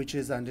issue which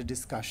is under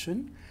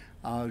discussion,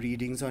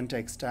 readings on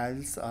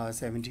textiles,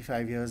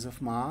 75 years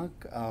of Marg.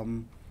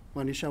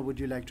 Monisha, would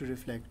you like to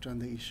reflect on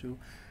the issue?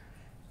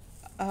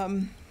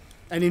 An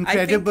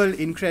incredible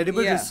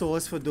yeah.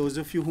 resource for those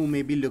of you who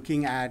may be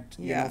looking at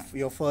you know,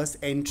 your first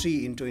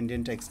entry into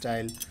Indian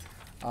textile,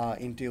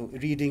 into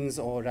readings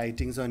or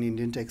writings on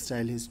Indian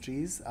textile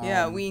histories.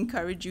 Yeah, we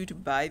encourage you to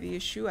buy the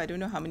issue. I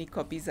don't know how many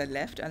copies are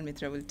left.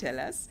 Almitra will tell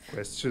us.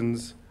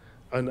 Questions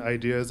and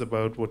ideas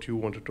about what you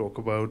want to talk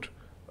about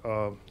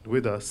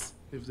with us.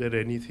 If there are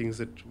any things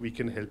that we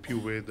can help you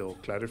with or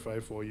clarify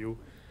for you,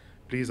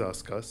 please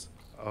ask us.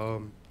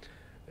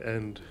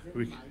 And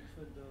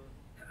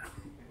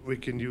we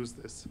can use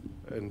this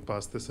and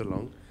pass this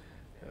along.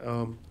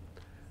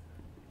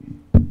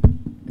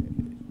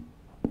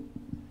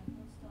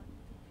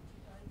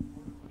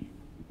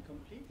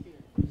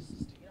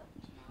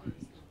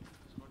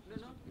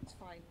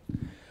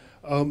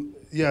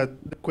 Yeah,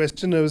 the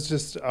question I was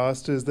just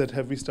asked is that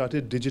have we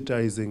started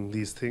digitizing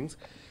these things?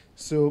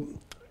 So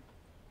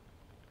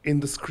in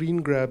the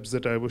screen grabs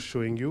that I was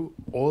showing you,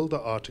 all the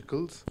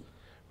articles,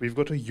 we've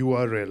got a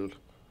URL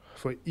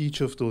for each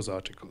of those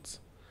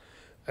articles.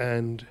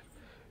 And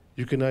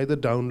you can either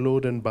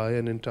download and buy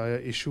an entire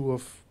issue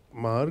of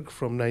Marg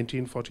from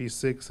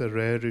 1946, a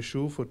rare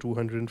issue for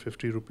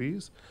 250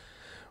 rupees,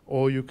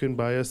 or you can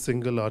buy a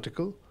single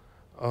article.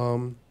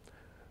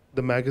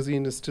 The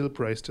magazine is still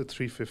priced at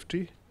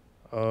 350,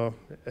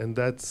 and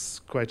that's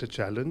quite a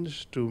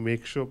challenge to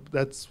make sure.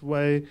 That's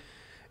why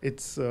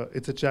it's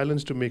a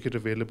challenge to make it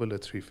available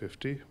at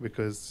 350,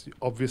 because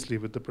obviously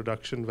with the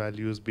production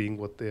values being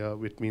what they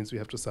are, it means we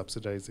have to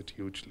subsidize it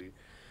hugely.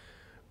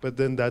 But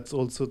then that's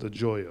also the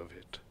joy of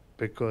it,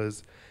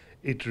 because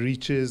it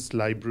reaches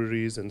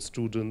libraries and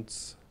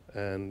students,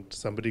 and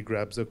somebody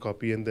grabs a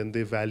copy and then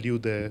they value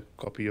their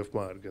copy of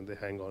Marg and they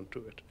hang on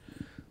to it.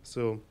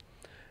 So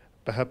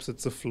perhaps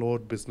it's a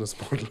flawed business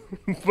model,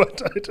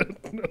 but I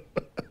don't know.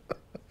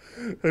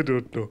 I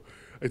don't know.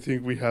 I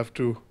think we have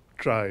to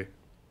try. I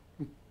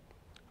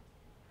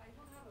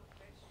don't have a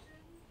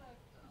question, but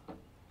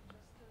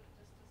just a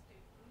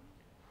statement.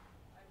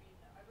 I mean,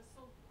 I was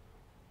so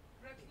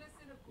breathless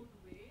in a good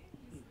way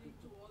listening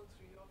to all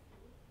three of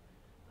you.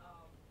 I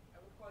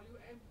would call you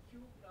MQ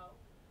now.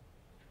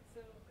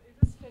 So it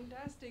was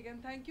fantastic,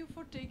 and thank you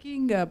for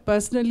taking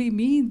personally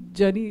me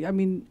journey. I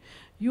mean,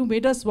 you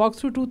made us walk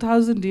through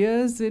 2,000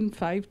 years in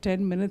 5-10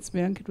 minutes,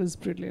 Mayank. It was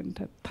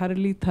brilliant. I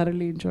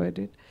thoroughly enjoyed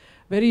it.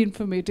 Very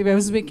informative. I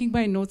was making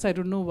my notes. I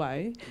don't know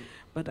why,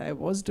 but I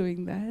was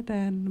doing that.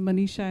 And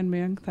Monisha and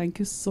Mayank, thank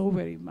you so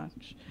very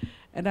much.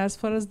 And as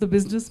far as the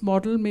business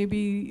model,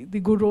 maybe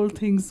the good old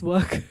things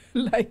work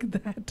like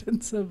that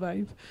and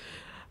survive.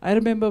 I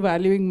remember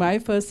valuing my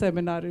first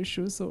seminar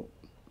issue. So,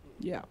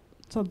 yeah,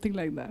 something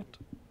like that.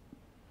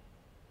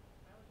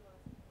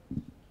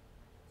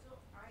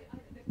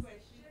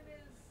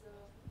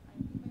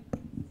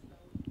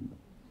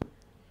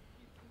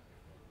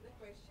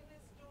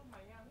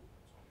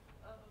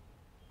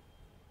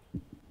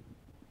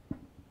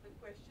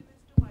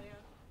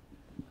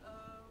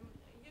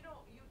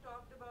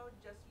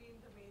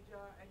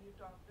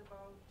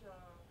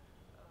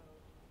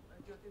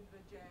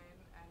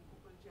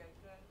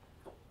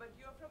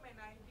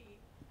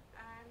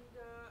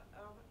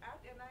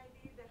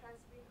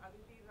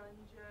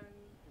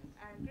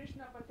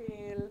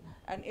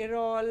 And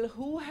Erol,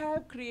 who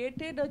have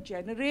created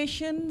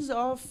generations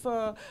of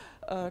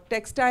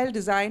textile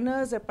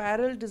designers,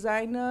 apparel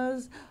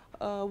designers.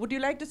 Would you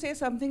like to say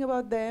something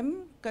about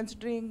them,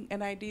 considering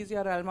NIT is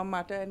your alma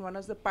mater and one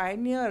of the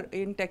pioneer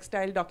in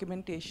textile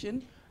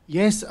documentation?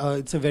 Yes,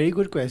 it's a very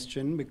good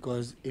question,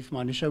 because if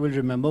Monisha will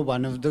remember,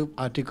 one of the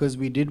articles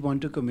we did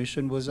want to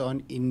commission was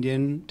on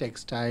Indian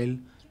textile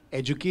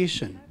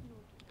education.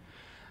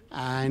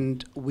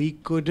 And we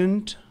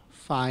couldn't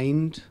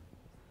find...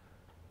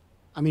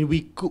 I mean,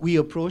 we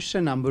approached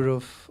a number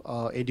of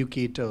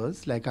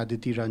educators like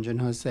Aditi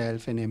Ranjan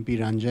herself and MP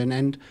Ranjan,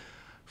 and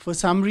for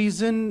some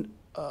reason,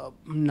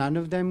 none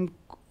of them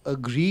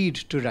agreed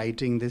to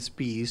writing this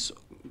piece,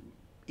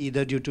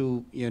 either due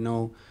to, you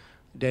know,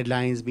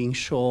 deadlines being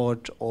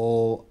short,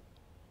 or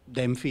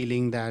them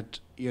feeling that,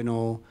 you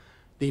know,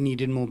 they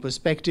needed more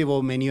perspective,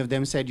 or many of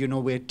them said, you know,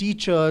 we're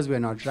teachers, we're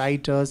not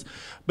writers.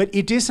 But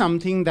it is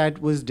something that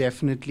was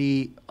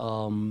definitely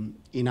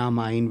in our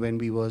mind when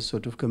we were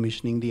sort of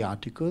commissioning the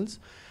articles.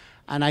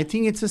 And I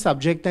think it's a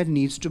subject that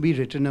needs to be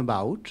written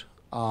about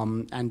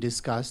and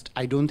discussed.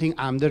 I don't think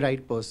I'm the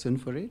right person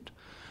for it,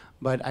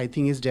 but I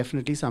think it's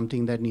definitely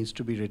something that needs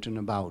to be written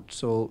about.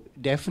 So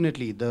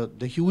definitely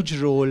the huge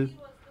role.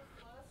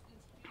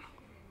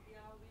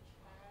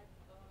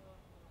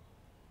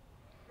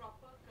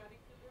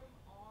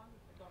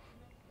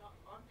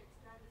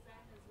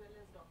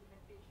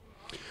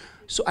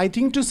 So I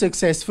think to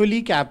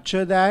successfully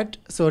capture that,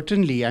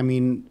 certainly, I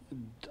mean,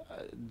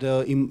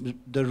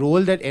 the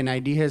role that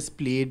NID has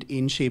played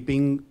in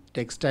shaping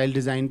textile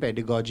design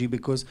pedagogy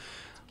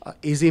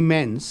is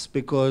immense,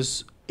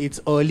 because its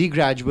early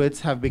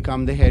graduates have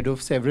become the head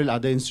of several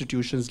other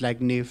institutions like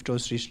NIFT or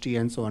Srishti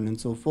and so on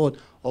and so forth,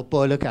 or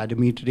Pearl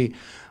Academy today.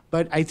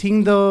 But I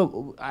think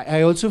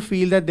I also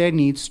feel that there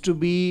needs to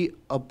be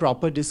a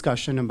proper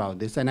discussion about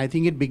this. And I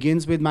think it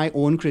begins with my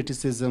own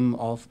criticism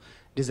of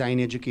design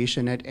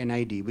education at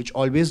NID, which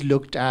always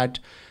looked at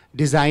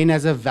design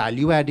as a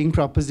value-adding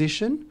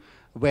proposition,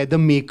 where the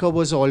maker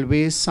was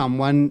always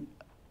someone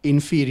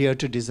inferior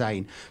to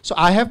design. So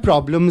I have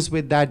problems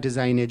with that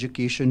design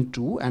education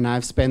too, and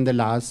I've spent the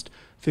last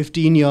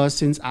 15 years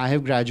since I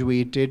have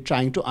graduated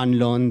trying to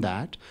unlearn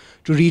that,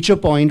 to reach a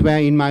point where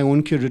in my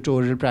own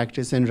curatorial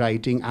practice and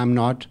writing,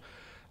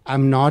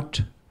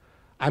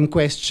 I'm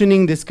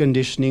questioning this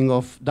conditioning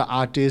of the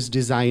artist,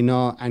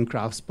 designer, and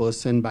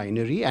craftsperson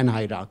binary and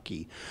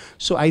hierarchy.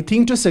 So I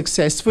think to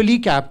successfully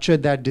capture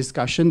that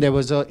discussion, there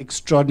was an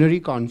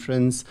extraordinary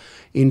conference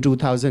in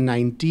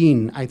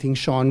 2019. I think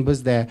Sean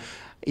was there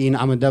in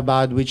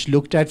Ahmedabad, which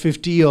looked at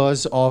 50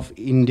 years of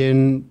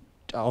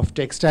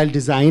textile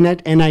design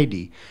at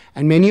NID.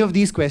 And many of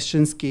these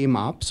questions came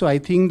up. So I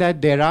think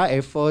that there are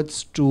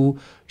efforts to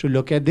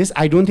look at this.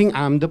 I don't think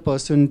I'm the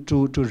person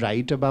to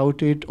write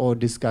about it or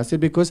discuss it,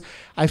 because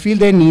I feel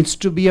there needs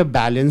to be a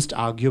balanced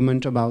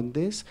argument about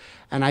this.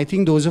 And I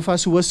think those of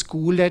us who were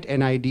schooled at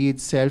NID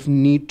itself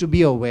need to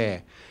be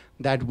aware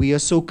that we are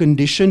so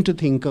conditioned to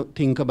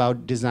think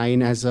about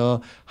design as a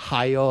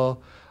higher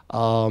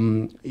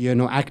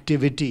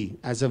activity,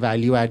 as a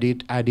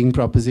value-adding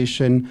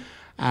proposition.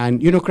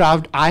 And,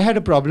 I had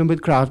a problem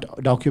with craft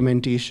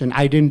documentation.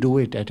 I didn't do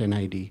it at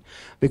NID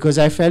because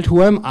I felt,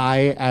 who am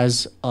I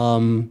as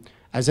an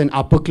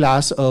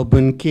upper-class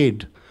urban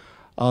kid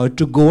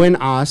to go and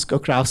ask a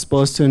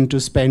craftsperson to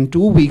spend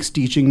 2 weeks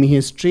teaching me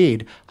his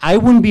trade? I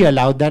wouldn't be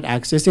allowed that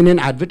access in an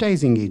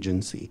advertising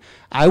agency.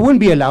 I wouldn't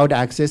be allowed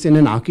access in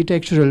an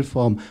architectural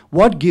firm.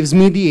 What gives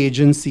me the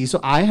agency? So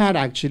I had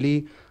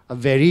actually a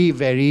very,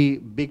 very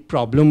big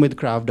problem with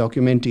craft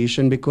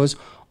documentation, because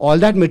all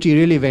that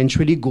material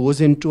eventually goes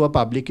into a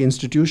public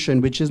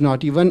institution which is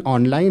not even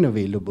online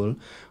available,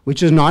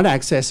 which is not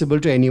accessible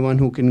to anyone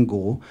who can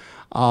go.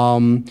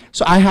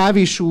 So I have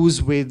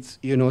issues with,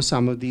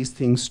 some of these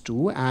things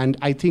too, and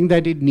I think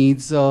that it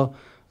needs a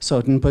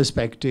certain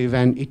perspective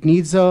and it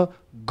needs a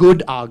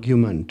good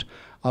argument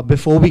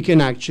before we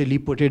can actually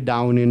put it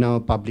down in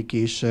a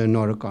publication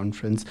or a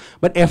conference.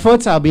 But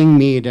efforts are being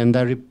made, and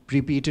there are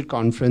repeated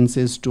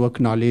conferences to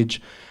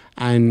acknowledge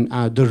and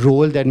the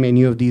role that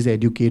many of these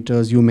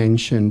educators you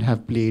mentioned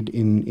have played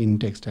in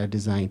textile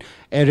design.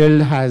 Errol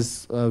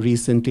has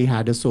recently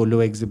had a solo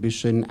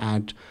exhibition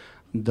at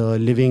the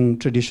Living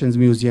Traditions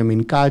Museum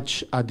in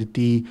Kutch.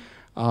 Aditi,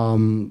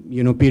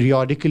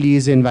 periodically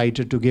is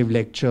invited to give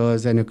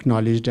lectures and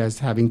acknowledged as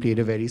having played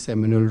a very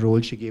seminal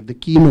role. She gave the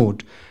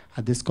keynote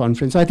at this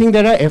conference. So I think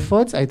there are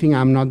efforts. I think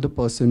I'm not the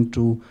person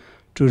to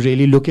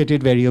really look at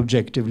it very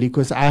objectively,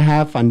 because I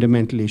have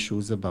fundamental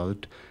issues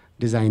about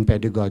design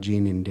pedagogy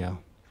in India.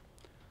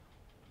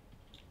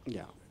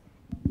 Yeah.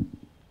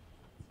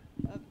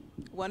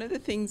 One of the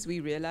things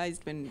we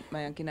realized when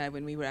Mayank and I,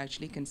 when we were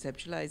actually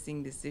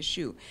conceptualizing this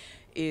issue,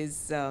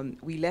 is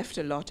we left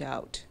a lot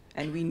out,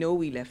 and we know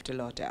we left a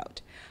lot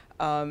out.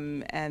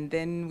 And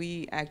then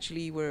we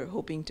actually were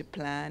hoping to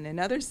plan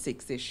another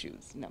 6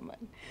 issues, Naman.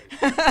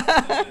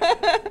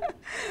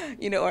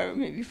 Or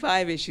maybe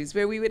 5 issues,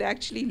 where we would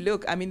actually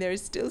look. I mean, there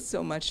is still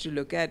so much to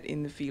look at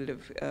in the field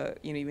of,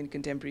 even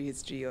contemporary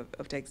history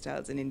of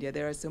textiles in India.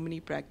 There are so many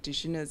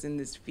practitioners in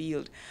this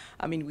field.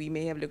 I mean, we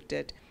may have looked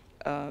at,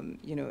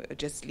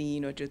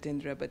 Jasleen or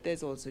Jyotindra, but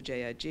there's also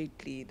Jaya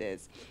Jaitley,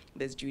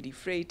 there's Judy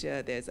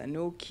Frater, there's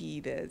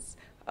Anoki, there's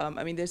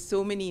there's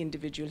so many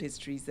individual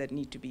histories that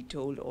need to be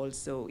told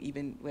also,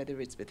 even whether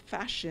it's with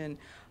fashion.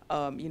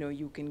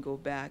 You can go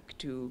back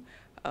to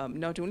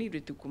not only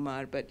Ritu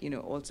Kumar, but,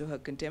 also her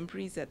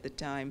contemporaries at the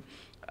time.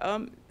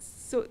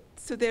 So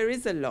there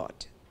is a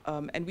lot.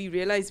 And we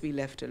realized we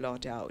left a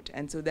lot out.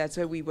 And so that's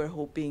why we were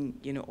hoping,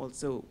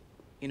 also,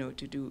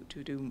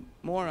 to do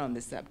more on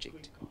the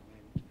subject.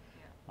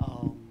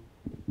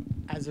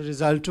 As a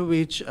result of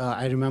which,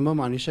 I remember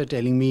Monisha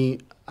telling me,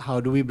 how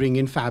do we bring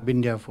in Fab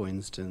India, for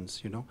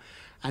instance,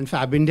 And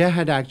Fab India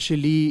had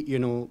actually,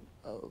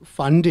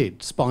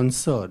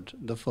 sponsored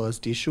the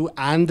first issue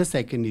and the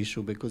second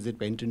issue, because it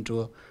went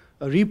into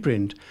a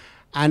reprint.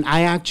 And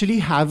I actually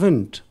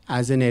haven't,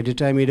 as an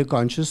editor, I made a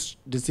conscious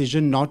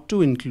decision not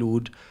to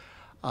include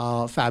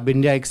Fab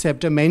India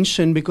except a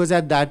mention, because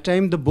at that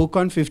time the book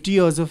on 50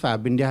 years of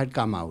Fab India had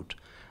come out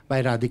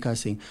by Radhika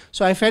Singh.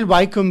 So I felt,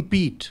 why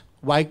compete?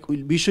 Why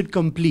we should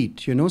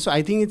complete, you know? So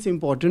I think it's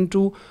important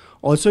to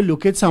also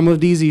look at some of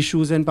these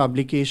issues and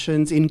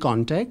publications in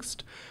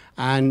context.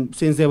 And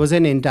since there was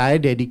an entire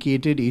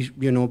dedicated,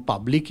 you know,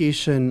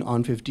 publication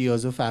on 50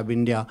 years of Fab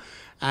India,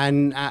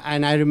 and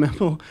I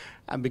remember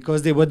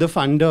because they were the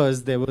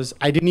funders,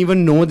 I didn't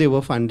even know they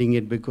were funding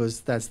it,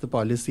 because that's the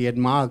policy at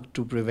Marg,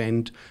 to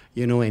prevent,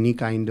 you know, any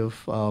kind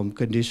of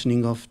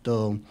conditioning of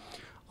the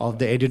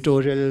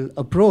editorial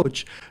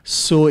approach.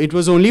 So it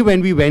was only when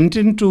we went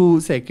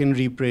into second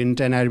reprint,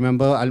 and I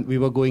remember we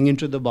were going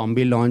into the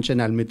Bombay launch, and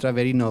Almitra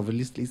very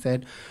nervously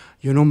said,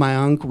 you know,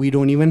 Mayank, we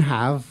don't even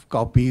have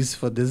copies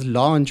for this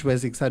launch where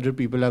 600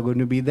 people are going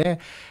to be there.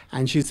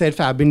 And she said,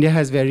 Fab India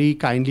has very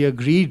kindly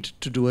agreed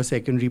to do a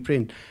second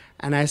reprint.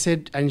 And I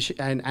said,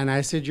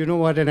 I said, you know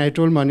what? And I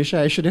told Monisha,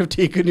 I should have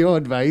taken your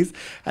advice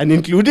and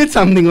included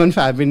something on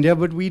Fab India,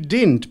 but we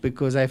didn't,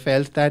 because I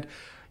felt that,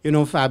 you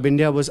know, Fab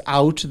India was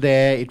out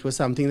there. It was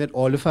something that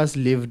all of us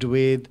lived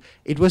with.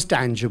 It was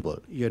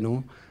tangible, you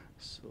know.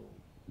 So.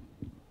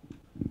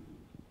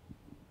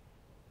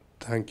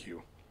 Thank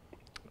you.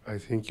 I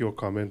think your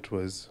comment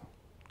was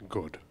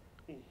good,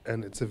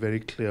 and it's a very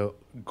clear,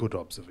 good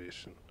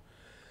observation.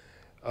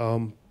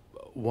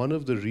 One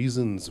of the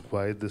reasons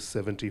why this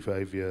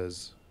 75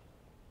 years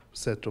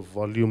set of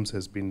volumes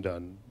has been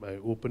done, my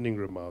opening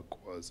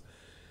remark was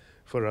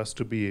for us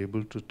to be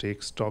able to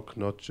take stock,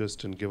 not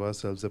just and give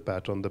ourselves a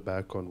pat on the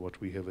back on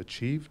what we have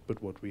achieved,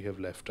 but what we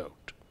have left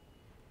out.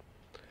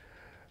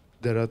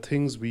 There are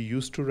things we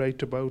used to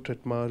write about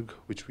at Marg,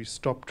 which we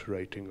stopped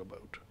writing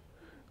about.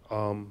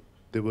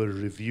 There were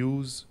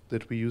reviews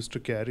that we used to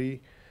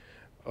carry,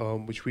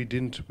 which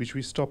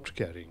we stopped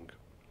carrying.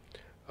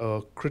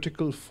 A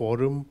critical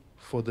forum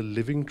for the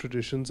living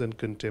traditions and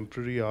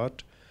contemporary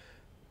art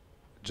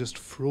just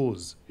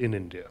froze in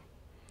India.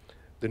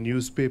 The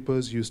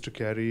newspapers used to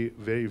carry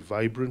very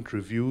vibrant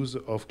reviews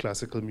of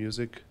classical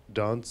music,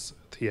 dance,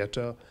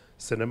 theatre,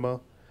 cinema,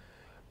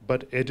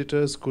 but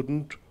editors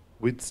couldn't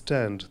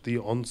withstand the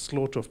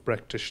onslaught of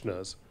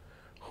practitioners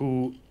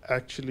who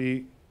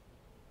actually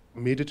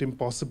made it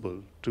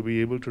impossible to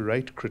be able to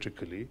write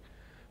critically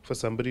for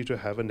somebody to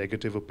have a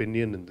negative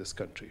opinion in this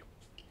country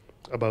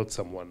about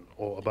someone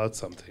or about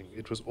something.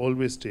 It was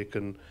always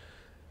taken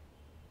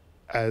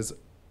as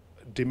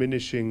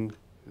diminishing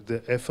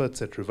the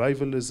efforts at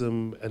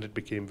revivalism, and it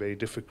became very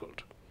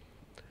difficult.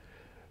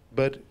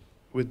 But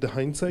with the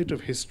hindsight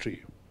of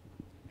history,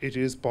 it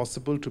is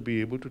possible to be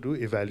able to do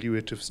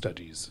evaluative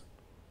studies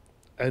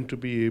and to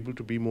be able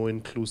to be more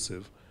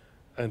inclusive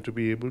and to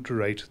be able to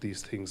write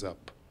these things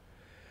up.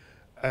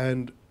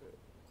 And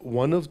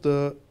one of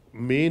the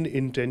main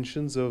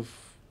intentions of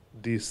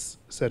this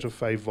set of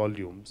 5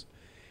 volumes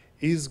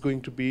is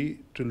going to be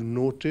to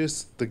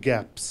notice the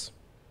gaps.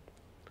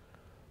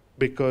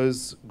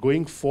 Because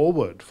going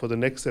forward for the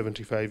next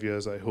 75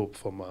 years, I hope,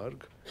 for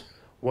Marg,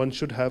 one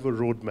should have a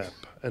roadmap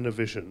and a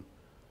vision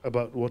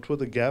about what were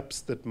the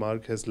gaps that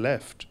Marg has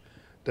left,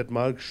 that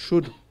Marg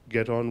should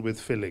get on with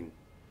filling.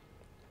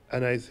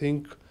 And I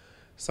think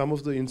some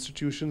of the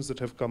institutions that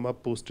have come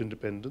up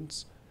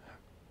post-independence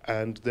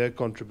and their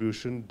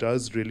contribution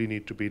does really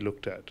need to be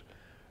looked at.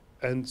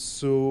 And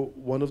so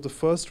one of the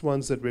first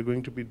ones that we're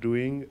going to be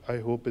doing, I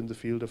hope, in the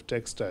field of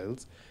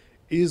textiles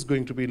is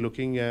going to be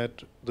looking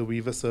at the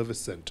weaver service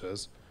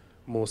centers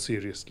more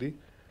seriously.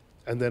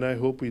 And then I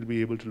hope we'll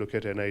be able to look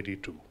at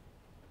NID too.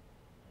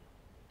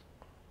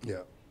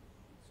 Yeah.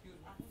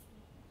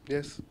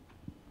 Yes.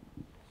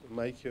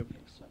 Mic here,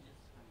 please.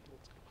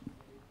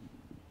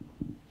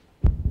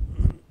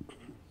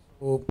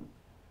 So,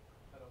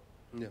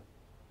 yeah.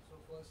 So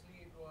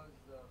firstly it was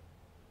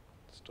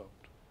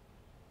Stopped.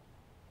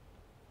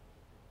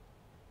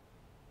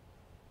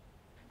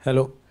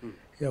 hello.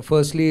 Yeah,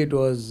 firstly it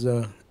was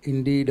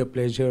indeed a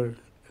pleasure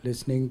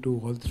listening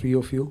to all 3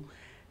 of you,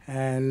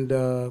 and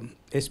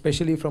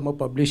especially from a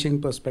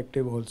publishing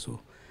perspective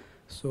also.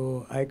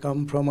 So I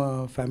come from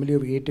a family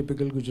of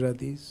atypical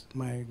Gujaratis.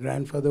 My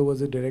grandfather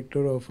was a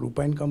director of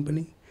Rupa and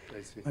Company.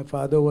 I see. My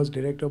father was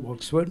director of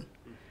Oxford.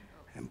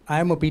 I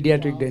am a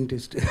pediatric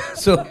dentist.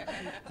 So,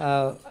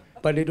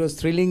 but it was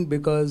thrilling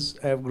because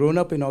I have grown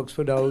up in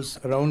Oxford House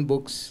around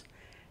books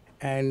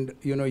and,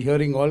 you know,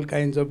 hearing all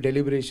kinds of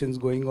deliberations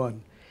going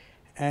on.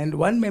 And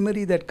one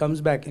memory that comes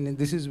back, and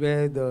this is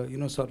where the, you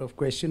know, sort of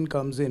question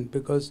comes in,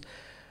 because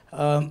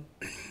I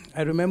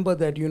remember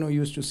that, you know,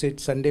 used to sit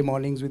Sunday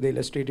mornings with the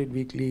Illustrated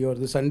Weekly or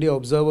the Sunday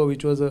Observer,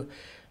 which was a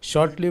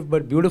short-lived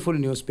but beautiful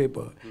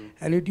newspaper.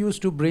 And it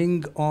used to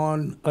bring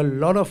on a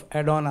lot of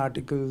add-on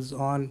articles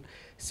on,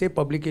 say,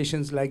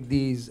 publications like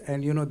these.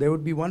 And, you know, there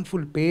would be one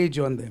full page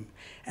on them.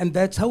 And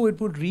that's how it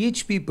would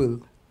reach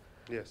people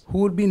who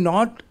would be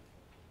not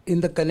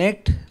in the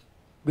connect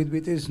with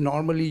which is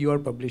normally you are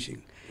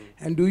publishing.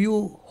 And do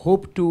you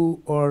hope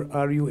to, or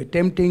are you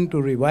attempting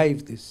to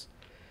revive this?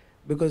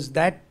 Because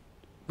that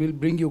will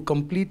bring you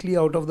completely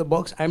out of the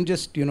box. I'm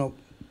just, you know.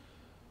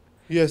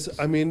 Yes,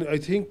 I mean, I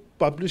think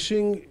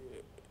publishing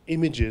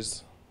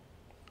images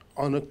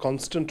on a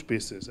constant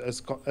basis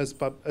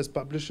as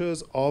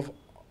publishers of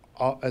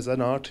as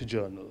an art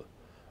journal,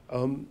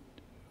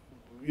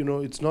 you know,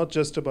 it's not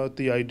just about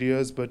the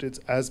ideas, but it's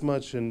as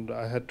much, and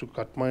I had to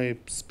cut my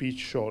speech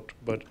short,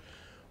 but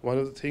one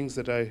of the things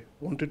that I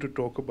wanted to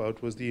talk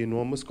about was the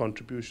enormous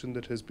contribution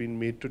that has been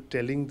made to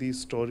telling these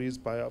stories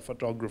by our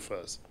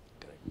photographers.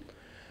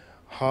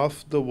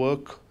 Half the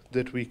work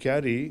that we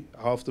carry,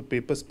 half the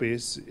paper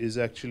space is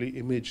actually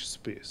image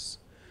space.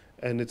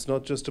 And it's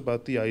not just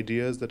about the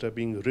ideas that are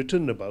being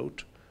written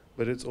about,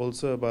 but it's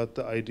also about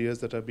the ideas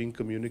that are being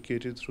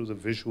communicated through the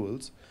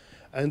visuals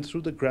and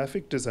through the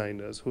graphic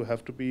designers who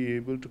have to be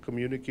able to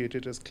communicate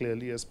it as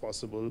clearly as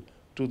possible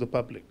to the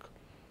public,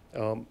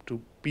 to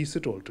piece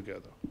it all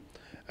together.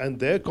 And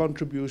their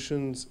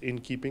contributions in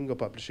keeping a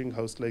publishing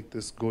house like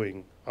this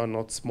going are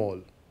not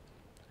small.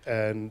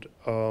 And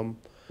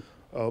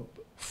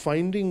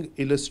finding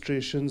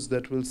illustrations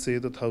that will say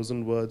the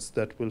 1,000 words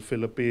that will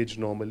fill a page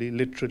normally,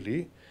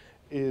 literally,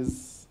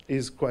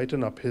 is quite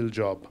an uphill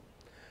job.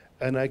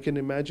 And I can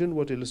imagine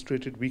what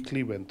Illustrated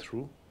Weekly went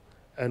through,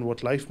 and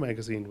what Life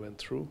magazine went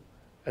through,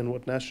 and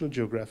what National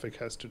Geographic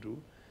has to do.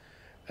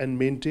 And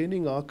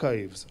maintaining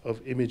archives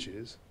of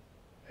images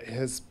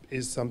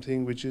is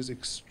something which is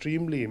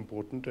extremely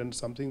important and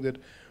something that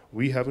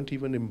we haven't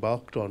even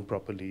embarked on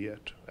properly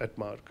yet at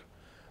Marg.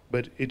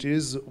 But it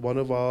is one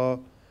of our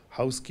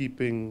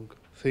housekeeping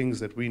things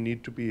that we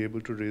need to be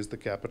able to raise the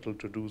capital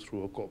to do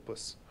through a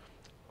corpus.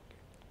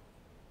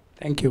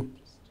 Thank you.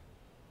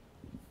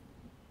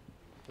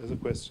 There's a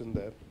question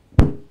there.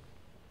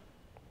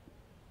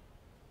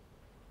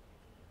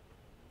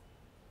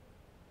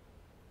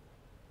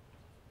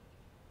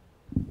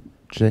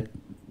 Check.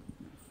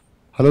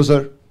 Hello,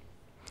 sir.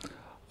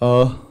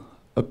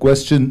 A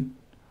question.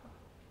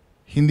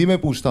 Hindi में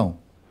पूछता हूँ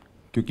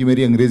क्योंकि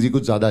मेरी अंग्रेजी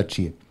कुछ ज़्यादा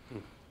अच्छी है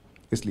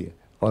इसलिए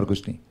और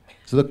कुछ नहीं.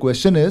 So the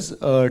question is,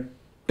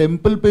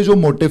 temple पे जो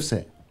मोटिव्स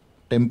है,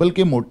 टेम्पल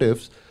के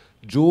मोटिव्स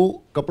जो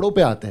कपड़ों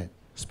पे आते हैं,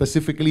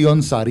 specifically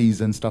on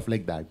saris and stuff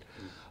like that,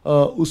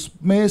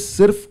 उसमें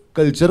सिर्फ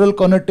कल्चरल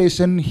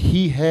कॉनोटेशन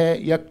ही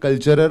है या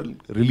cultural,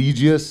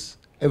 religious,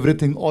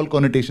 everything, all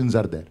connotations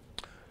are there?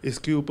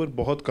 इसके ऊपर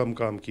बहुत कम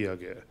काम किया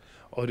गया है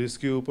और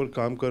इसके ऊपर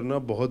काम करना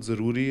बहुत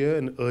ज़रूरी है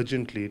and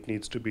urgently it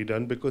needs to be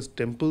done because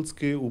temples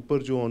के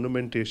ऊपर जो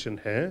ऑर्नामेंटेशन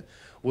है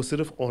वो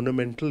सिर्फ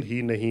ऑर्नामेंटल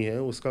ही नहीं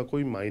है, उसका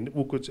कोई माइंड,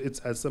 वो कुछ,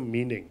 it's has some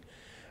meaning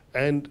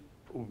and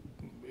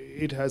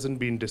it hasn't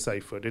been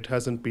deciphered, it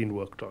hasn't been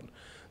worked on.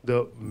 The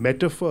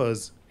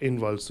metaphors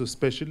involved, so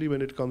especially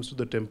when it comes to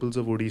the temples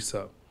of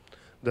Odisha,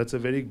 that's a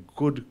very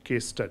good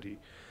case study.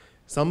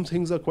 Some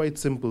things are quite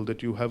simple,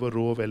 that you have a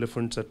row of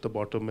elephants at the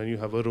bottom and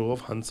you have a row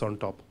of hunts on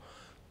top.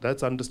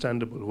 That's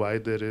understandable why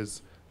there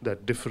is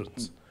that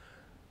difference.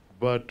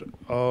 But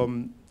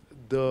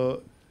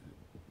the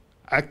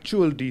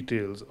actual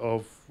details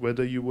of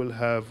whether you will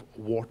have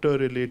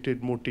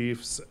water-related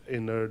motifs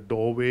in a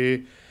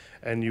doorway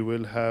and you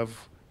will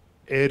have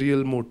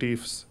aerial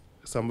motifs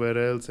somewhere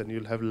else and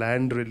you'll have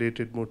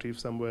land-related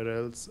motifs somewhere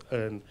else,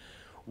 and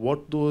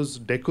what those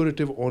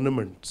decorative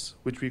ornaments,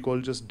 which we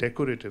call just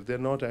decorative,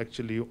 they're not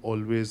actually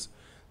always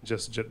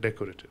just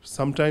decorative.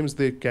 Sometimes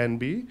they can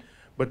be,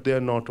 but they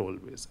are not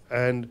always.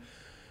 And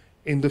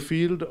in the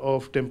field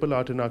of temple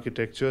art and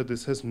architecture,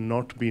 this has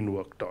not been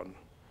worked on.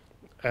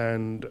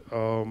 And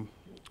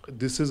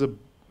this is a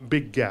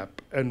big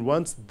gap. And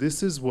once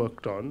this is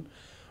worked on,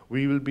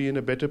 we will be in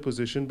a better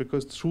position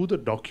because through the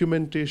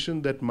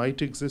documentation that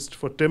might exist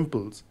for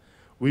temples,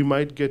 we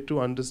might get to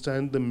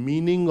understand the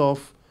meaning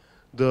of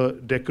the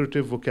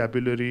decorative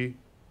vocabulary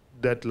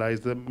that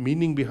lies, the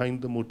meaning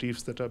behind the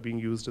motifs that are being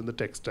used in the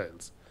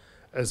textiles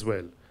as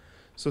well.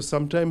 So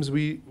sometimes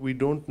we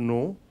don't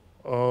know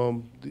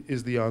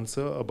is the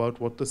answer about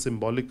what the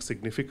symbolic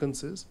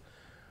significance is,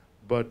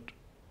 but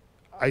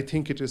I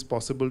think it is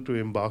possible to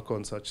embark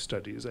on such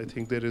studies. I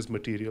think there is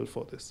material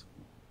for this.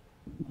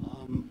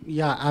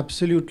 Yeah,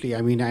 absolutely.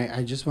 I mean,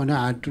 I just want to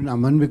add to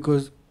Naman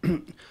because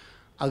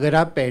अगर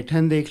आप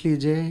पैठन देख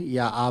लीजिए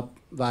या आप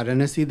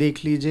वाराणसी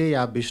देख लीजिए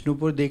या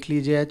बिष्णुपुर देख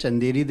लीजिए या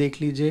चंदेरी देख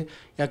लीजिए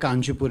या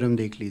कांचीपुरम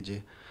देख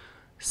लीजिए,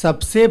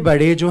 सबसे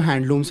बड़े जो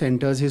हैंडलूम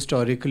सेंटर्स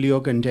हिस्टोरिकली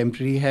और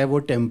कंटेम्प्रेरी है वो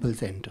टेम्पल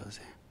सेंटर्स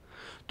हैं.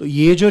 तो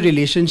ये जो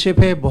रिलेशनशिप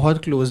है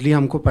बहुत क्लोजली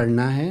हमको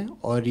पढ़ना है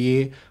और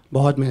ये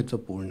बहुत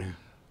महत्वपूर्ण है.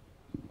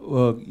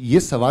 ये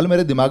सवाल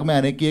मेरे दिमाग में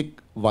आने की एक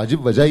वाजिब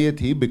वजह ये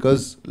थी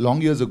because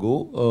long years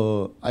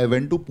ago I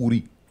went to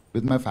Puri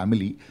with my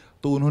family.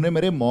 तो उन्होंने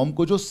मेरे मॉम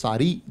को जो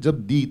साड़ी जब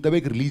दी तब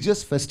एक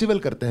रिलीजियस फेस्टिवल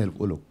करते हैं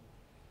वो लोग.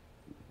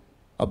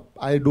 अब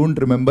I don't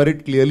remember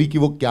it clearly कि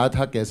वो क्या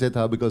था कैसे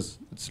था बिकॉज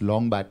इट्स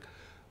लॉन्ग बैक,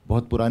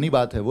 बहुत पुरानी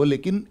बात है वो,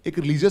 लेकिन एक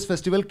रिलीजियस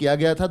फेस्टिवल किया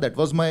गया था. That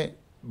was my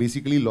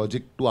basically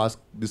logic to ask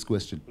this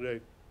question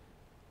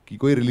कि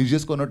कोई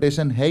रिलीजियस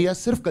कॉनोटेशन है या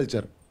सिर्फ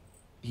कल्चर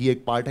ही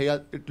एक पार्ट है या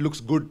it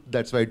looks good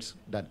that's why it's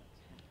done.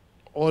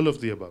 All of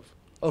the above.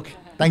 Okay,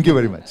 thank you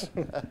very much.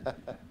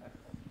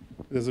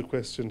 There's a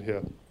question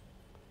here.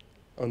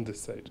 on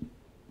this side.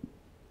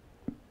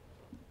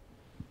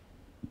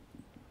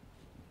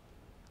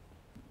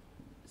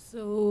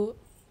 So,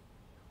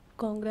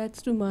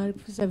 congrats to Marg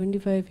for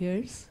 75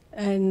 years.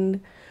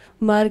 And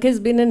Marg has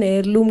been an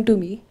heirloom to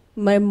me.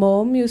 My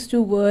mom used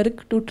to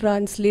work to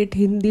translate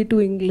Hindi to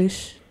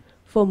English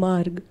for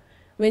Marg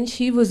when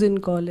she was in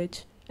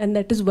college. And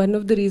that is one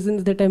of the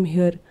reasons that I'm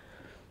here.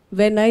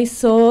 When I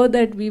saw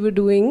that we were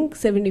doing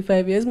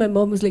 75 years, my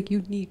mom was like,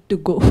 you need to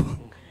go.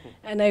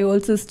 And I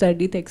also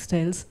study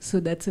textiles, so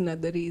that's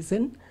another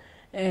reason.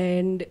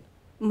 And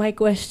my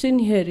question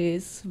here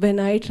is, when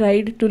I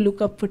tried to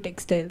look up for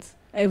textiles,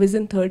 I was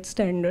in 3rd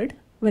standard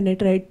when I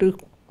tried to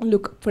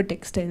look up for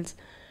textiles.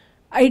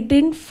 I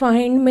didn't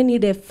find many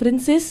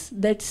references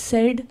that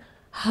said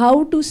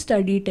how to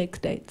study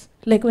textiles.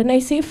 Like when I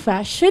say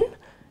fashion,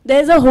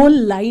 there's a whole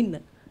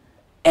line.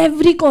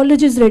 Every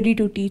college is ready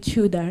to teach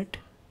you that.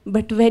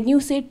 But when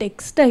you say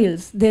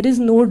textiles, there is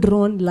no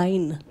drawn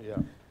line. Yeah.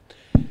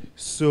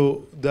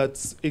 So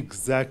that's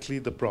exactly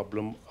the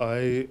problem.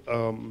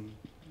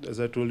 As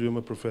I told you, I'm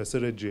a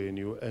professor at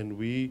JNU, and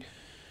we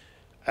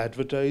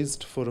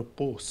advertised for a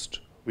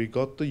post. We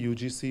got the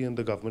UGC and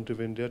the Government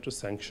of India to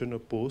sanction a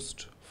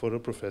post for a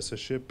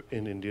professorship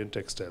in Indian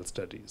textile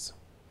studies.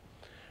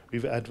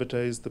 We've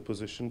advertised the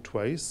position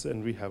twice,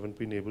 and we haven't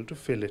been able to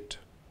fill it,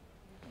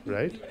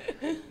 right?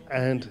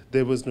 And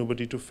there was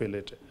nobody to fill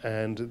it,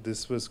 and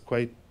this was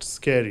quite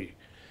scary.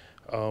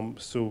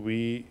 So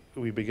we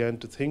began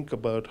to think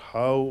about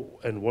how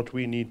and what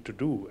we need to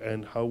do,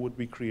 and how would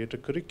we create a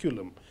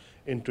curriculum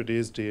in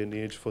today's day and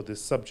age for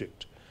this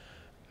subject.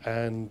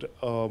 And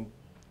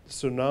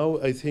so now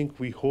I think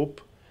we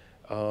hope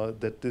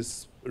that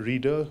this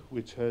reader,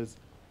 which has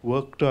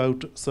worked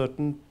out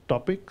certain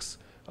topics,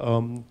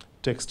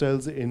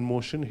 Textiles in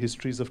Motion,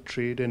 Histories of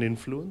Trade and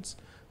Influence,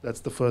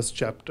 that's the first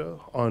chapter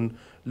on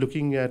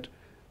looking at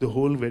the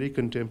whole very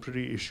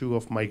contemporary issue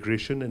of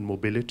migration and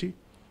mobility.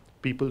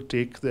 People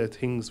take their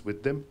things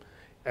with them.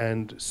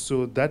 And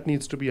so that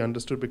needs to be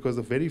understood, because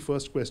the very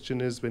first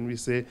question is when we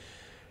say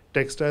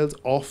textiles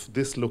off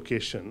this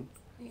location,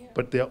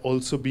 but they are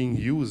also being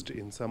used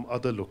in some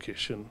other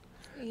location.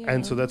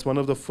 And so that's one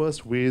of the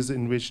first ways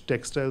in which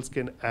textiles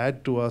can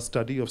add to our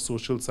study of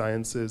social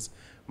sciences,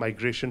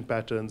 migration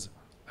patterns,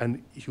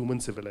 and human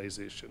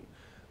civilization.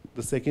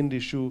 The second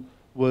issue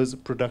was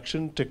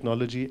production,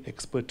 technology,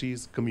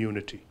 expertise,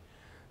 community.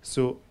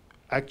 So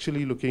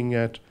actually looking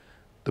at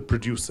the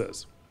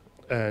producers.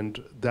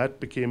 And that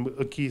became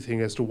a key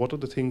thing as to what are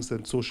the things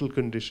and social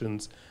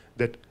conditions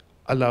that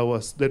allow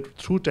us, that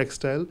through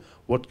textile,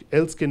 what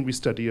else can we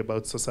study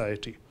about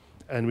society?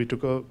 And we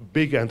took a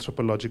big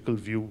anthropological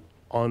view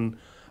on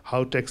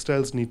how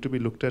textiles need to be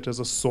looked at as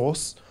a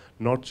source,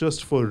 not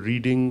just for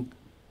reading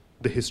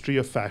the history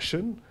of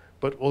fashion,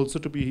 but also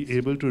to be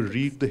able to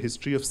read the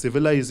history of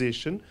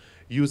civilization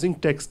using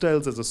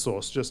textiles as a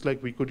source, just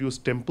like we could use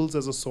temples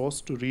as a source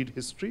to read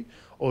history,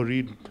 or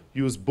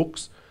use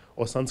books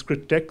or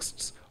Sanskrit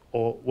texts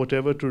or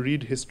whatever to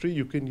read history.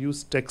 You can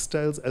use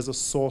textiles as a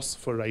source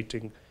for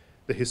writing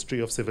the history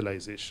of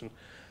civilization.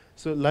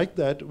 So like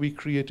that, we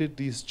created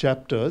these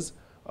chapters.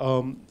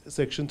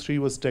 Section 3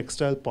 was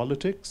textile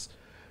politics,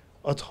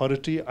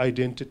 authority,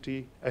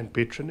 identity, and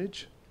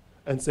patronage.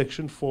 And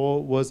section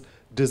 4 was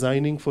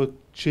designing for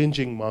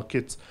changing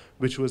markets,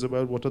 which was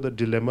about what are the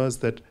dilemmas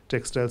that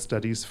textile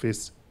studies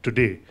face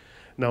today.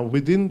 Now,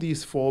 within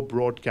these 4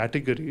 broad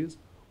categories,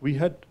 we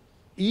had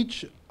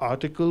each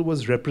article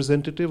was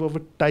representative of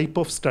a type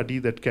of study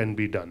that can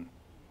be done.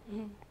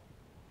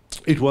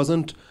 It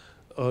wasn't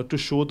to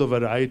show the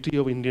variety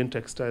of Indian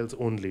textiles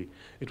only.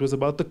 It was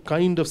about the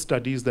kind of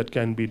studies that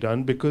can be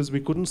done, because we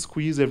couldn't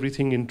squeeze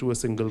everything into a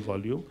single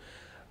volume.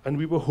 And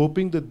we were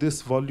hoping that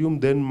this volume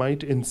then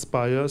might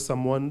inspire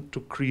someone to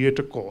create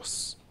a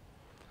course,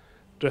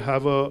 to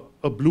have a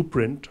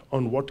blueprint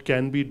on what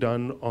can be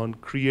done on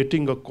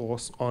creating a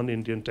course on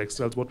Indian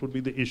textiles. What would be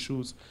the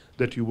issues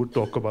that you would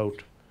talk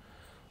about?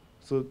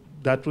 So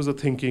that was a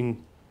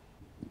thinking.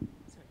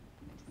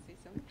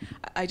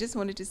 I just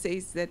wanted to say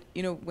is that,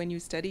 you know, when you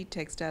study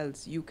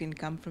textiles, you can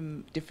come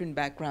from different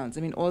backgrounds.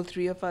 I mean, all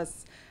 3 of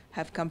us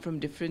have come from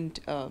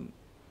different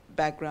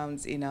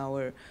backgrounds in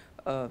our,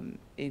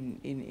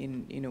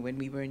 you know, when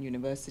we were in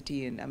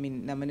university. And I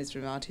mean, Naman is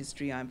from art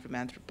history, I'm from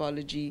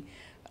anthropology,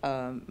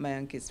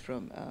 Mayank is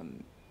from,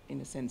 in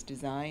a sense,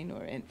 design,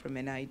 or from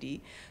NID.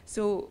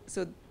 So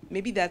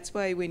maybe that's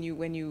why when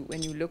you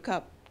look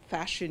up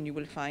fashion, you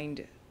will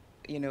find,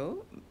 you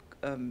know,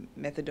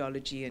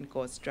 methodology and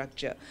course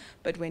structure.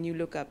 But when you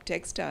look up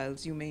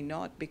textiles, you may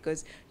not,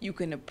 because you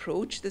can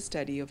approach the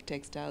study of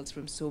textiles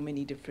from so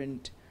many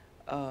different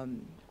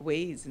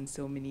ways and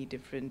so many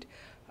different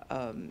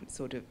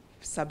sort of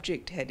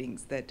subject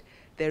headings that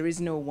there is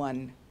no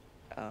one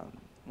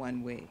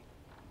way.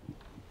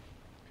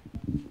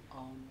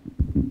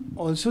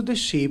 Also, the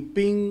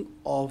shaping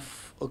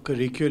of a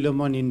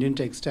curriculum on Indian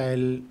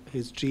textile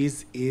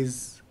histories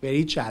is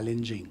very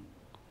challenging.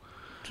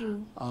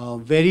 True.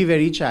 Very,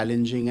 very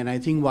challenging. And I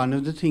think one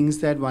of the things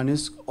that one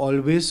is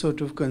always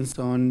sort of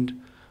concerned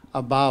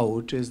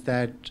about is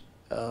that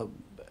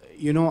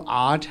you know,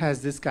 art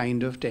has this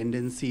kind of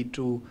tendency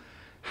to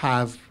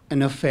have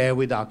an affair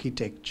with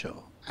architecture,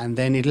 and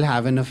then it'll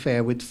have an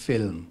affair with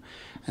film,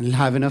 and it'll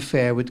have an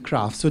affair with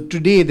craft. So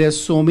today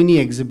there's so many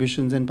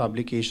exhibitions and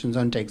publications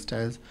on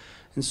textiles,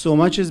 and so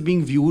much is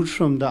being viewed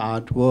from the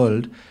art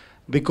world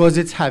because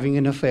it's having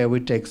an affair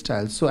with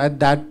textiles. So at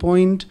that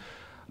point,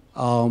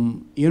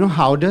 you know,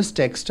 how does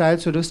textile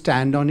sort of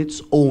stand on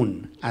its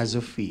own as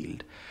a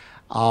field?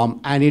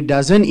 And it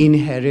doesn't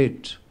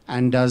inherit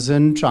and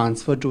doesn't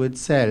transfer to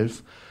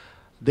itself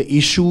the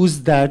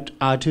issues that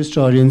art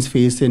historians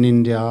face in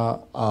India,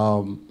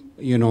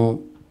 you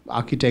know,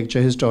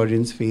 architecture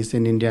historians face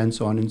in India, and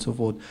so on and so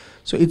forth.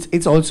 So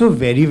it's also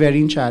very,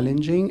 very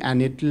challenging,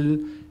 and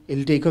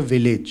it'll take a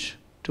village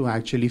to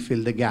actually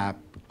fill the gap.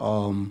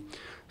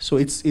 So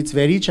it's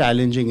very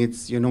challenging.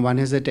 It's, you know, one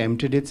has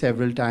attempted it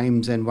several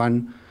times, and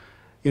one,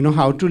 you know,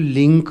 how to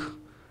link,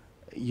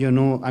 you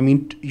know, I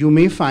mean, you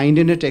may find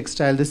in a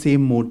textile the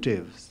same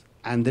motives,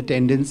 and the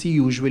tendency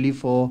usually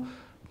for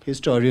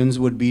historians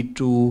would be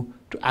to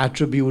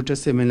attribute a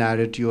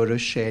similarity or a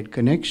shared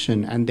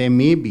connection, and there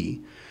may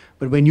be.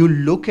 But when you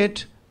look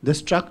at the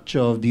structure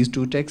of these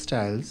two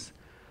textiles,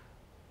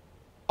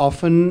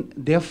 often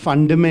they're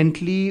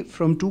fundamentally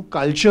from two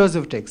cultures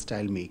of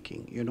textile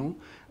making, you know.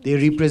 They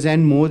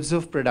represent modes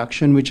of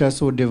production which are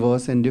so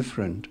diverse and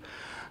different.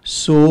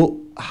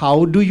 So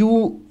how do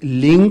you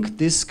link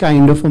this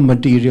kind of a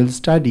material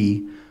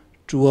study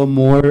to a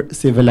more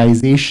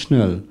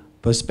civilizational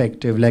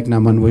perspective like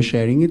Naman was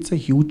sharing? It's a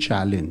huge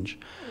challenge.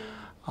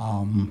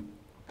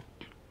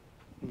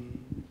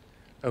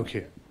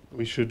 Okay,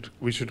 we should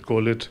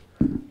call it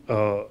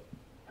a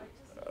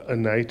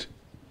night.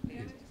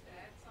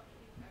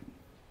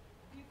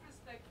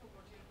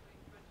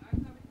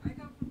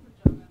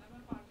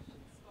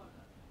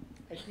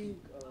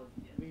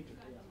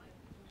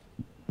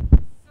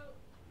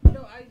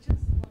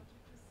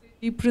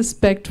 Deep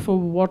respect for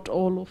what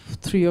all of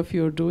three of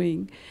you are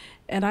doing.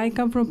 And I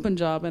come from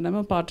Punjab, and I'm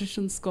a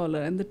partition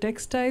scholar, and the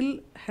textile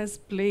has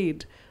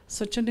played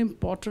such an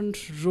important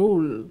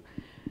role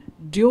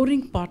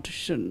during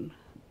partition,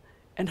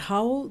 and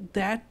how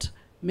that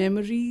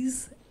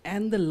memories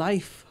and the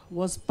life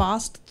was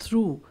passed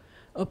through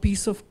a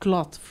piece of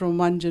cloth from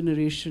one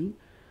generation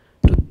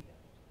to.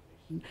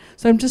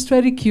 So I'm just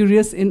very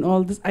curious in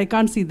all this. I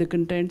can't see the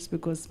contents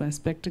because my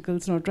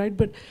spectacle's not right,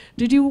 but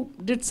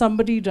did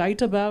somebody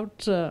write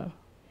about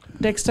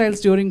textiles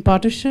during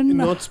partition?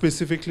 Not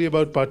specifically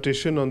about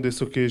partition on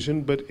this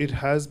occasion, but it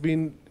has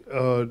been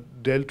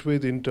dealt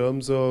with in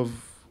terms of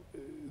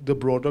the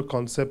broader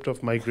concept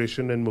of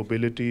migration and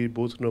mobility,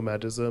 both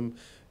nomadism,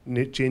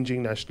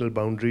 changing national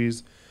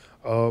boundaries,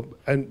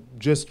 and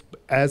just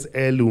as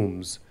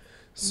heirlooms.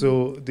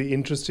 So the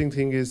interesting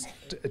thing is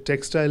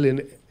textile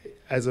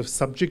as a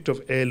subject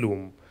of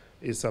heirloom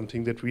is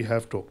something that we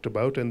have talked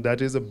about, and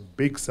that is a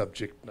big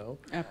subject now.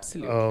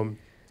 Absolutely.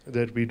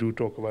 That we do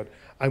talk about.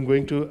 I'm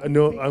going to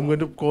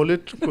call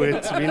it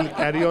quits. We'll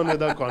carry on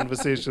with our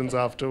conversations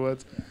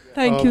afterwards.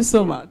 Thank you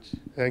so much.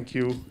 Thank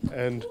you,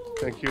 and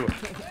thank you.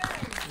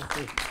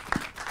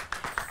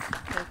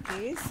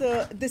 Okay,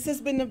 so this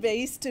has been a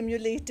very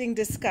stimulating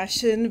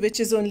discussion, which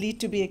is only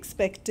to be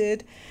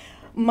expected.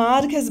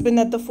 Marg has been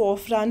at the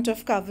forefront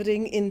of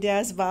covering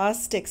India's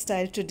vast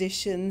textile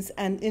traditions,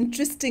 and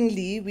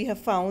interestingly, we have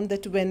found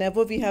that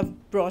whenever we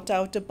have brought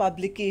out a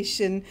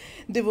publication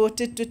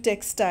devoted to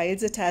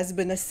textiles, it has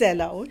been a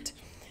sellout.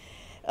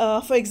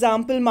 For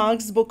example,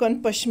 Marg's book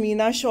on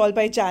Pashmina shawl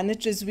by Janet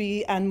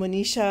Rizvi and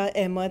Monisha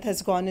Ahmed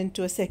has gone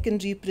into a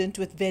second reprint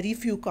with very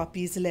few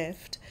copies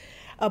left.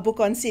 A book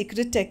on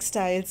Sacred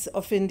Textiles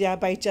of India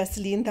by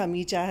Jasleen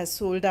Dhamija has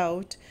sold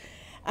out.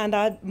 And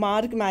our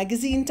Marg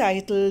magazine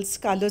titles,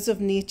 Colors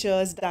of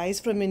Natures, Dyes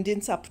from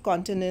Indian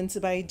Subcontinents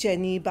by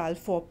Jenny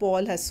Balfour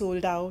Paul has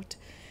sold out.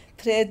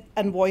 Thread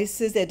and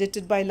Voices,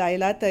 edited by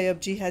Laila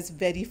Tayyabji, has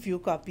very few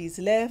copies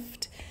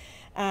left.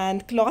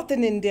 And Cloth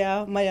in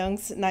India,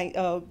 Mayank's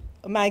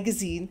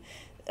magazine,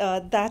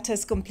 that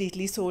has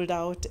completely sold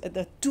out.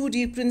 The two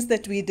reprints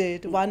that we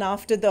did, one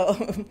after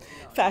the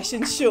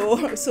fashion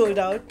show, sold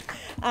out.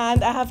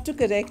 And I have to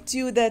correct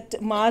you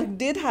that Marg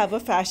did have a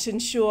fashion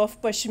show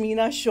of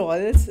Pashmina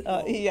shawls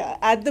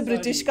at the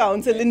British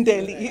Council in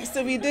Delhi.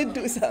 So we did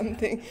do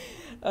something.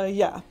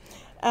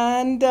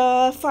 And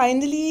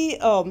finally,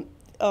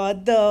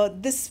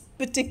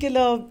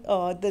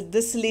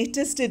 this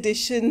latest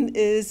edition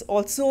is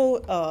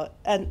also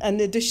an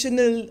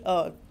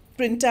additional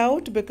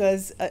printout,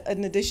 because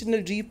an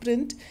additional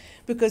reprint,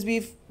 because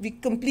we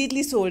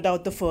completely sold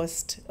out the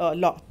first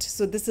lot.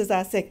 So this is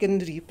our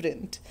second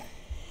reprint.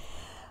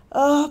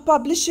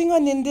 Publishing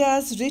on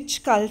India's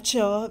rich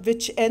culture,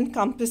 which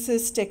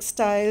encompasses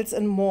textiles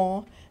and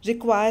more,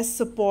 requires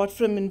support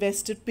from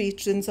invested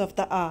patrons of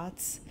the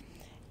arts.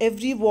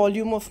 Every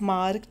volume of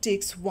Marg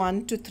takes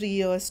 1 to 3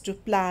 years to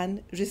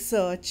plan,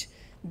 research,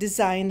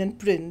 design, and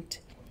print.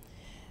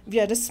 We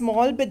are a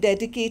small but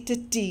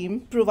dedicated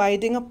team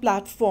providing a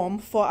platform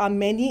for our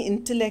many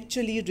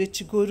intellectually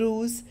rich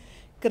gurus,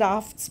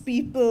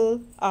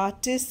 craftspeople,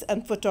 artists,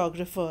 and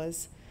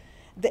photographers.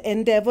 the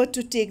endeavor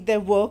to take their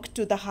work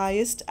to the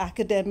highest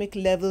academic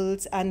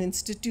levels and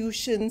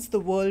institutions the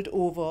world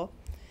over.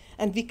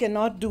 And we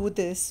cannot do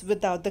this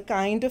without the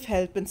kind of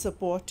help and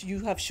support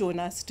you have shown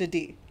us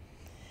today.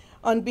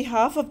 On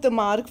behalf of the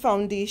Marg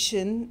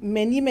Foundation,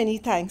 many, many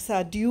thanks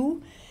are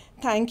due.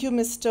 Thank you,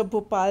 Mr.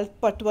 Bhopal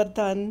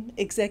Patwardhan,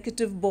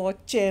 Executive Board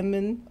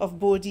Chairman of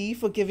BORI,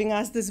 for giving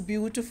us this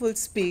beautiful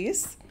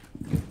space.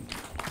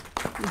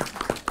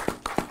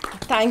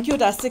 Thank you,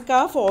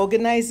 Rasika, for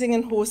organizing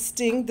and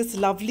hosting this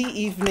lovely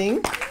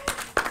evening.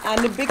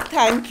 And a big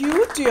thank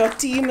you to your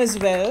team as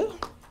well.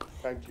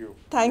 Thank you.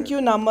 Thank you,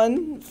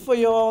 Naman, for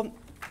your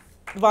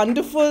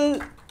wonderful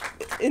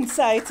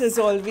insights as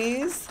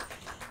always.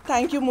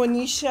 Thank you,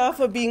 Monisha,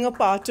 for being a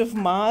part of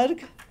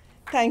Marg.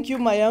 Thank you,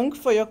 Mayank,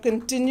 for your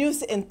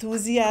continuous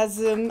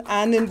enthusiasm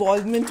and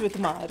involvement with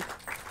Marg.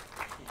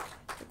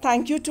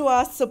 Thank you to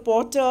our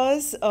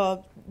supporters.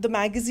 The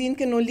magazine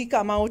can only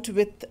come out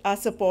with our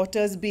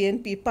supporters,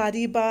 BNP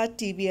Paribas,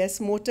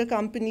 TVS Motor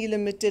Company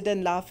Limited,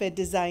 and Lafayette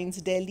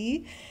Designs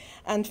Delhi.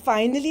 And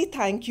finally,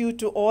 thank you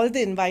to all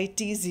the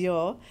invitees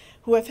here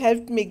who have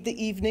helped make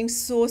the evening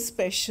so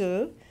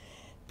special.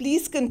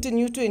 Please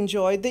continue to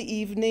enjoy the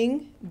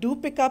evening. Do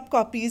pick up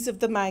copies of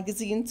the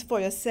magazines for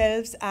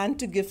yourselves and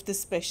to gift this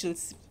special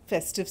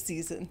festive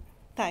season.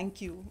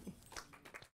 Thank you.